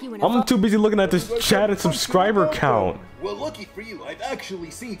 I'm too busy looking at this chat and subscriber count. Well, lucky for you, I've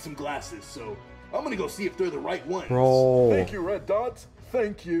actually seen some glasses, so I'm gonna go see if they're the right ones. Bro. Thank you, Red Dot.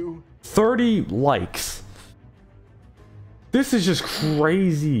 Thank you. 30 likes. This is just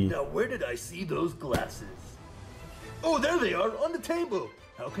crazy. Now, where did I see those glasses? Oh, there they are, on the table.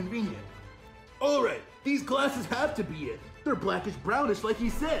 How convenient. All right, these glasses have to be it. They're blackish brownish like he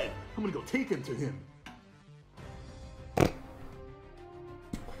said. I'm gonna go take them to him.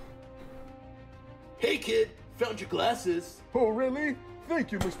 Hey kid, found your glasses. Oh really?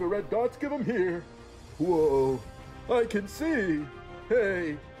 Thank you, Mr. Red Dots. Give him here. Whoa. I can see.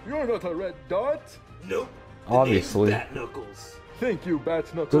 Hey, you're not a red dot. Nope. Obviously. Bat Knuckles. Thank you,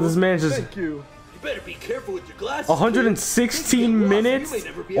 Bat Knuckles. So this man just Thank you. You better be careful with your glasses. 116 minutes?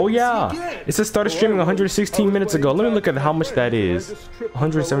 Oh yeah. It says started streaming 116 minutes ago. Let me look at how much that is.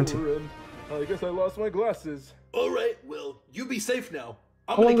 117. I guess I lost my glasses. Alright, well, you be safe now.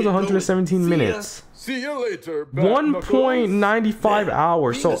 How long is 117 minutes? See you later, Bat Knuckles. 1.95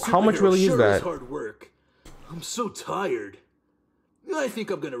 hours. So how much really is that? Hard work. I'm so tired. I think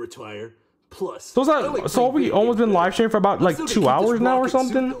I'm gonna retire. Plus, So is that, so we almost been live streaming for about like 2 hours now or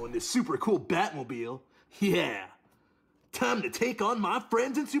something? In this super cool Batmobile. Yeah. Time to take on my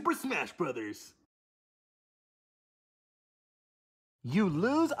friends in Super Smash Brothers. You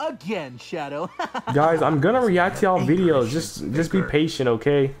lose again, Shadow. Guys, I'm gonna react to y'all videos. Just be patient,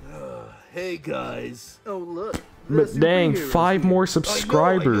 okay? Hey guys. Oh look. But dang, 5 more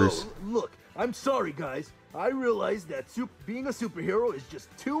subscribers. I know. Look, I'm sorry guys. I realize that being a superhero is just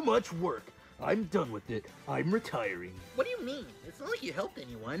too much work. I'm done with it. I'm retiring. What do you mean? It's not like you helped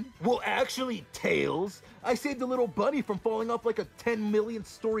anyone. Well, actually, Tails, I saved a little bunny from falling off like a 10 million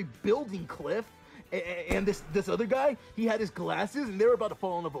story building cliff. And this other guy, he had his glasses and they were about to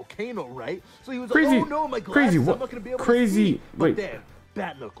fall in a volcano, right? So he was Crazy, like, oh no, my glasses, I'm not gonna be able to see. But then,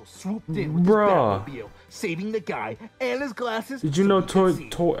 Bat Knuckles swooped in with his Batmobile, saving the guy and his glasses. Did you know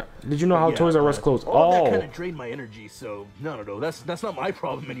Did you know how Toys R Us closed? All that kind of drained my energy, so no, that's not my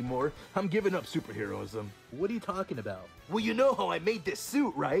problem anymore. I'm giving up superheroism. What are you talking about? Well, you know how I made this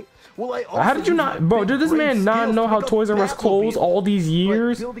suit, right? Well, I also How did you not, bro? Did this man not know how Toys R Us closed all these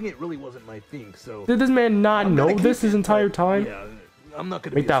years? But building it really wasn't my thing, so. Did this man not know this his entire time? Yeah, I'm not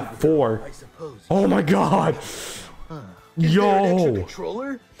gonna make that 4. Oh my god! Yo,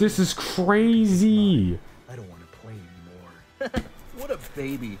 this is crazy. I don't want to play anymore. What a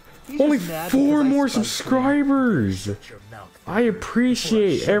baby. Only 4 more subscribers. I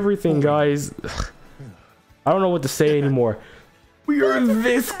appreciate everything, guys. I don't know what to say anymore. We are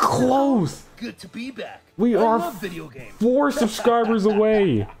this close. Good to be back. We I are love video games. 4 subscribers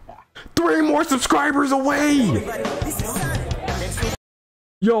away. 3 more subscribers away.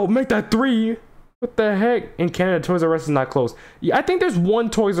 Yo, make that 3. What the heck? In Canada, Toys R Us is not closed. Yeah, I think there's one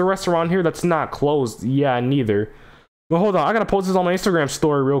Toys R Us around here that's not closed. Yeah, neither. But hold on, I gotta post this on my Instagram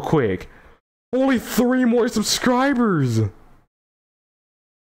story real quick. Only 3 more subscribers.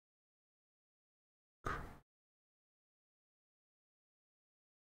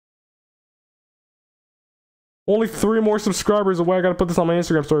 Only 3 more subscribers away. I gotta put this on my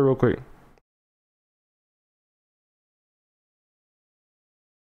Instagram story real quick.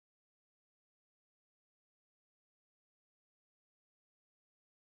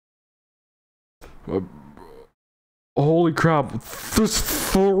 Holy crap, there's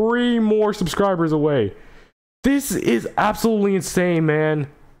 3 more subscribers away. This is absolutely insane, man.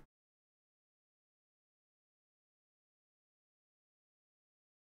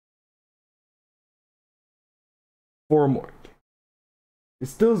 Four more.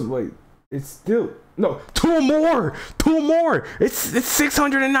 It's still, wait, it's still, no, 2 more, 2 more. It's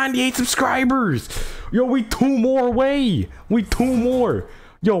 698 subscribers. Yo, we 2 more away. We 2 more.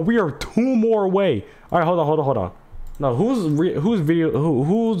 Yo, we are 2 more away. All right, hold on. No, whose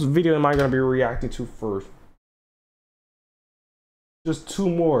video am I gonna be reacting to first? Just 2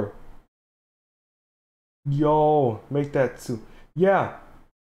 more. Yo, make that 2. Yeah.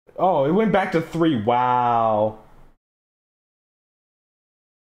 Oh, it went back to 3. Wow.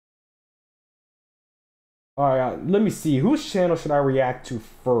 All right, let me see. Whose channel should I react to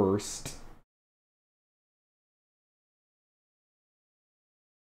first?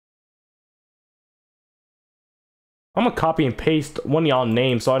 I'm gonna copy and paste one of y'all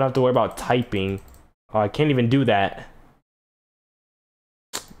names so I don't have to worry about typing. I can't even do that.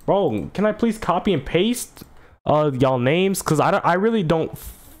 Bro, can I please copy and paste y'all names? Cause I really don't.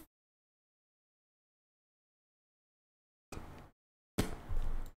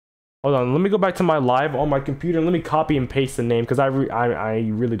 Hold on, let me go back to my live on my computer and let me copy and paste the name because I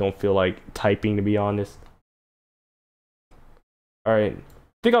really don't feel like typing, to be honest. All right, I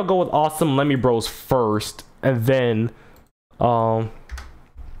think I'll go with Awesome Lemmy Bros first, and then I'm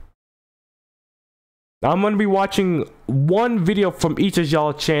gonna be watching 1 video from each of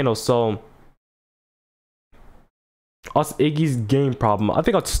y'all channels. So us Iggy's game problem. I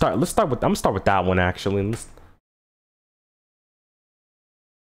think I'll start. I'm gonna start with that one actually.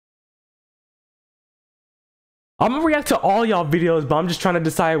 I'm gonna react to all y'all videos, but I'm just trying to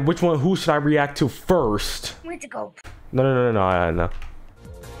decide who should I react to first. Where'd you go? No.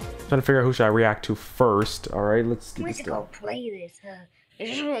 trying to figure out who should I react to first. All right, let's get Let's this go done. play this.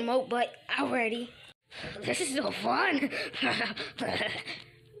 This is a remote, but I'm ready. This is so fun.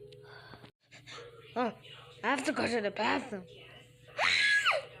 Oh, I have to go to the bathroom.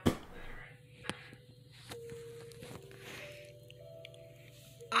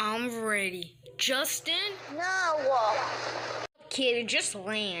 I'm ready. Justin? No. Kid, just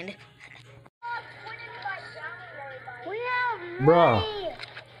land. We have Bruh,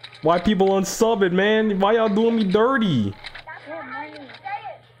 why people unsub it, man? Why y'all doing me dirty?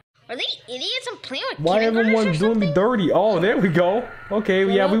 Are they idiots? I'm playing with Why everyone doing me dirty? Oh, there we go.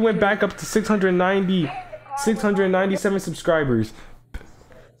 Okay, yeah, we went back up to 697 subscribers.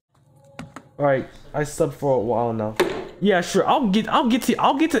 All right, I subbed for a while now. Yeah, sure. I'll get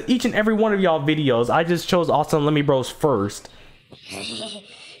to each and every one of y'all videos. I just chose Awesome Lemmy Bros first.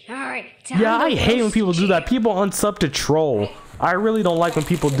 Alright. Yeah, I hate when people do that. People unsub to troll. I really don't like when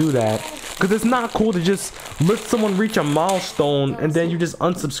people do that. Because it's not cool to just let someone reach a milestone and then you just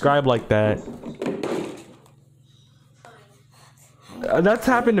unsubscribe like that. That's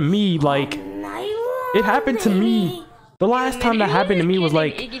happened to me, like, it happened to me. The last time that happened to me was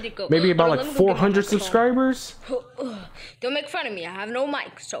like, maybe about like 400 subscribers. Don't make fun of me. I have no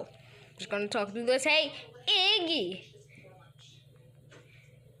mic, so I'm just gonna talk through this. Hey, Iggy.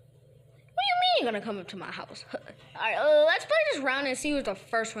 What do you mean you're gonna come up to my house? Alright, let's play this round and see who's the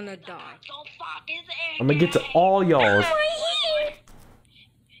first one to die. I'm gonna get to all y'all.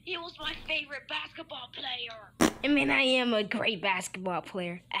 He was my favorite basketball player. I mean, I am a great basketball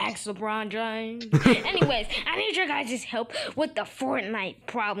player. Ask LeBron James. Anyways, I need your guys' help with the Fortnite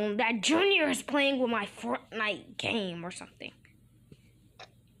problem. That Junior is playing with my Fortnite game or something.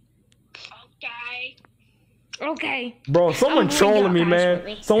 Okay. Bro, someone trolling me, man. with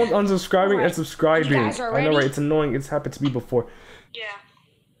me. Someone's unsubscribing and subscribing. You guys are I know, right? ready? It's annoying. It's happened to me before.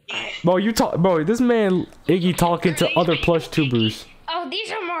 Bro, this man Iggy talking to other plush tubers. Oh,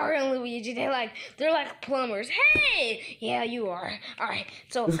 these are Mario and Luigi. They're like plumbers. Hey, yeah, you are. All right,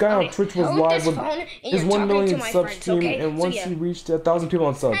 so This guy on Twitch was hold live this with phone and his you're 1 talking million to my sub friends, stream, okay? and So, once yeah. he reached 1,000 people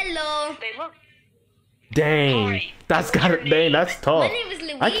on sub. Hello. Dang, that's tough. My name is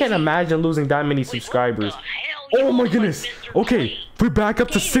Luigi. I can't imagine losing that many subscribers. Oh my goodness. Okay, we're back up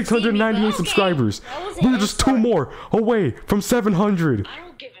to 698 subscribers. We're just 2 more away from 700.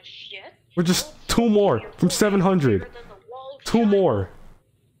 We're just 2 more from 700. 2 more.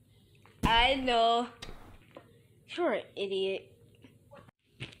 I know. You're an idiot.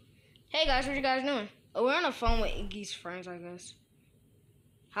 Hey guys, what you guys doing? Oh, we're on the phone with Iggy's friends, I guess.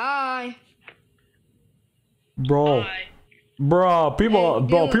 Hi. Bro,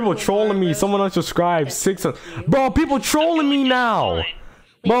 people trolling me. Someone unsubscribed. 600. Bro, people trolling me now.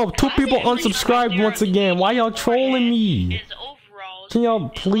 Bro, 2 people unsubscribed once again. Why y'all trolling me? Can y'all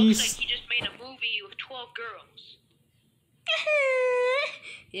please?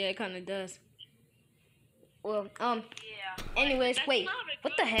 Yeah, it kind of does. Well, anyways, wait,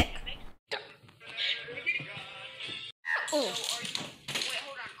 what the heck? Oh.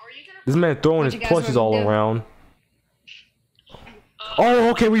 This man throwing his What you guys plushes all wanna do? around. Oh,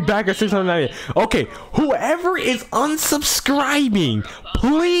 okay, we back at 690. Okay, whoever is unsubscribing,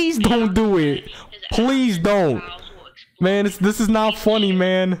 please don't do it. Please don't. Man, this is not funny,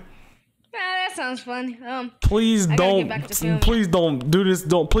 man. That sounds fun. Please I gotta get back to filming. please don't do this.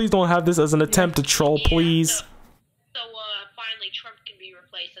 Please don't have this as an attempt to troll, please.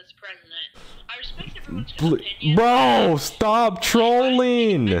 Bro, stop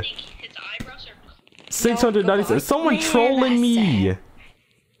trolling. 697. Someone trolling me.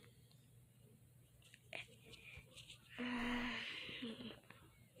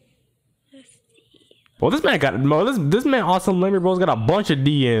 Well, this man got this man Awesome Lemmy Bros got a bunch of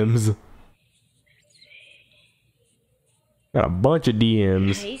DMs. Got a bunch of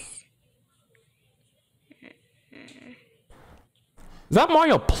DMs. Nice. Is that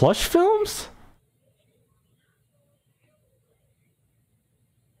Mario plush films?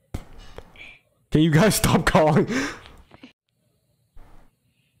 Can you guys stop calling?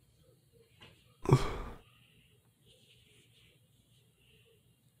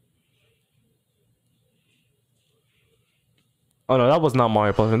 Oh no, that was not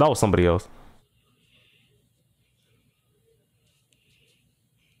Mario plush. That was somebody else.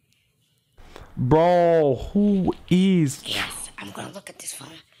 Bro, who is? Yes, I'm gonna look at this phone.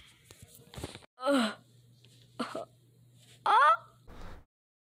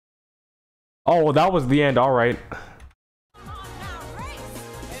 Oh, that was the end. All right.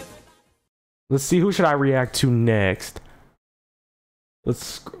 Let's see, who should I react to next?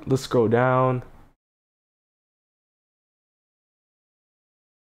 Let's scroll down.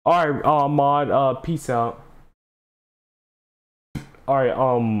 Alright, mod, peace out. Alright,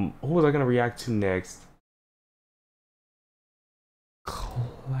 who was I gonna react to next?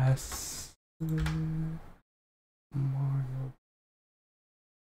 Class Mario.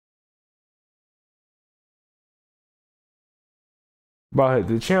 But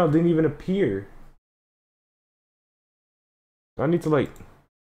the channel didn't even appear. I need to like.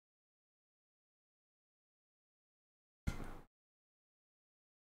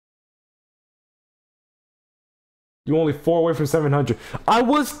 You're only 4 away from 700. I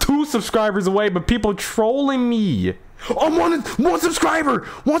was 2 subscribers away, but people trolling me. I'm one subscriber!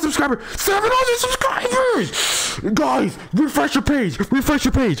 700 subscribers! Guys, refresh your page!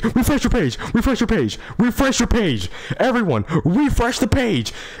 Everyone, refresh the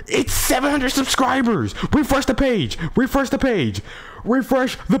page! It's 700 subscribers! Refresh the page! Refresh the page!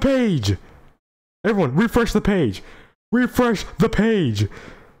 Everyone, refresh the page! Refresh the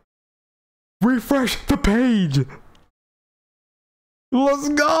page! Let's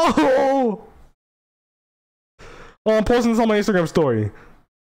go! Oh, I'm posting this on my Instagram story.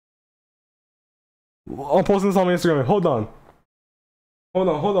 Hold on.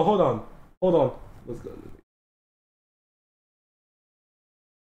 Let's go.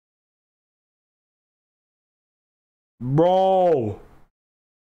 Bro.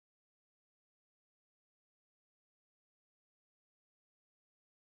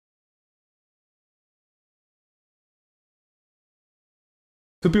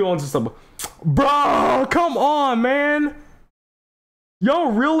 Two people on sub. Bro, come on, man.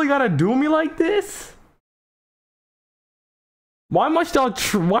 Y'all really gotta do me like this? Why must y'all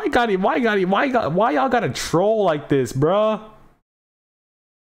why y'all gotta troll like this, bruh?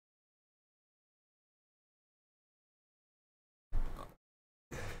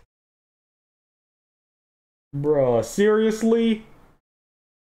 Bruh, seriously?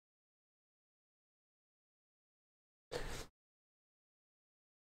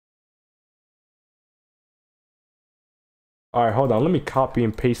 Alright, hold on. Let me copy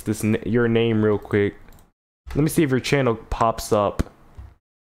and paste this your name real quick. Let me see if your channel pops up.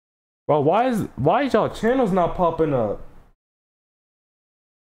 Bro, why is y'all channels not popping up?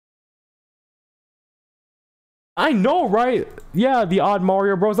 I know, right? Yeah, the odd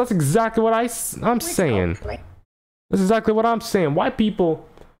Mario Bros. That's exactly what I'm saying. That's exactly what I'm saying. Why people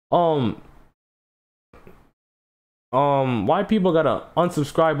gotta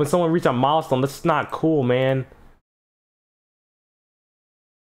unsubscribe when someone reach a milestone? That's not cool, man.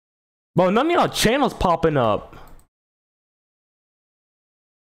 Bro, none of y'all channels popping up.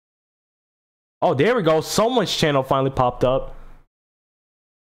 Oh, there we go. Someone's channel finally popped up.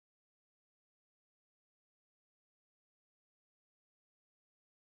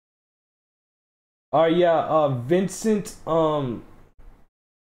 Yeah, Vincent the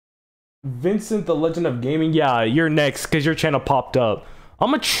Legend of Gaming. Yeah, you're next because your channel popped up.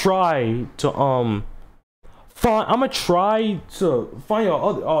 I'm gonna try to find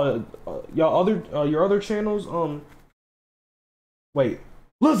your other channels. Wait,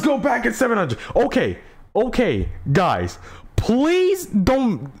 let's go back at 700. Okay, guys, please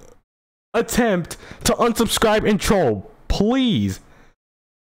don't attempt to unsubscribe and troll, please.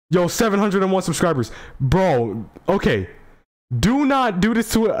 Yo, 701 subscribers, bro. Okay, do not do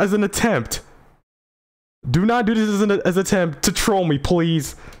this as an attempt. Do not do this as an attempt to troll me,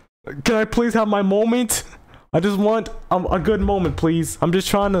 please. Can I please have my moment? I just want a good moment, please. I'm just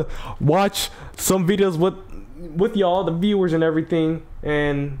trying to watch some videos with y'all, the viewers and everything,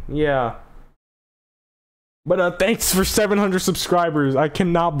 and yeah. But thanks for 700 subscribers. I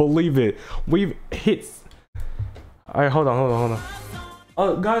cannot believe it. We've hit. All right, hold on.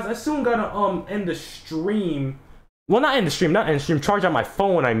 Guys, I soon gotta end the stream. Well, not end the stream. Charge out my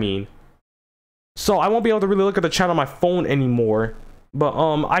phone, I mean. So I won't be able to really look at the chat on my phone anymore. But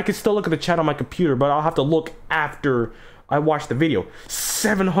I can still look at the chat on my computer, but I'll have to look after I watch the video.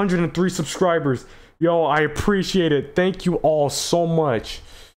 703 subscribers. Yo, I appreciate it. Thank you all so much.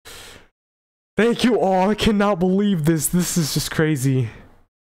 Thank you all. I cannot believe this. This is just crazy.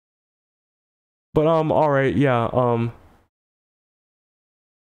 But alright, yeah,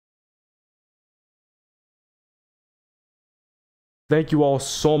 thank you all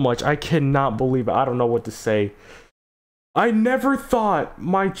so much. I cannot believe it. I don't know what to say. I never thought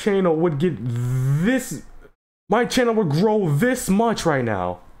my channel would get this. My channel would grow this much right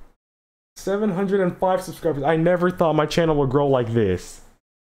now. 705 subscribers. I never thought my channel would grow like this.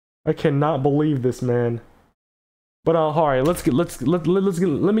 I cannot believe this, man. But alright, let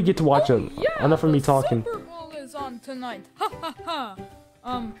me get to watching. Yeah, enough of me talking. Super Bowl is on tonight. Ha ha ha.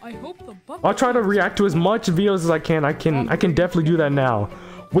 I hope the I'll try to react to as much videos as I can. I can definitely do that now.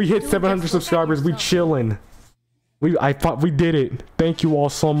 We hit 700 subscribers. We chilling. I thought we did it. Thank you all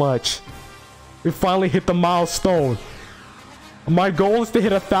so much. We finally hit the milestone. My goal is to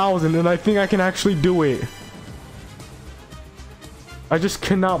hit 1,000, and I think I can actually do it. I just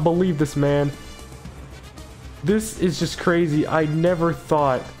cannot believe this, man. This is just crazy. I never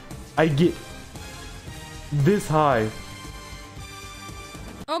thought I'd get this high.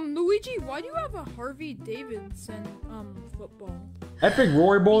 Luigi, why do you have a Harvey Davidson football? Epic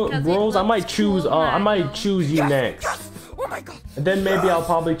Rory Bros. I might choose. I might choose you next. Yes! Oh my god! And then maybe I'll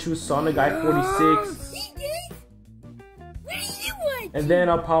probably choose Sonic Guy 46. And then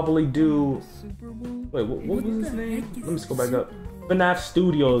I'll probably do. Wait, what was his name? Let me just go back up. FNAF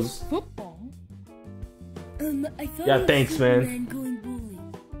Studios. Yeah, thanks, man.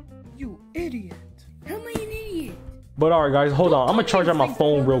 You idiot! How am I an idiot? But alright guys, hold on. I'm gonna charge out my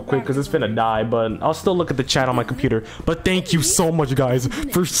phone real quick because it's finna die, but I'll still look at the chat on my computer. But thank you so much guys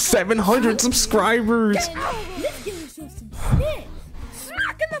for 700 subscribers. Let's give ourselves some snacks.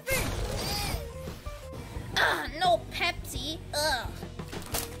 Smack in the face! No Pepsi. Ugh.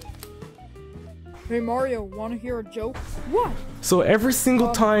 Hey Mario, wanna hear a joke? What? So every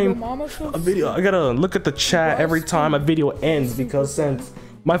single time a video, I gotta look at the chat every time a video ends because since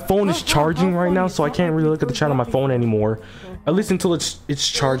my phone is charging right now, so I can't really look at the chat on my phone anymore. At least until it's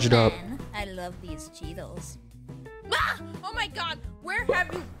charged up. I love these Cheetos. Ah! Oh my god, where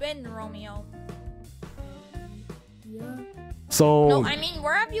have you been, Romeo? So No, I mean,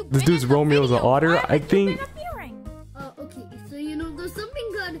 where have you this been dude's Romeo the Otter, I think. Okay, so you know, there's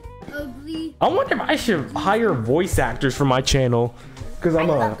something called ugly. I wonder if I should hire voice actors for my channel, because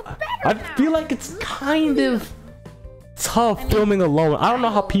I feel like it's kind of tough filming alone. I don't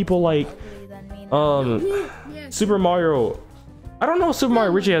know how people like Super Mario. I don't know if Super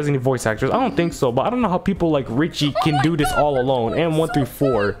Mario Richie has any voice actors. I don't think so, but I don't know how people like Richie can do this all alone and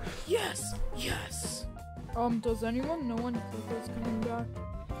 134. Yes, yes. Does anyone know when Clifford's coming back?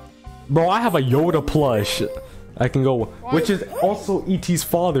 Bro, I have a Yoda plush. I can go, which is also E.T.'s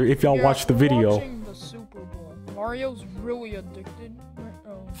father if y'all watch the video. Watching the Super Bowl. Mario's really addicted.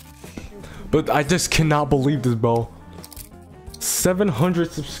 Oh, shoot. But I just cannot believe this, bro.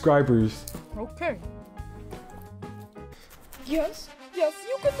 700 subscribers. Okay. Yes, yes,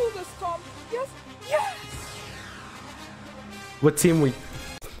 you can do this, Tom. Yes, yes. What team we?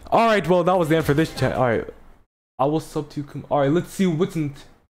 All right, well that was the end for this chat. All right, I will sub to come. All right, let's see what's in.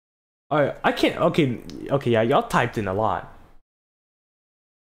 All right, I can't. Okay, yeah, y'all typed in a lot.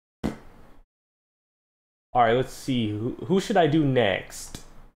 All right, let's see who should I do next?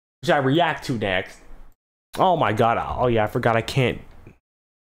 Who should I react to next? Oh my god! Oh yeah, I forgot I can't.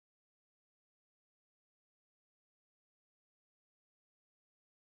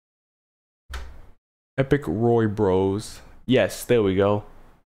 Epic Roy Bros. Yes, there we go.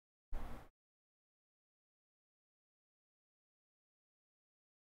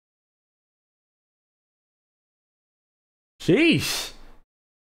 Sheesh.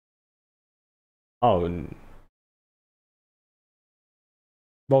 Oh.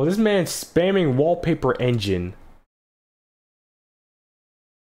 Bro, this man's spamming wallpaper engine.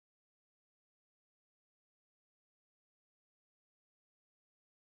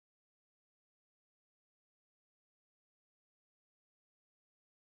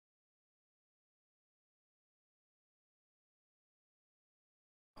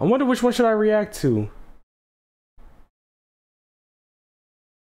 I wonder which one should I react to.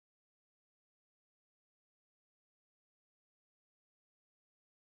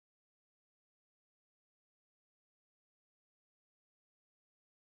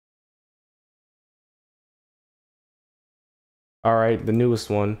 All right, the newest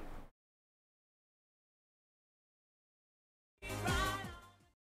one.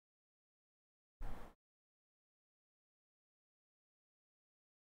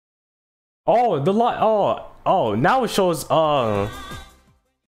 Oh, the light. Oh, now it shows. Now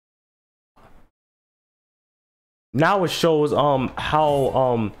it shows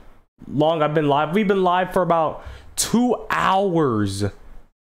how long I've been live. We've been live for about 2 hours.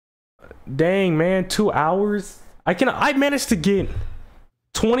 Dang, man, 2 hours. I managed to get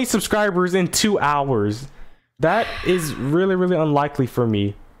 20 subscribers in 2 hours. That is really, really unlikely for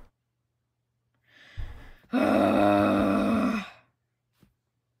me.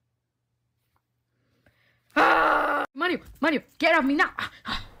 Mario, get off me now.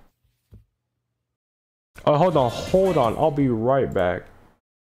 Oh, hold on. I'll be right back.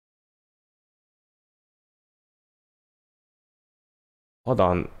 Hold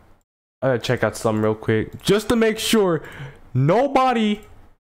on. I gotta check out something real quick. Just to make sure nobody...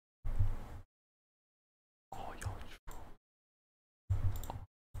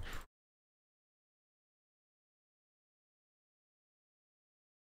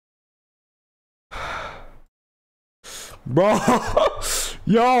 Bro.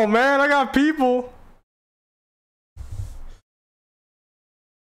 Yo, man, I got people.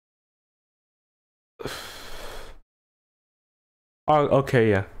 Oh,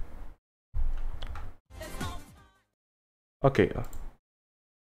 okay, yeah. Okay.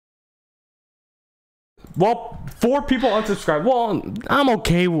 Well, 4 people unsubscribed. Well, I'm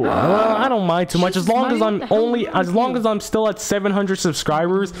okay. I don't mind too much as long as I'm still at 700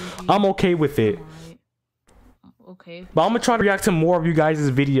 subscribers. I'm okay with it. Okay. But I'm gonna try to react to more of you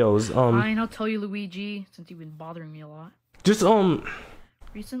guys' videos. Fine, I'll tell you, Luigi, since you've been bothering me a lot. Just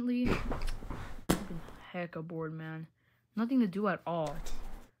Recently, I've been hecka bored, man. Nothing to do at all.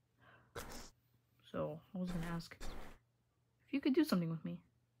 So I was gonna ask if you could do something with me.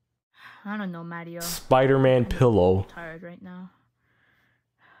 I don't know, Mario. Spider-Man pillow. I'm tired right now.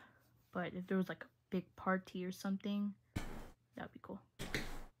 But if there was like a big party or something, that'd be cool.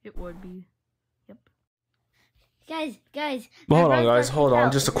 It would be. Yep. Guys. Well, hold on, guys. Hold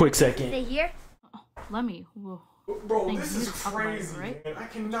on, just a quick second. Stay here. Oh, let me. Whoa. Bro, Thanks, this is we need to talk about it, crazy, right? man. I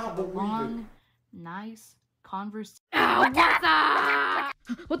cannot believe Long, nice conversation.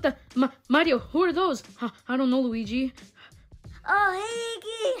 What the? Mario, who are those? I don't know, Luigi. Oh, hey,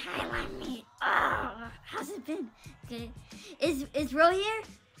 Iggy. Hi, Lemmy. Oh, how's it been? Good. Is Roy here?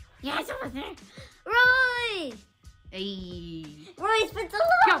 Yeah, it's over there. Roy! Hey. Roy, it's been so long.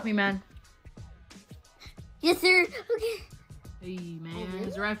 Help me, man. Yes, sir. Okay. Hey, man.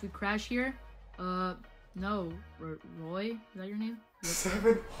 Is there if we crash here? No. Roy? Is that your name?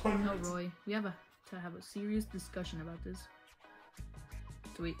 700. No, Roy. We have to have a serious discussion about this.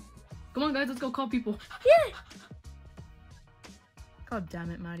 Sweet. Come on, guys. Let's go call people. Yeah. God damn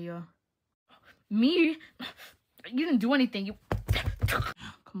it, Mario. Me? You didn't do anything. You.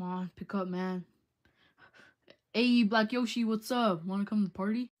 Come on, pick up, man. Hey, Black Yoshi, what's up? Wanna come to the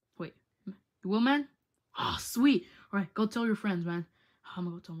party? Wait, you will, man? Ah, oh, sweet. All right, go tell your friends, man. I'm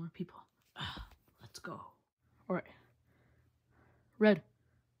gonna go tell more people. Let's go. All right. Red,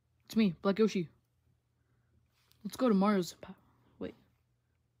 it's me, Black Yoshi. Let's go to Mario's. Wait.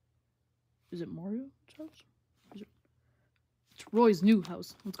 Is it Mario's house? It's Roy's new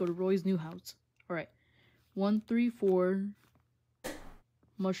house. Let's go to Roy's new house. All right. 134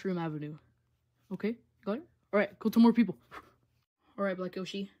 Mushroom Avenue. Okay, got it? All right, go to more people. All right, Black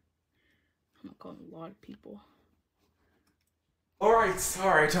Yoshi. I'm not calling a lot of people. All right.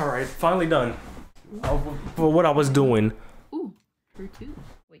 Finally done. For what I was doing. Ooh, her too.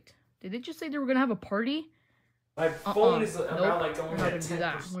 Wait, did they just say they were gonna have a party? My phone is about like we're going not at gonna do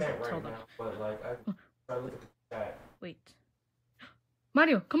that. 10% We're gonna tell right them. now, but like I look at that. Wait.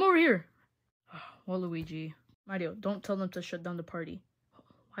 Mario, come over here. Well, Luigi. Mario, don't tell them to shut down the party.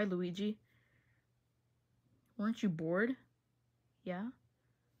 Why, Luigi? Weren't you bored? Yeah?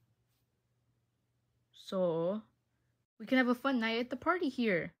 So, we can have a fun night at the party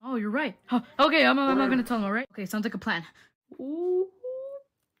here. Oh, you're right. Okay, I'm not gonna tell them, alright? Okay, sounds like a plan. Ooh,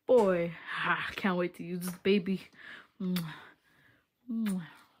 boy. Can't wait to use this baby. Oh,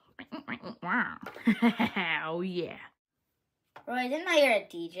 yeah. Roy, didn't I hear a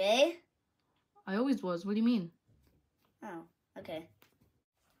DJ? I always was. What do you mean? Oh, okay.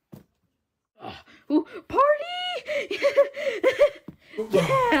 Ooh, party!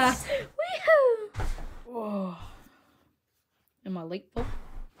 Yeah! Woohoo! Oh. Am I late, though?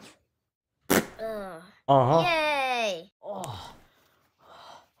 Yay!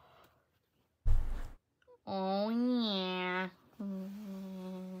 Oh, yeah.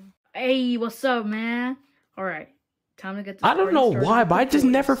 Hey, what's up, man? Alright. Time to get this I don't know party why, started. but I just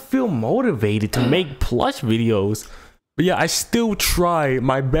never feel motivated to make plush videos. But yeah, I still try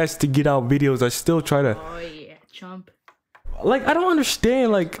my best to get out videos. I still try to. Oh yeah, chump. Like, I don't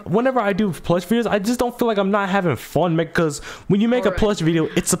understand. Like, whenever I do plush videos, I just don't feel like I'm not having fun. Because when you make a plush video,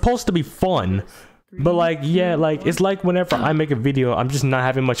 it's supposed to be fun. But like, yeah, like it's like whenever I make a video, I'm just not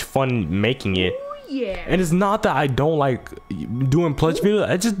having much fun making it. Yeah. And it's not that I don't like doing plush videos.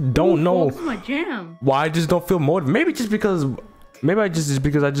 I just don't know This is my jam. why I just don't feel motivated. Maybe just because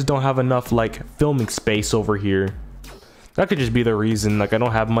I just don't have enough like filming space over here. That could just be the reason. Like, I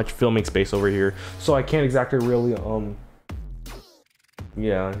don't have much filming space over here, so I can't exactly really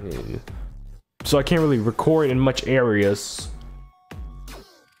yeah. So I can't really record in much areas.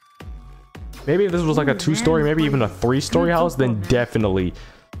 Maybe if this was like a 2-story, maybe even a 3-story house, then definitely,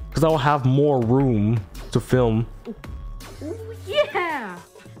 because I'll have more room to film. Ooh, yeah.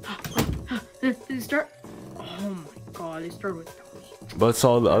 Did they start? Oh my god, they started with those. But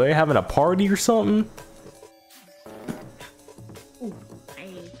so are they having a party or something? Ooh,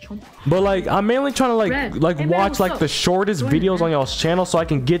 hey. But like, I'm mainly trying to like Hey, man, watch what's like up? the shortest Go ahead, videos on y'all's channel so I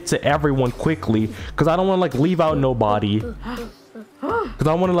can get to everyone quickly. Cause I don't want to like leave out nobody. Cause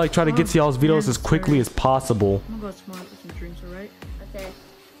I want to like try to get to y'all's videos as quickly as possible. I'm gonna go smart with some drinks, alright? Okay.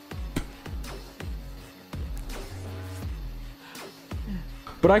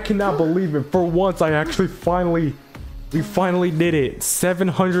 But I cannot believe it. For once, I actually we finally did it.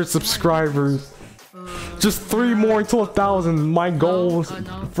 700 subscribers. Just 3 more until 1,000. My goal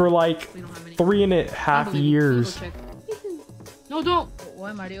for like 3.5 years. No, don't!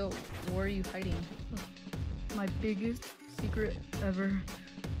 Why, Mario? Where are you hiding? My biggest secret ever.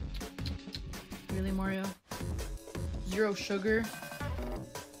 Really, Mario? 0 sugar?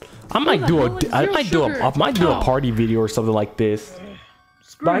 I might do a party video or something like this.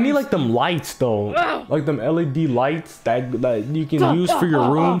 But I need like them lights though, like them LED lights that you can use for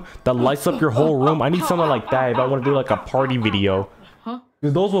your room that lights up your whole room. I need something like that if I want to do like a party video. Huh?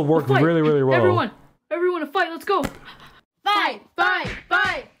 Because those will work really well. Everyone, a fight! Let's go! Fight!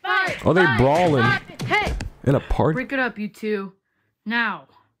 Oh, they brawling Hey! in a party. Break it up, you two. Now.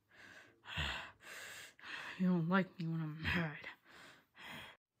 You don't like me when I'm mad.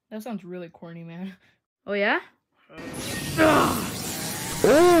 That sounds really corny, man. Oh yeah?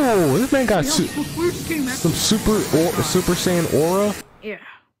 Oh, this man got some Super Saiyan aura. Yeah.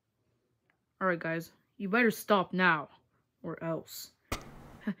 Alright, guys. You better stop now. Or else.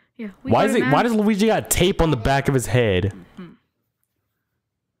 Yeah. Why does Luigi got tape on the back of his head?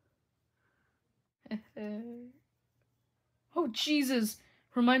 Oh, Jesus.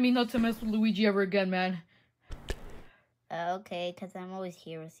 Remind me not to mess with Luigi ever again, man. Okay, because I'm always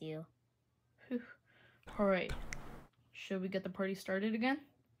here with you. Alright. Should we get the party started again?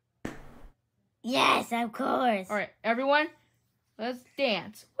 Yes, of course. Alright, everyone, let's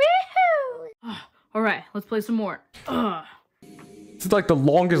dance. Woohoo! Alright, let's play some more. This is like the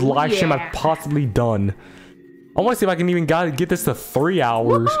longest live stream I've possibly done. I want to see if I can even get this to 3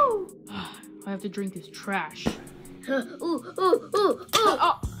 hours. I have to drink this trash.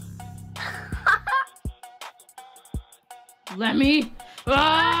 Let me.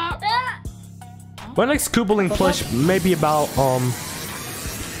 My next Koopaling plush may be about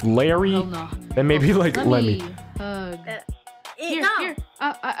Larry, and maybe like Lemmy. Hug. Here,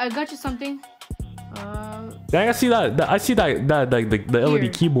 I got you something. Dang, I see that. I see that the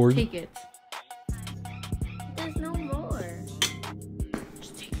LED keyboard. Take it. There's no more.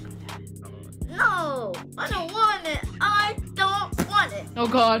 Just take it. No, I don't want it. I don't want it. Oh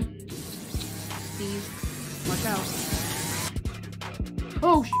God. Steve, watch out.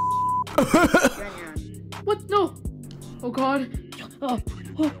 Oh. What? No. Oh God.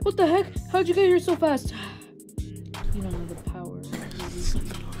 What the heck? How'd you get here so fast? You don't know the power.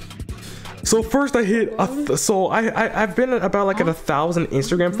 So first I hit I've been at about like at 1,000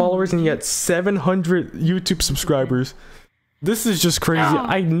 Instagram followers and yet 700 YouTube subscribers. This is just crazy.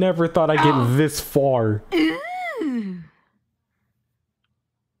 I never thought I'd get this far.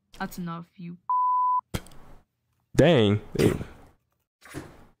 That's enough, you. Dang.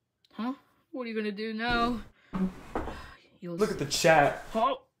 Huh? What are you gonna do now? Look at the chat.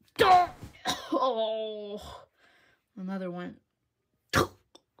 Oh, another one. Got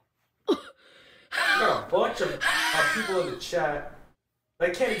a bunch of people in the chat. They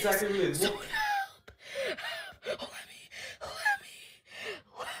can't exactly really look.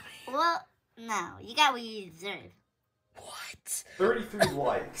 Well, no, you got what you deserve. What? 33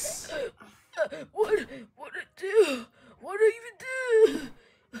 likes. What I do? What do I even do?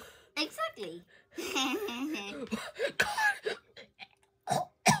 Exactly.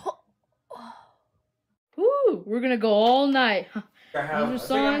 Woo, we're gonna go all night. I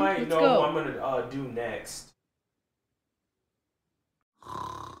think I might know what I'm gonna do next.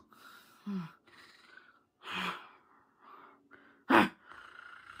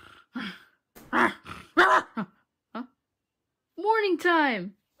 Morning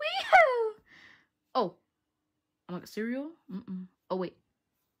time. Wee-hoo! Oh, I'm like cereal. Oh wait,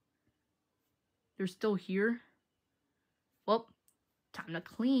 they're still here. Well, time to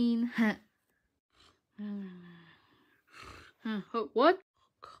clean. What?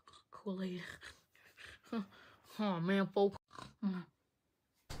 Kool-Aid. Oh man, folks.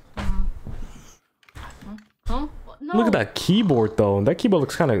 Huh? No. Look at that keyboard though. That keyboard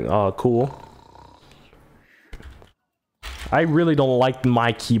looks kind of cool. I really don't like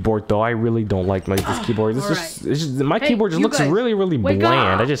my keyboard though. I really don't like this keyboard. It's just my keyboard just looks really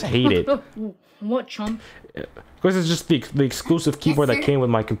bland. I just hate it. What, chump? Of course, it's just the exclusive keyboard that came with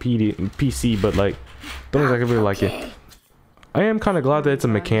my PC, but like, don't exactly really like it. I am kind of glad that it's a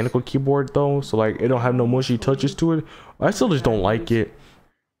mechanical keyboard though, so like it don't have no mushy touches to it. I still just don't like it.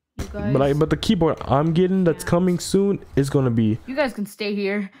 guys. But the keyboard I'm getting that's coming soon is gonna be. You guys can stay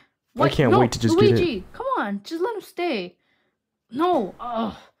here. I can't wait to just get it. Luigi, come on, just let him stay. No.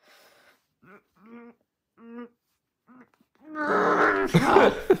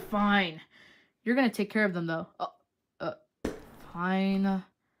 Fine. You're gonna take care of them though. Fine.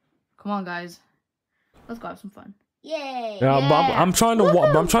 Come on, guys. Let's go have some fun. Yay! Yeah, I'm trying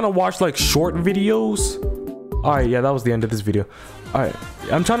to watch like short videos. All right, yeah, that was the end of this video. All right,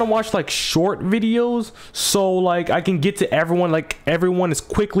 I'm trying to watch like short videos so like I can get to everyone as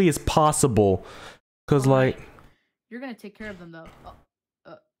quickly as possible. Cause like you're gonna take care of them though.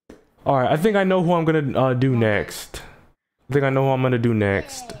 All right, I think I know who I'm gonna do next. I think I know who I'm gonna do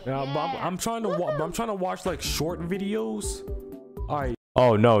next. Yeah, I'm trying to watch like short videos. All right.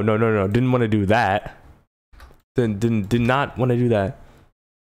 Oh no! Didn't want to do that. Did not want to do that.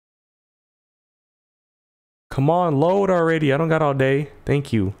 Come on, load already. I don't got all day.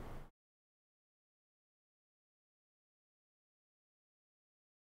 Thank you.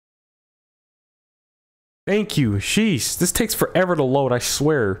 Thank you. Sheesh, this takes forever to load, I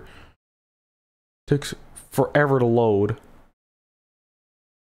swear. Takes forever to load.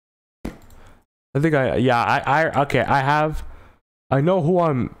 I think okay, I know who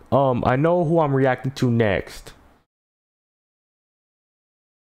I'm reacting to next.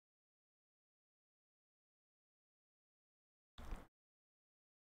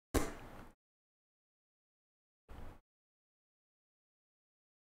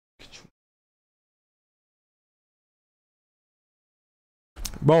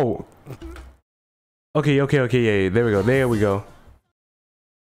 Bro. Okay, yeah, there we go.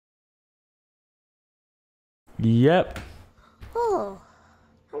 Yep. Oh,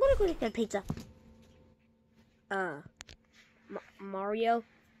 I'm gonna go get pizza. Mario,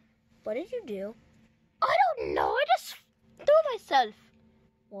 what did you do? I don't know. I just threw myself.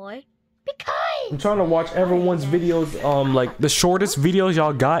 Why? Because I'm trying to watch everyone's videos, like the shortest videos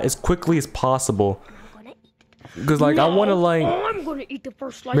y'all got as quickly as possible. Because like I want to like I'm gonna eat the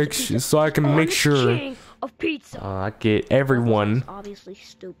first slice so I can make sure king of pizza. I get everyone. Obviously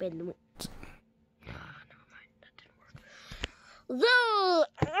stupid. No,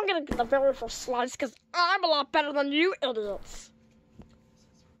 I'm gonna get the very first slice because I'm a lot better than you idiots.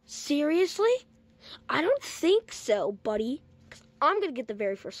 Seriously? I don't think so, buddy. 'Cause I'm gonna get the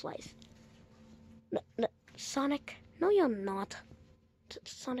very first slice. No, Sonic, no you're not.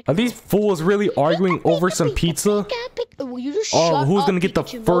 Sonic. Are these fools really arguing over some pizza? Oh, who's gonna get the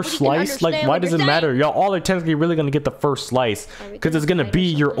first slice? Like, why does it matter? Y'all all are technically really gonna get the first slice because it's gonna be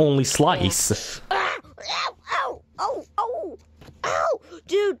your only slice. Ow!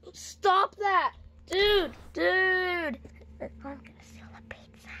 Dude, stop that! Dude! I'm gonna steal the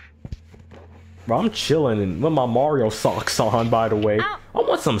pizza. Bro, I'm chilling with my Mario socks on, by the way. I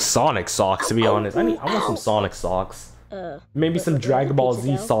want some Sonic socks, to be honest. I want some Sonic socks. Maybe some Dragon Ball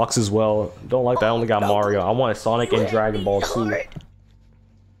Z socks as well. Don't like that I only got Mario. I want Sonic and Dragon Ball too. That's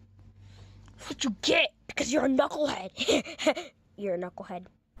what you get, because you're a knucklehead. You're a knucklehead.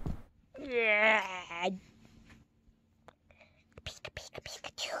 Yeah.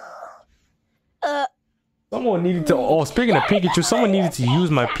 Someone needed to. Oh, speaking of Pikachu, someone needed to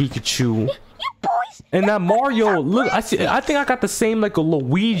use my Pikachu. And that Mario, look, I think I got the same like a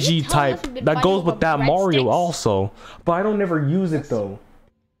Luigi type that goes with that Mario also, but I don't ever use it though.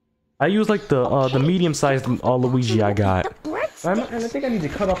 I use like the medium-sized Luigi I got. And I think I need to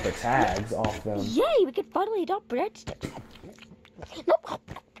cut off the tags off them. Yay, we can finally adopt breadsticks.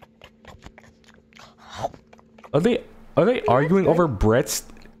 Are they arguing over breads?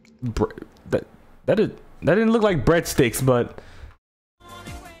 That didn't look like breadsticks, but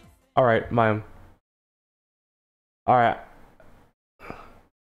all right, All right.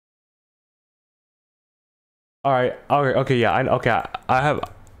 Okay, yeah, I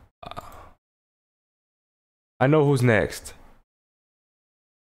know who's next.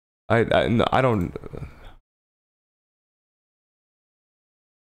 I don't.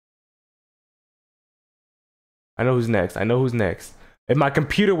 I know who's next. If my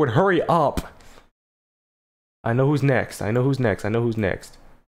computer would hurry up. I know who's next.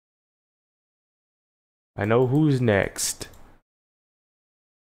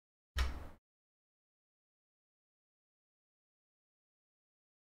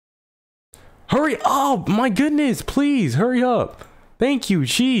 Hurry up! My goodness, please hurry up. Thank you,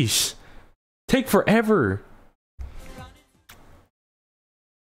 sheesh. Take forever.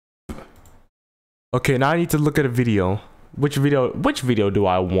 Okay, now I need to look at a video. Which video do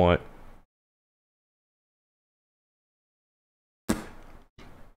I want?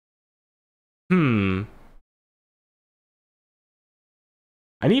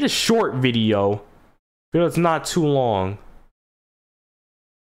 I need a short video. Video that's not too long.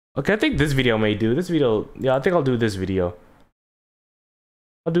 Okay, I think this video may do. This video, yeah, I think I'll do this video.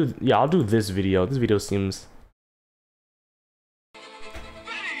 I'll do this video. This video seems...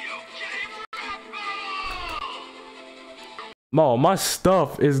 Oh, my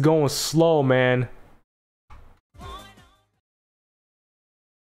stuff is going slow, man.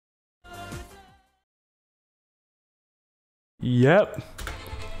 Yep.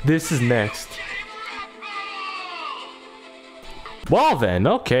 This is next. Well then,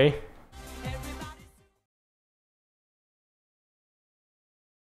 okay.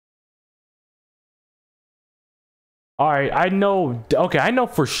 Alright, I know. Okay, I know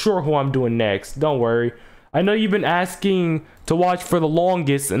for sure who I'm doing next. Don't worry. I know you've been asking to watch for the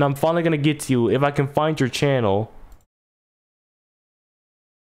longest, and I'm finally gonna get to you if I can find your channel.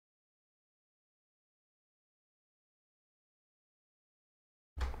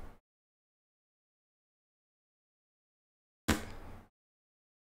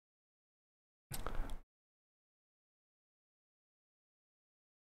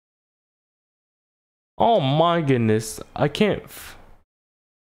 Oh my goodness, I can't.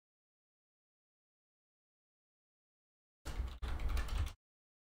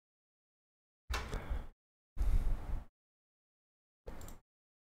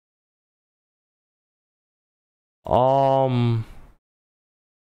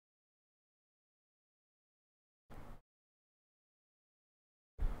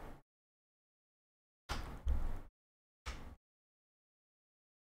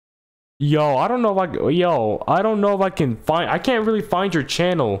 Yo, I don't know if I can find. I can't really find your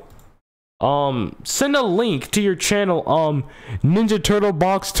channel. Send a link to your channel. Ninja Turtle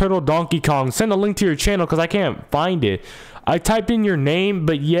Box Turtle Donkey Kong. Send a link to your channel because I can't find it. I typed in your name,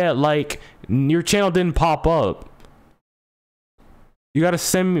 but yeah, like your channel didn't pop up. You gotta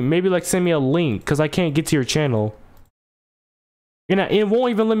send me, maybe like send me a link because I can't get to your channel. And it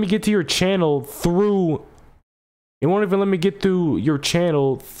won't even let me get to your channel through. It won't even let me get through your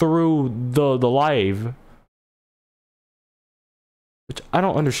channel through the live. Which I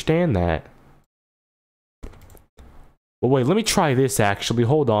don't understand that. But wait, let me try this actually.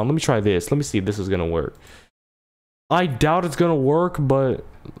 Hold on, let me try this. Let me see if this is gonna work. I doubt it's gonna work, but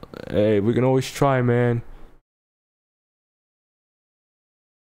hey, we can always try, man.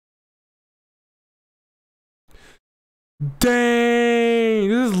 Dang,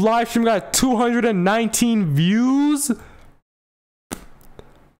 this live stream got 219 views.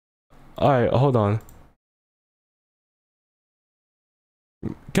 Alright, hold on.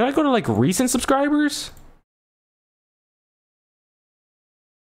 Can I go to like recent subscribers?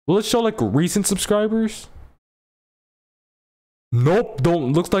 Will it show like recent subscribers? Nope,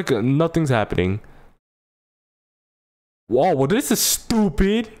 looks like nothing's happening. Wow, well this is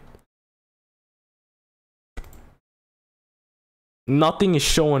stupid. Nothing is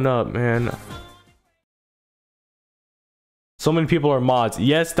showing up, man. So many people are mods.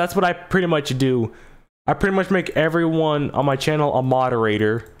 Yes, that's what I pretty much do. I pretty much make everyone on my channel a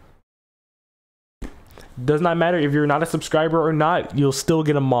moderator. Does not matter if you're not a subscriber or not, you'll still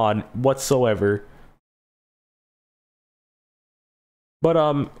get a mod whatsoever.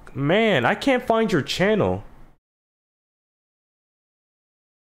 But man, I can't find your channel.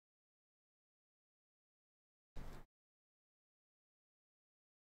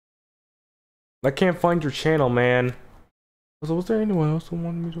 I can't find your channel, man. So was there anyone else who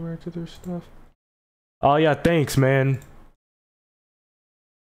wanted me to react to their stuff? Oh yeah, thanks, man.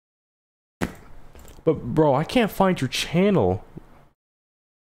 But bro, I can't find your channel.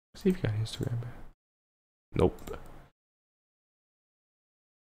 Let's see if you got Instagram. Nope.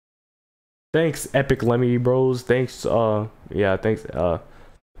 Thanks, Epic Lemmy Bros. Thanks, yeah, thanks,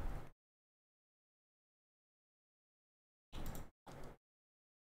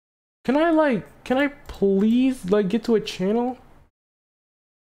 Can I please like get to a channel?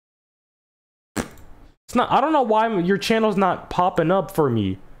 It's not, I don't know why your channel's not popping up for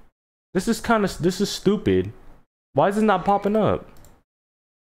me. This is stupid. Why is it not popping up?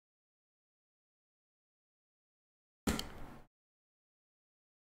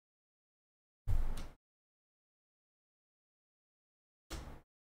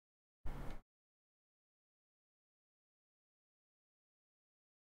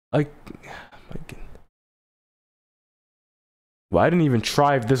 Well, I didn't even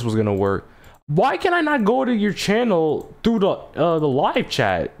try if this was gonna work. Why can I not go to your channel through the live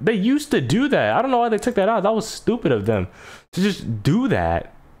chat? They used to do that. I don't know why they took that out. That was stupid of them to just do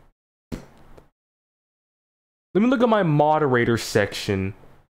that. Let me look at my moderator section.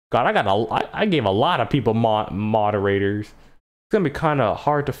 God, I gave a lot of people moderators. gonna be kind of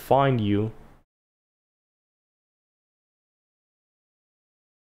hard to find you.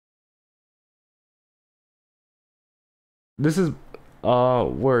 This is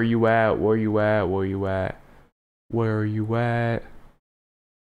where are you at? Where are you at? Where are you at? Where are you at?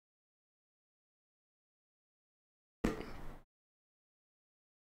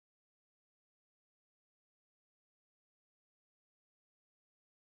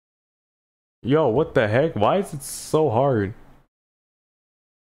 Yo, what the heck? Why is it so hard?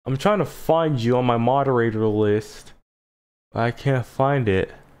 I'm trying to find you on my moderator list. I can't find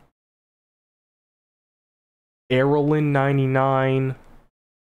it. Erlin99.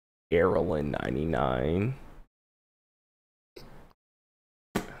 Erlin99.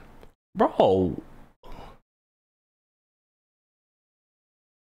 Bro.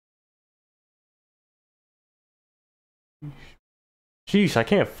 Sheesh, I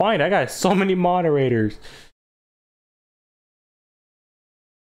can't find it. I got so many moderators.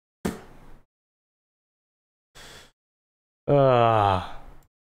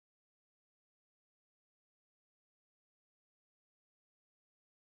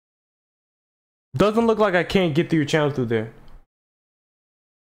 Doesn't look like I can't get through your channel through there.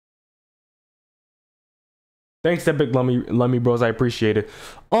 Thanks, Epic Lummy Bros. I appreciate it.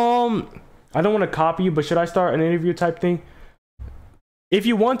 I don't want to copy you, but should I start an interview type thing? If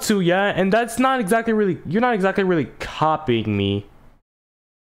you want to, yeah. And that's not exactly really, you're not exactly really copying me.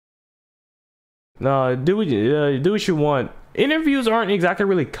 No, do what you want. Interviews aren't exactly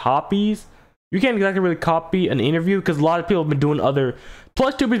really copies. You can't exactly really copy an interview because a lot of people have been doing other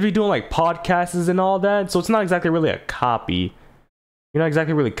PlushTubers be doing like podcasts and all that. So it's not exactly really a copy. You're not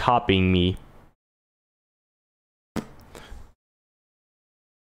exactly really copying me.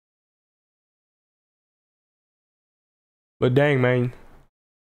 But dang, man,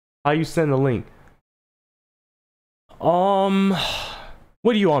 how you send the link?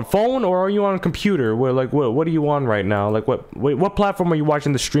 What are you on, phone or are you on a computer? Where like what are you on right now? Like what platform are you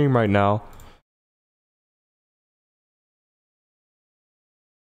watching the stream right now?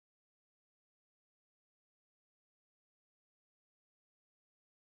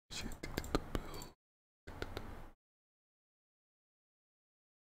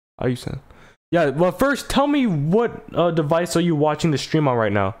 How you send? Yeah, well first tell me what device are you watching the stream on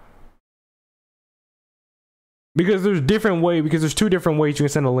right now? Because there's two different ways you can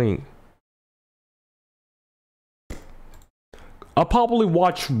send a link. I'll probably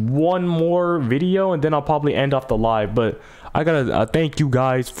watch one more video and then I'll probably end off the live, but I gotta thank you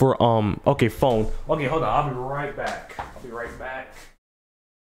guys for okay, phone. Okay, hold on, I'll be right back.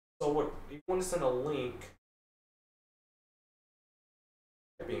 So what if you want to send a link?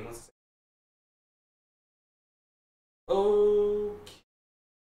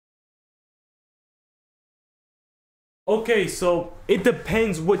 Okay, so it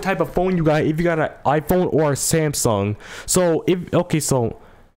depends what type of phone you got. If you got an iPhone or a Samsung. So so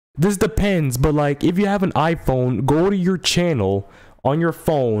this depends, but like if you have an iPhone, go to your channel on your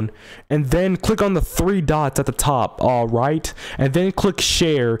phone and then click on the 3 dots at the top, all right? And then click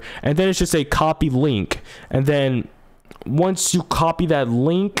share and then it should say copy link. And then once you copy that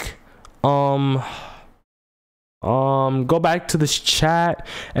link, go back to this chat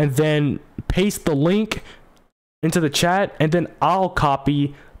and then paste the link into the chat, and then I'll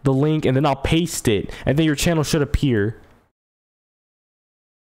copy the link and then I'll paste it and then your channel should appear.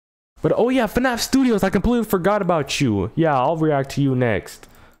 But oh yeah, FNAF Studios, I completely forgot about you. Yeah, I'll react to you next.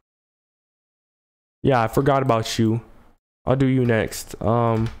 Yeah, I forgot about you. I'll do you next.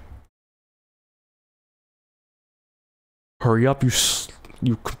 Hurry up,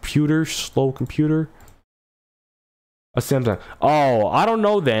 you computer, slow computer. A Samsung. Oh, I don't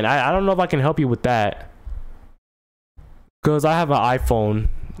know then. I don't know if I can help you with that. Because I have an iPhone.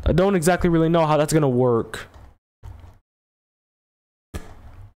 I don't exactly really know how that's gonna work.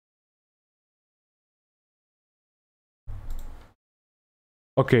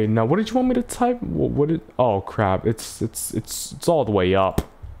 Okay, now what did you want me to type? Oh crap, it's all the way up.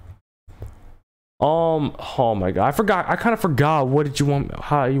 Oh my god, I kind of forgot. What did you want,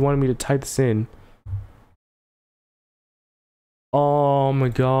 how you wanted me to type this in? Oh my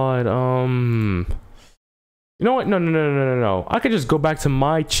god, you know what? No. I could just go back to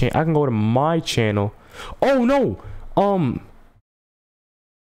my channel. I can go to my channel. Oh no.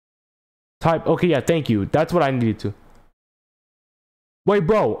 Type. Okay, yeah. Thank you. That's what I needed to. Wait,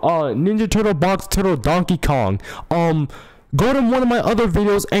 bro. Ninja Turtle, Box Turtle, Donkey Kong. Go to one of my other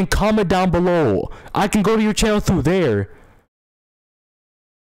videos and comment down below. I can go to your channel through there.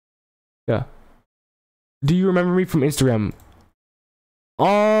 Yeah. Do you remember me from Instagram?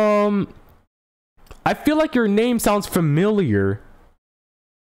 I feel like your name sounds familiar.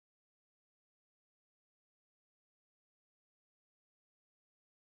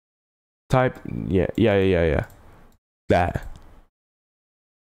 Type, yeah. That.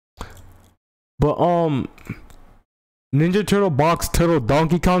 But Ninja Turtle, Box Turtle,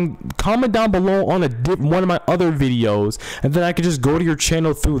 Donkey Kong, comment down below on one of my other videos, and then I can just go to your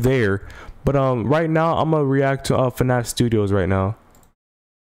channel through there. But right now I'm gonna react to FNAF Studios right now.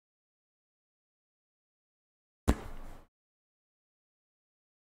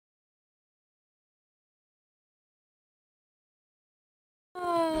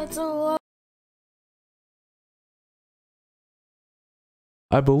 It's a lot.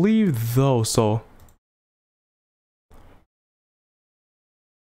 I believe though, so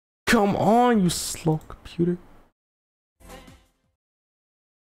come on, you slow computer.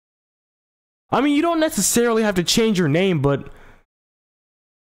 I mean, you don't necessarily have to change your name, but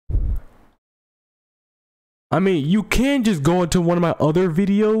I mean, you can just go into one of my other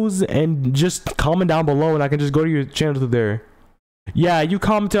videos and just comment down below, and I can just go to your channel through there. Yeah, you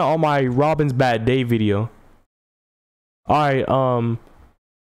commented on my Robin's Bad Day video. Alright,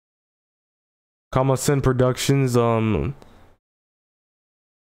 SkullPlushProductions,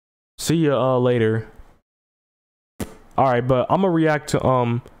 see ya later. Alright, but I'm gonna react to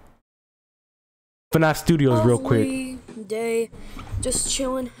FNAF Studios real quick. Day, just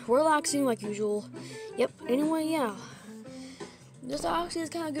chilling, relaxing like usual. Yep. Anyway, yeah. This actually is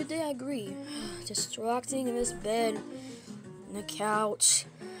kind of a good day. I agree. Just relaxing in this bed, on the couch.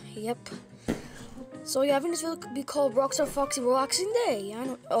 Yep. So yeah, I think this video could be called Rockstar Foxy Relaxing Day. I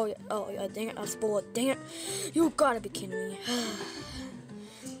don't. Oh yeah. Dang it! I spoiled it. Dang it! You gotta be kidding me.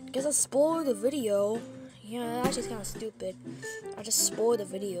 Guess I spoiled the video. Yeah, that actually is kind of stupid. I just spoiled the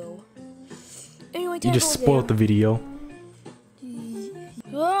video. Anyway, you just spoiled the video.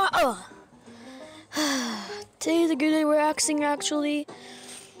 Today's a good day relaxing, actually.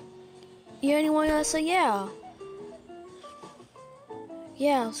 Yeah, anyone else say yeah?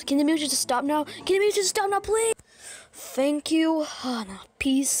 Yeah, so can the music just stop now? Can the music just stop now, please? Thank you. Now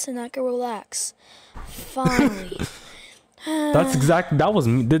peace, and I can relax. Finally. That's exactly, that was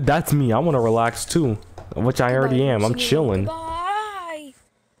me. That's me. I want to relax too, which I already am. I'm chilling. Bye.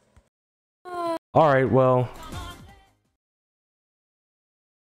 Alright, well.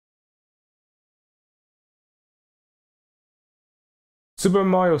 Super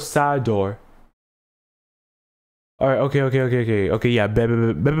Mario Side Door. Alright, okay, yeah, bet.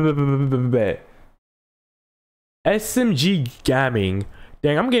 SMG Gaming.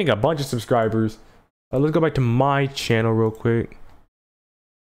 Dang, I'm getting a bunch of subscribers. Let's go back to my channel real quick.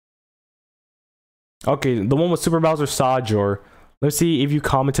 Okay, the one with Super Bowser Sajor. Let's see if you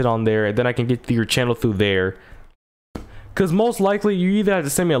commented on there, and then I can get to your channel through there. Because most likely, you either have to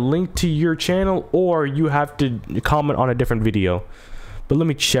send me a link to your channel, or you have to comment on a different video. But let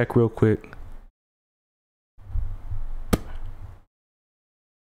me check real quick.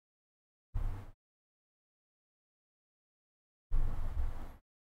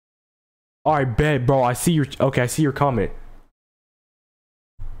 Alright, bet, bro. I see your... Okay, I see your comment.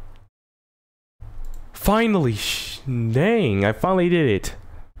 Finally! Dang, I finally did it.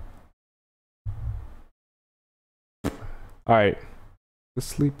 Alright. The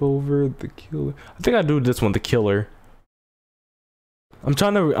sleepover, the killer. I think I do this one, the killer. I'm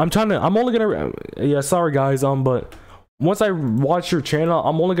only gonna... Yeah, sorry guys, but... Once I watch your channel,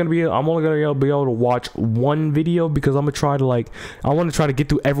 I'm only gonna be able to watch one video, because I'm gonna try to I want to try to get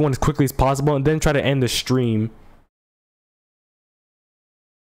through everyone as quickly as possible, and then try to end the stream.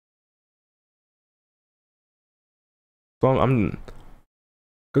 So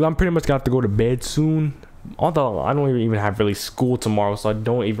because I'm pretty much gonna have to go to bed soon. Although I don't even have really school tomorrow, so I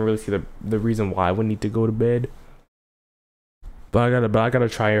don't even really see the reason why I would need to go to bed. But I gotta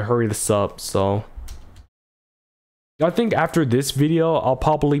try and hurry this up. So I think after this video, I'll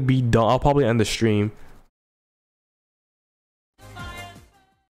probably be done. I'll probably end the stream.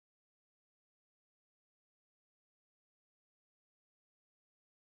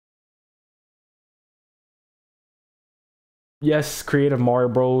 Yes, Creative Mario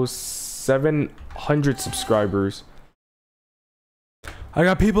Bros. 700 subscribers. I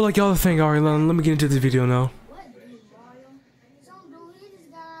got people like y'all to thank. Alright, let me get into this video now.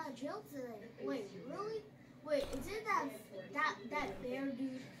 Wait, is it that bear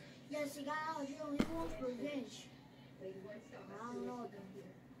dude? Yes, he got out of jail. He wants revenge. I don't know.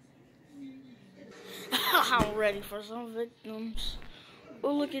 I'm ready for some victims.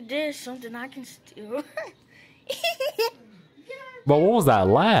 Oh, look at this. Something I can steal. But what was that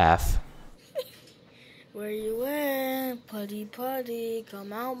laugh? Where you at? Putty putty,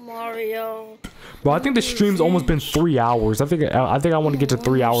 come out, Mario. Bro, I think the stream's almost been 3 hours. I think I want to get to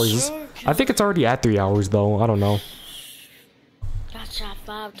 3 hours. I think it's already at 3 hours though. I don't know. Got shot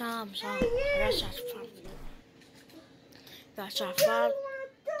 5 times, huh? Got shot 5. Got shot 5.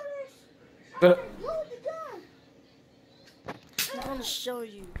 I'm gonna show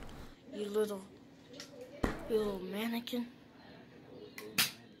you, you little mannequin.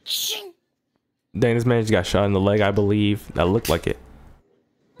 Ching! Dang, this man just got shot in the leg, I believe. That looked like it.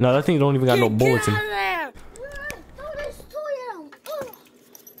 No, that thing don't even got no bullets in.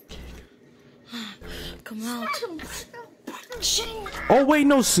 Come out. Oh wait,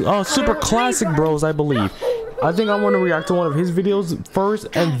 no, Super Classic Bros, I believe. I think I want to react to one of his videos first,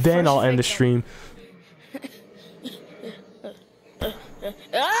 and then I'll end the stream.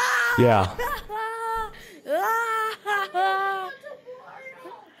 Yeah.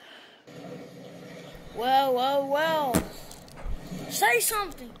 Well. Say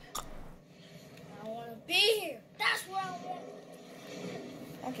something. I want to be here. That's what I want.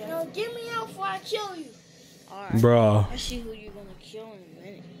 Okay. Now get me out before I kill you. Alright. Bruh. Let's see who you're gonna kill in a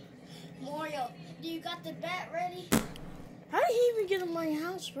minute. Mario, do you got the bat ready? How did he even get in my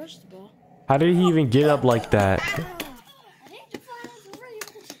house, first of all? How did he even get up like that?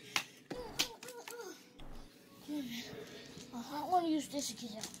 I want to use this to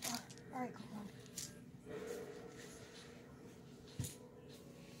get out. Alright, come on.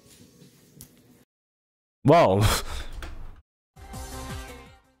 Well.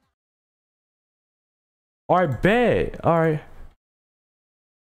 Alright, bet. Alright.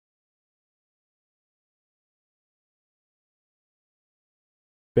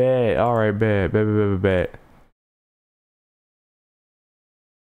 Bet. Alright, bet.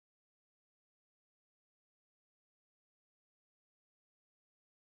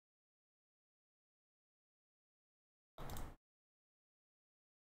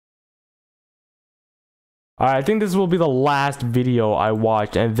 Alright, I think this will be the last video I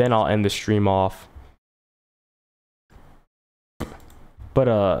watch, and then I'll end the stream off. But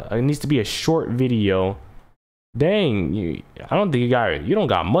it needs to be a short video. Dang, I don't think you don't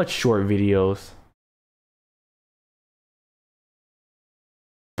got much short videos.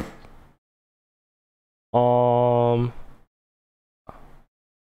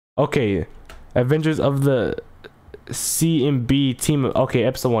 Okay, Avengers of the C and B team. Okay,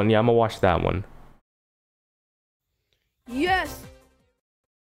 episode 1. Yeah, I'm gonna watch that one. Yes.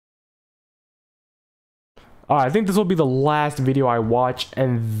 I think this will be the last video I watch,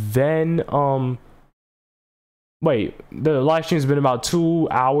 and then wait, the live stream's been about 2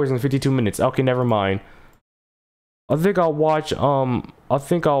 hours and 52 minutes. Okay, never mind. I think I'll watch one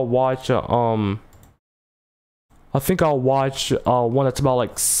that's about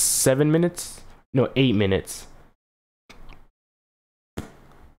like 7 minutes. No, 8 minutes.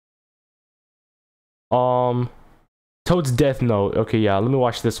 Toad's Death Note. Okay, yeah, let me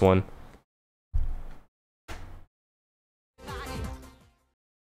watch this one.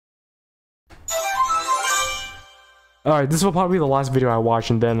 Alright, this will probably be the last video I watch,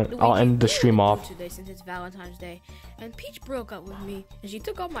 and then I'll end the stream off. Today, since it's Valentine's Day, and Peach broke up with me, and she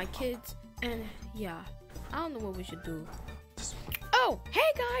took all my kids, and yeah, I don't know what we should do. Oh, hey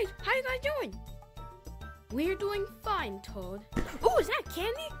guys, how you guys doing? We're doing fine, Toad. Oh, is that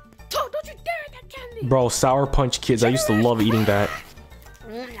candy? Toad, don't you dare eat that candy! Bro, Sour Punch Kids, I used to love eating that.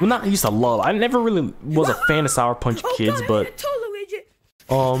 Well, not used to love. I never really was a fan of Sour Punch Kids, but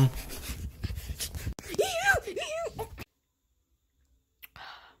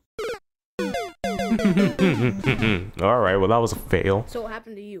alright, well that was a fail. So what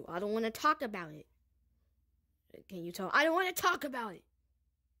happened to you? I don't want to talk about it. Can you tell? I don't want to talk about it.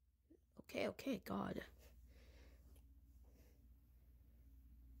 Okay, God.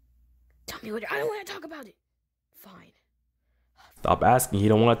 Tell me what. I don't want to talk about it. Fine. Stop asking. You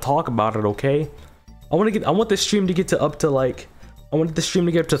don't want to talk about it, okay? I want this stream to get to up to like, I want the stream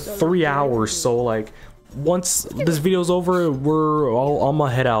to get up to 3 hours. So like, once this video's over, I'm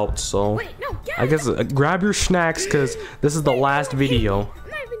gonna head out. So I guess grab your snacks, cause this is the last video.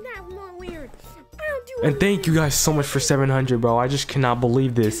 And thank you guys so much for 700, bro. I just cannot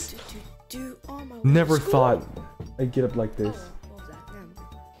believe this. Never thought I'd get up like this.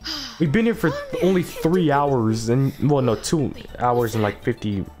 We've been here for only 3 hours, and well, no, 2 hours and like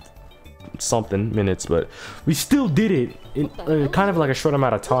 50 something minutes, but we still did it in kind of like a short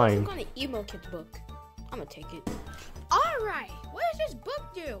amount of time. An emo kid's book. I'm gonna take it. All right, what does this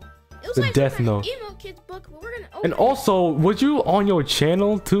book do? It was The like Death some Note. emo kid's book, but we're gonna open And also, was you on your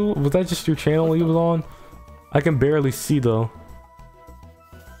channel too? Was that just your channel you was on? I can barely see though.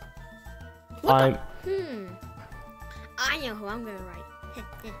 I'm gonna write.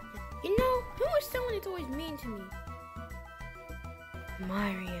 You know, who is someone that's always mean to me?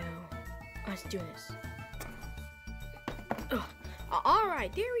 Mario. Let's do this.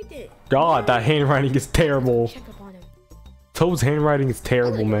 Alright, there we did. God, that handwriting is terrible. Check up on him. Toad's handwriting is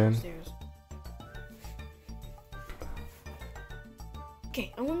terrible, man.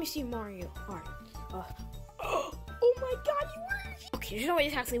 Okay, and let me see Mario. Alright. Oh my god, you were. Okay, you know what?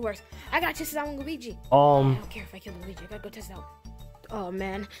 This actually works. I gotta test it out on Luigi. I don't care if I kill Luigi. I gotta go test it out. Oh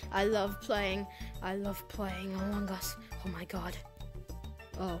man, I love playing Among Us. Oh my god.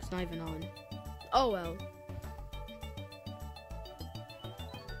 Oh, it's not even on. Oh well.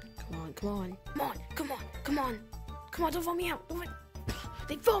 Come on, come on. Come on, come on, come on. Come on, don't vote me out.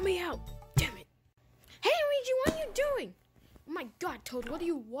 They vote me out. Damn it. Hey Luigi, what are you doing? Oh my god, Toad, what do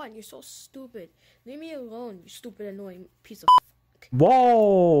you want? You're so stupid. Leave me alone, you stupid, annoying piece of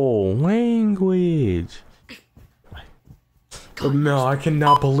Whoa, language. No, I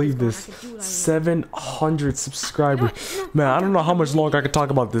cannot believe this. 700 subscribers. Man, I don't know how much longer I could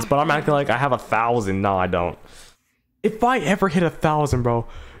talk about this, but I'm acting like I have 1,000. No, I don't. If I ever hit 1,000, bro,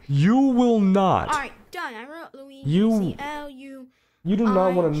 you will not. Alright, done. I wrote Luigi. You do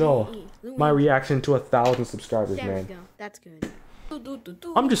not want to know my reaction to 1,000 subscribers, there man. we go. That's good.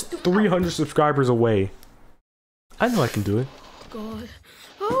 I'm just 300 subscribers away. I know I can do it. God.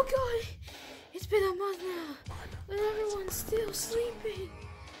 Oh god. It's been a month now. And everyone's still sleeping.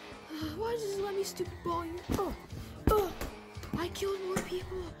 Why does it let me stupid ball you? I killed more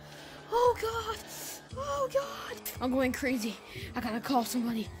people. Oh god. Oh god. I'm going crazy. I gotta call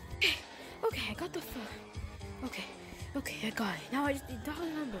somebody. Okay, I got the phone. Okay, I got it. Now I just need dial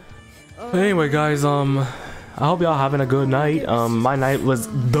number. But anyway, guys, I hope y'all having a good night. My night was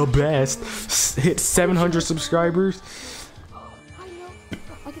the best. Hit 700 subscribers.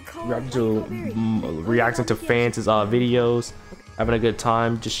 Reacting to fans' videos, having a good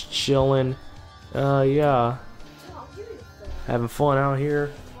time, just chilling. Yeah, having fun out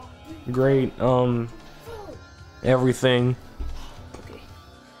here. Great. Everything.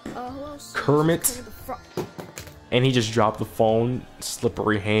 Kermit. And he just dropped the phone.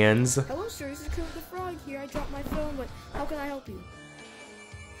 Slippery hands. Hello, sir. This is Kermit the Frog here. I dropped my phone, but how can I help you?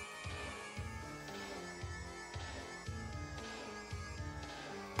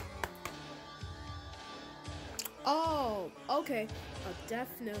 Oh, okay. A death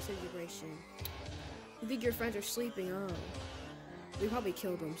note situation. You think your friends are sleeping? Oh. We probably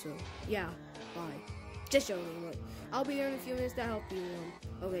killed them, so yeah. Bye. Just joking, but I'll be there in a few minutes to help you.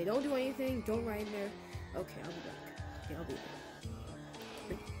 Okay, don't do anything. Don't write in there. Okay, I'll be back. Okay, I'll be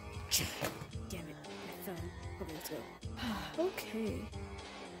there. Damn it. My phone. Okay, let's go. Okay.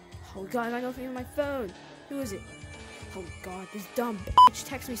 Oh god, I got nothing on my phone. Who is it? Oh god, this dumb bitch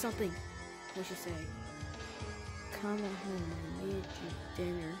text me something. What'd she say? Come on home, I made you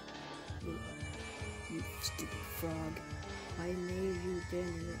dinner. You stupid frog. I made you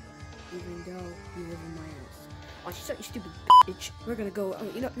dinner, even though you live in my house. Oh, she's such a stupid bitch. We're gonna go. Oh,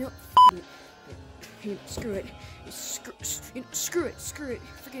 you know, screw it. Screw it.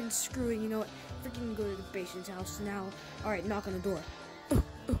 Freaking screw it. You know what? Freaking go to the patient's house now. All right, knock on the door.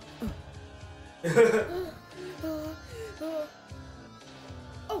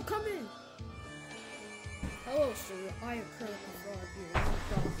 Oh, come in. Hello, sir. I am Kermit the Frog here.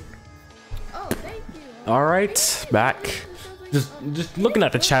 Oh, thank you. All right, back. Just looking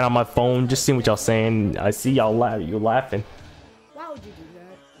at the chat on my phone, just seeing what y'all saying. I see y'all you're laughing. Why would you do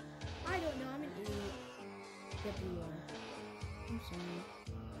that? I don't know. I'm an idiot. Yep, you are. I'm sorry.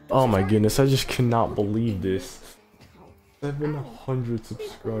 Oh my goodness, I just cannot believe this. 700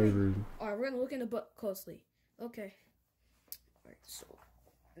 subscribers. All right, we're gonna look in the book closely. Okay. All right, so.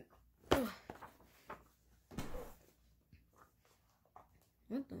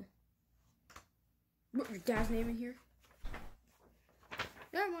 What the? What, your dad's name in here?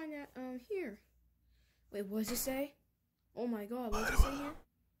 Never mind that. Here. Wait, what does it say? Oh my god, what does it say here?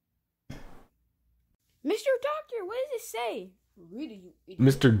 Mr. Doctor, what does it say? Read it, you idiot.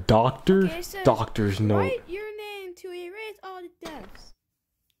 Mr. Doctor? Okay, it says, Doctor's note. Write your name to erase all the deaths.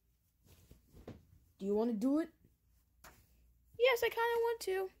 Do you want to do it? Yes, I kind of want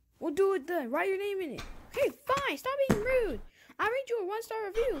to. We'll do it then. Write your name in it. Okay, fine. Stop being rude. I'll read you a 1-star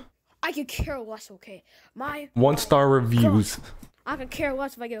review. I could care less, okay? My 1-star reviews. I could care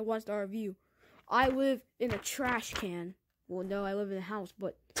less if I get a 1-star review. I live in a trash can. Well, no, I live in a house,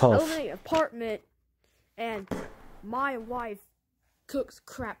 but tough. I live in an apartment, and my wife cooks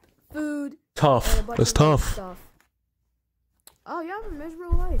crap food. Tough. That's tough. Stuff. Oh, you have a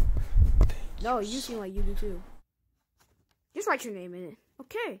miserable life. No, you seem like you do too. Just write your name in it.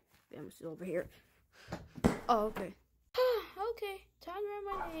 Okay. I'm still over here. Oh, okay. Okay, time to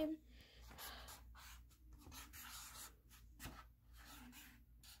write my name.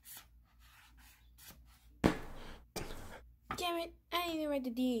 Damn it, I didn't even write the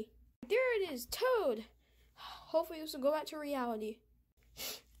D. There it is, Toad. Hopefully this will go back to reality.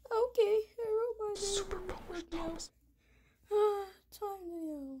 Okay, I wrote my name. Super Polish Thomas. Time to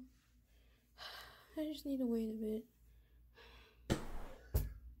go. I just need to wait a bit.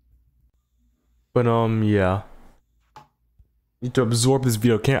 But yeah. Need to absorb this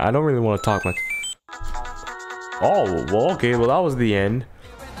video. I don't really want to talk much. Oh, well, okay. Well, that was the end.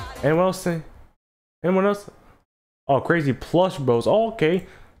 Anyone else say? Anyone else? Oh, Crazy Plush Bros. Oh, okay.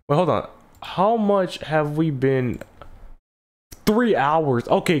 Wait, hold on. How much have we been? 3 hours.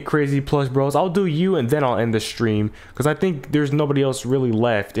 Okay, Crazy Plush Bros. I'll do you and then I'll end the stream. Because I think there's nobody else really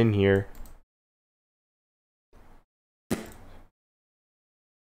left in here.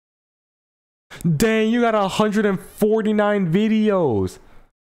 Dang, you got 149 videos.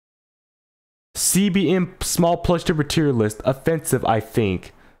 CBM small plush to tier list. Offensive, I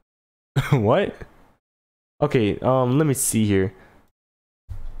think. What? Okay, let me see here.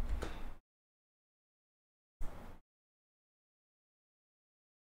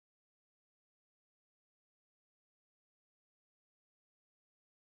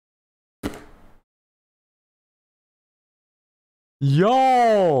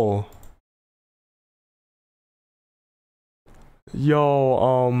 Yo!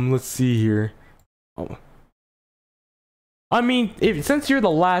 Let's see here. I mean, since you're the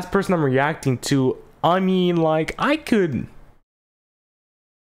last person I'm reacting to, I mean, like, I could.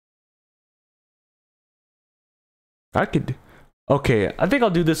 Okay, I think I'll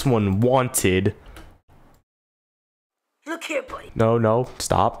do this one. Wanted. Look here, buddy. No,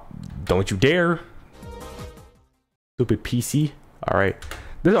 stop. Don't you dare. Stupid PC. Alright.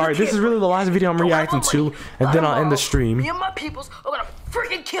 This is really the last video I'm reacting to, and then I'll end the stream. Me and my peoples are gonna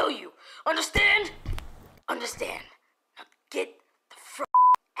freaking kill you. Understand? Understand. Now get the fuck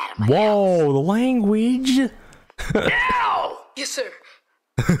out of my house. Whoa, the language. Now! Yes, sir.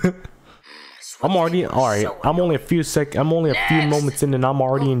 I'm already alright. I'm only a few moments in and I'm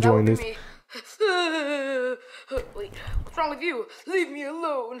already enjoying this. Wait, what's wrong with you? Leave me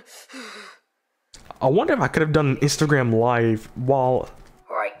alone. I wonder if I could have done an Instagram live while.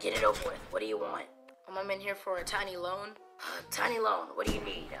 Alright, get it over with. What do you want? I'm in here for a tiny loan. Tiny loan, what do you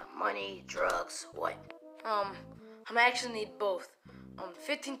need? Money, drugs, what? I actually need both.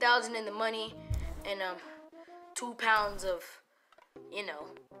 15,000 in the money and 2 pounds of, you know.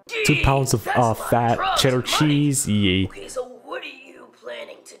 2 pounds of fat cheddar cheese. Yeah. Okay, so what are you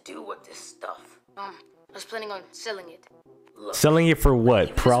planning to do with this stuff? I was planning on selling it. Look, selling it for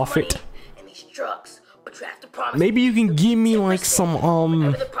what? Profit? And these drugs, but you have to promise. Maybe you can give me like some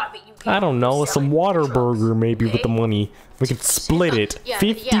I don't know, some Waterburger maybe with the money. We can split it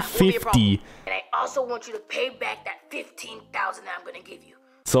 50-50. And I also want you to pay back that 15,000 that I'm gonna give you.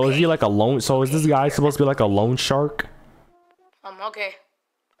 So is he like a loan? So is this guy supposed to be like a loan shark? Okay.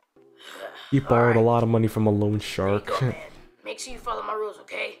 He borrowed a lot of money from a loan shark. Make sure you follow my rules,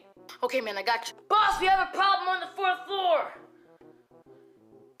 okay? Okay, man, I got you. Boss, we have a problem on the 4th floor.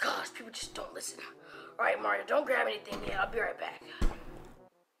 Gosh, people just don't listen. All right, Mario, don't grab anything yet. I'll be right back.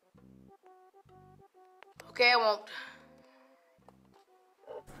 Okay, I won't.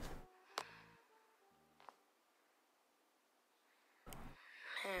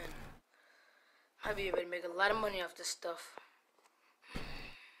 Man, might be able to make a lot of money off this stuff.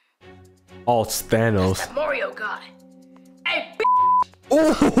 Oh, it's Thanos. That Mario guy. Hey,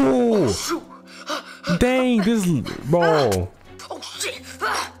 oh, dang, this bro. Oh shit!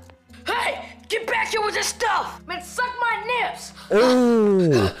 Hey, get back here with this stuff, man! Suck my nips.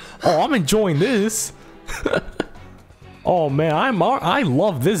 Oh, I'm enjoying this. Oh man, I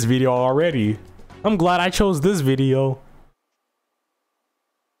love this video already. I'm glad I chose this video.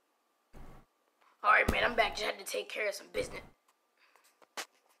 All right, man, I'm back. Just had to take care of some business.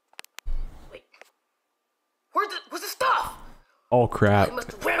 Wait, where's the stuff? Oh crap! He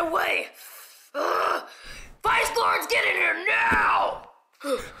must have ran away. Vice Lords, get in here now!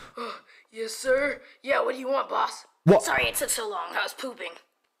 Yes, sir. Yeah, what do you want, boss? What? Sorry it took so long. I was pooping.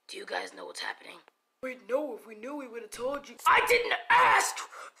 Do you guys know what's happening? Wait, no. If we knew, we would have told you. I didn't ask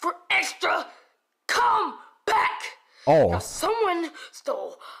for extra. Come back. Oh. Now, someone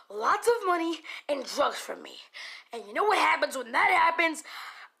stole lots of money and drugs from me. And you know what happens when that happens?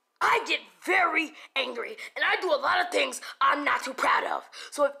 I get very angry, and I do a lot of things I'm not too proud of.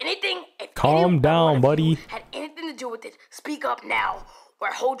 So if anything, calm down, buddy. Had anything to do with it, speak up now,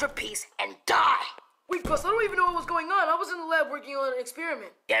 or hold your peace and die. Wait, boss, I don't even know what was going on. I was in the lab working on an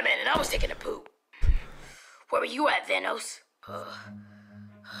experiment. Yeah, man, and I was taking a poop. Where were you at, Thanos?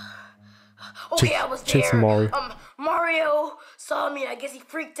 Okay, I was Chase there. Mario. Mario saw me, and I guess he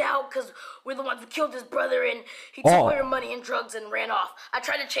freaked out because we're the ones who killed his brother, and he took away our money and drugs and ran off. I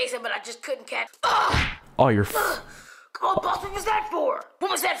tried to chase him, but I just couldn't catch. Oh, you're. Come on, boss, what was that for?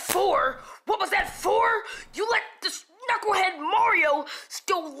 What was that for? What was that for? You let this knucklehead Mario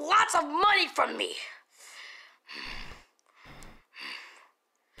steal lots of money from me.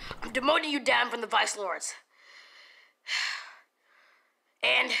 I'm demoting you down from the Vice Lords.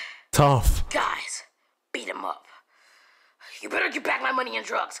 And Tough. guys, beat him up. You better get back my money and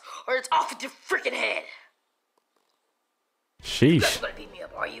drugs, or it's off with your freaking head. You guys Sheesh. gonna beat me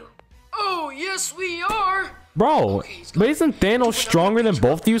up, are you? Oh, yes, we are. Bro, but isn't Thanos stronger than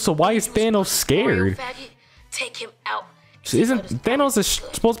both of you? So why is Thanos scared? Faggot, take him out. Isn't Thanos is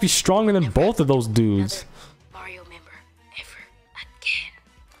supposed to be stronger than both of those dudes? Mario member ever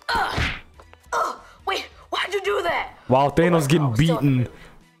again. Wait, why'd you do that? While Thanos getting beaten.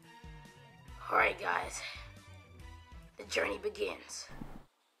 Alright, guys. The journey begins.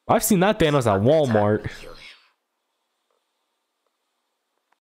 I've seen that Thanos at Walmart.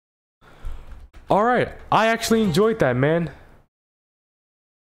 Alright, I actually enjoyed that, man.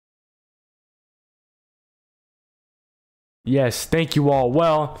 Yes, thank you all.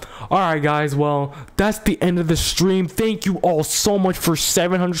 Well, alright guys, well, that's the end of the stream. Thank you all so much for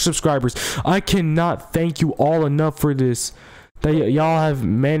 700 subscribers. I cannot thank you all enough for this. That y'all have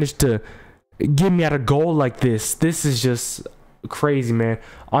managed to get me at a goal like this. This is just crazy, man.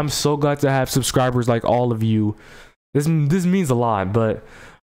 I'm so glad to have subscribers like all of you. This means a lot, but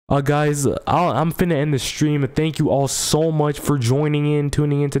guys, I'm finna end the stream. Thank you all so much for tuning in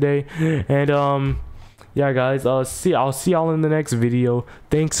today, and yeah, guys, I'll see y'all in the next video.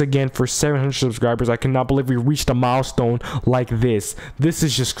 Thanks again for 700 subscribers. I cannot believe we reached a milestone like this. This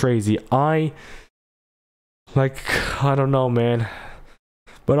is just crazy. I don't know, man.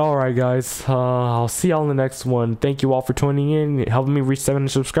 But alright, guys, I'll see y'all in the next one. Thank you all for tuning in, helping me reach 700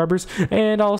 subscribers, and I'll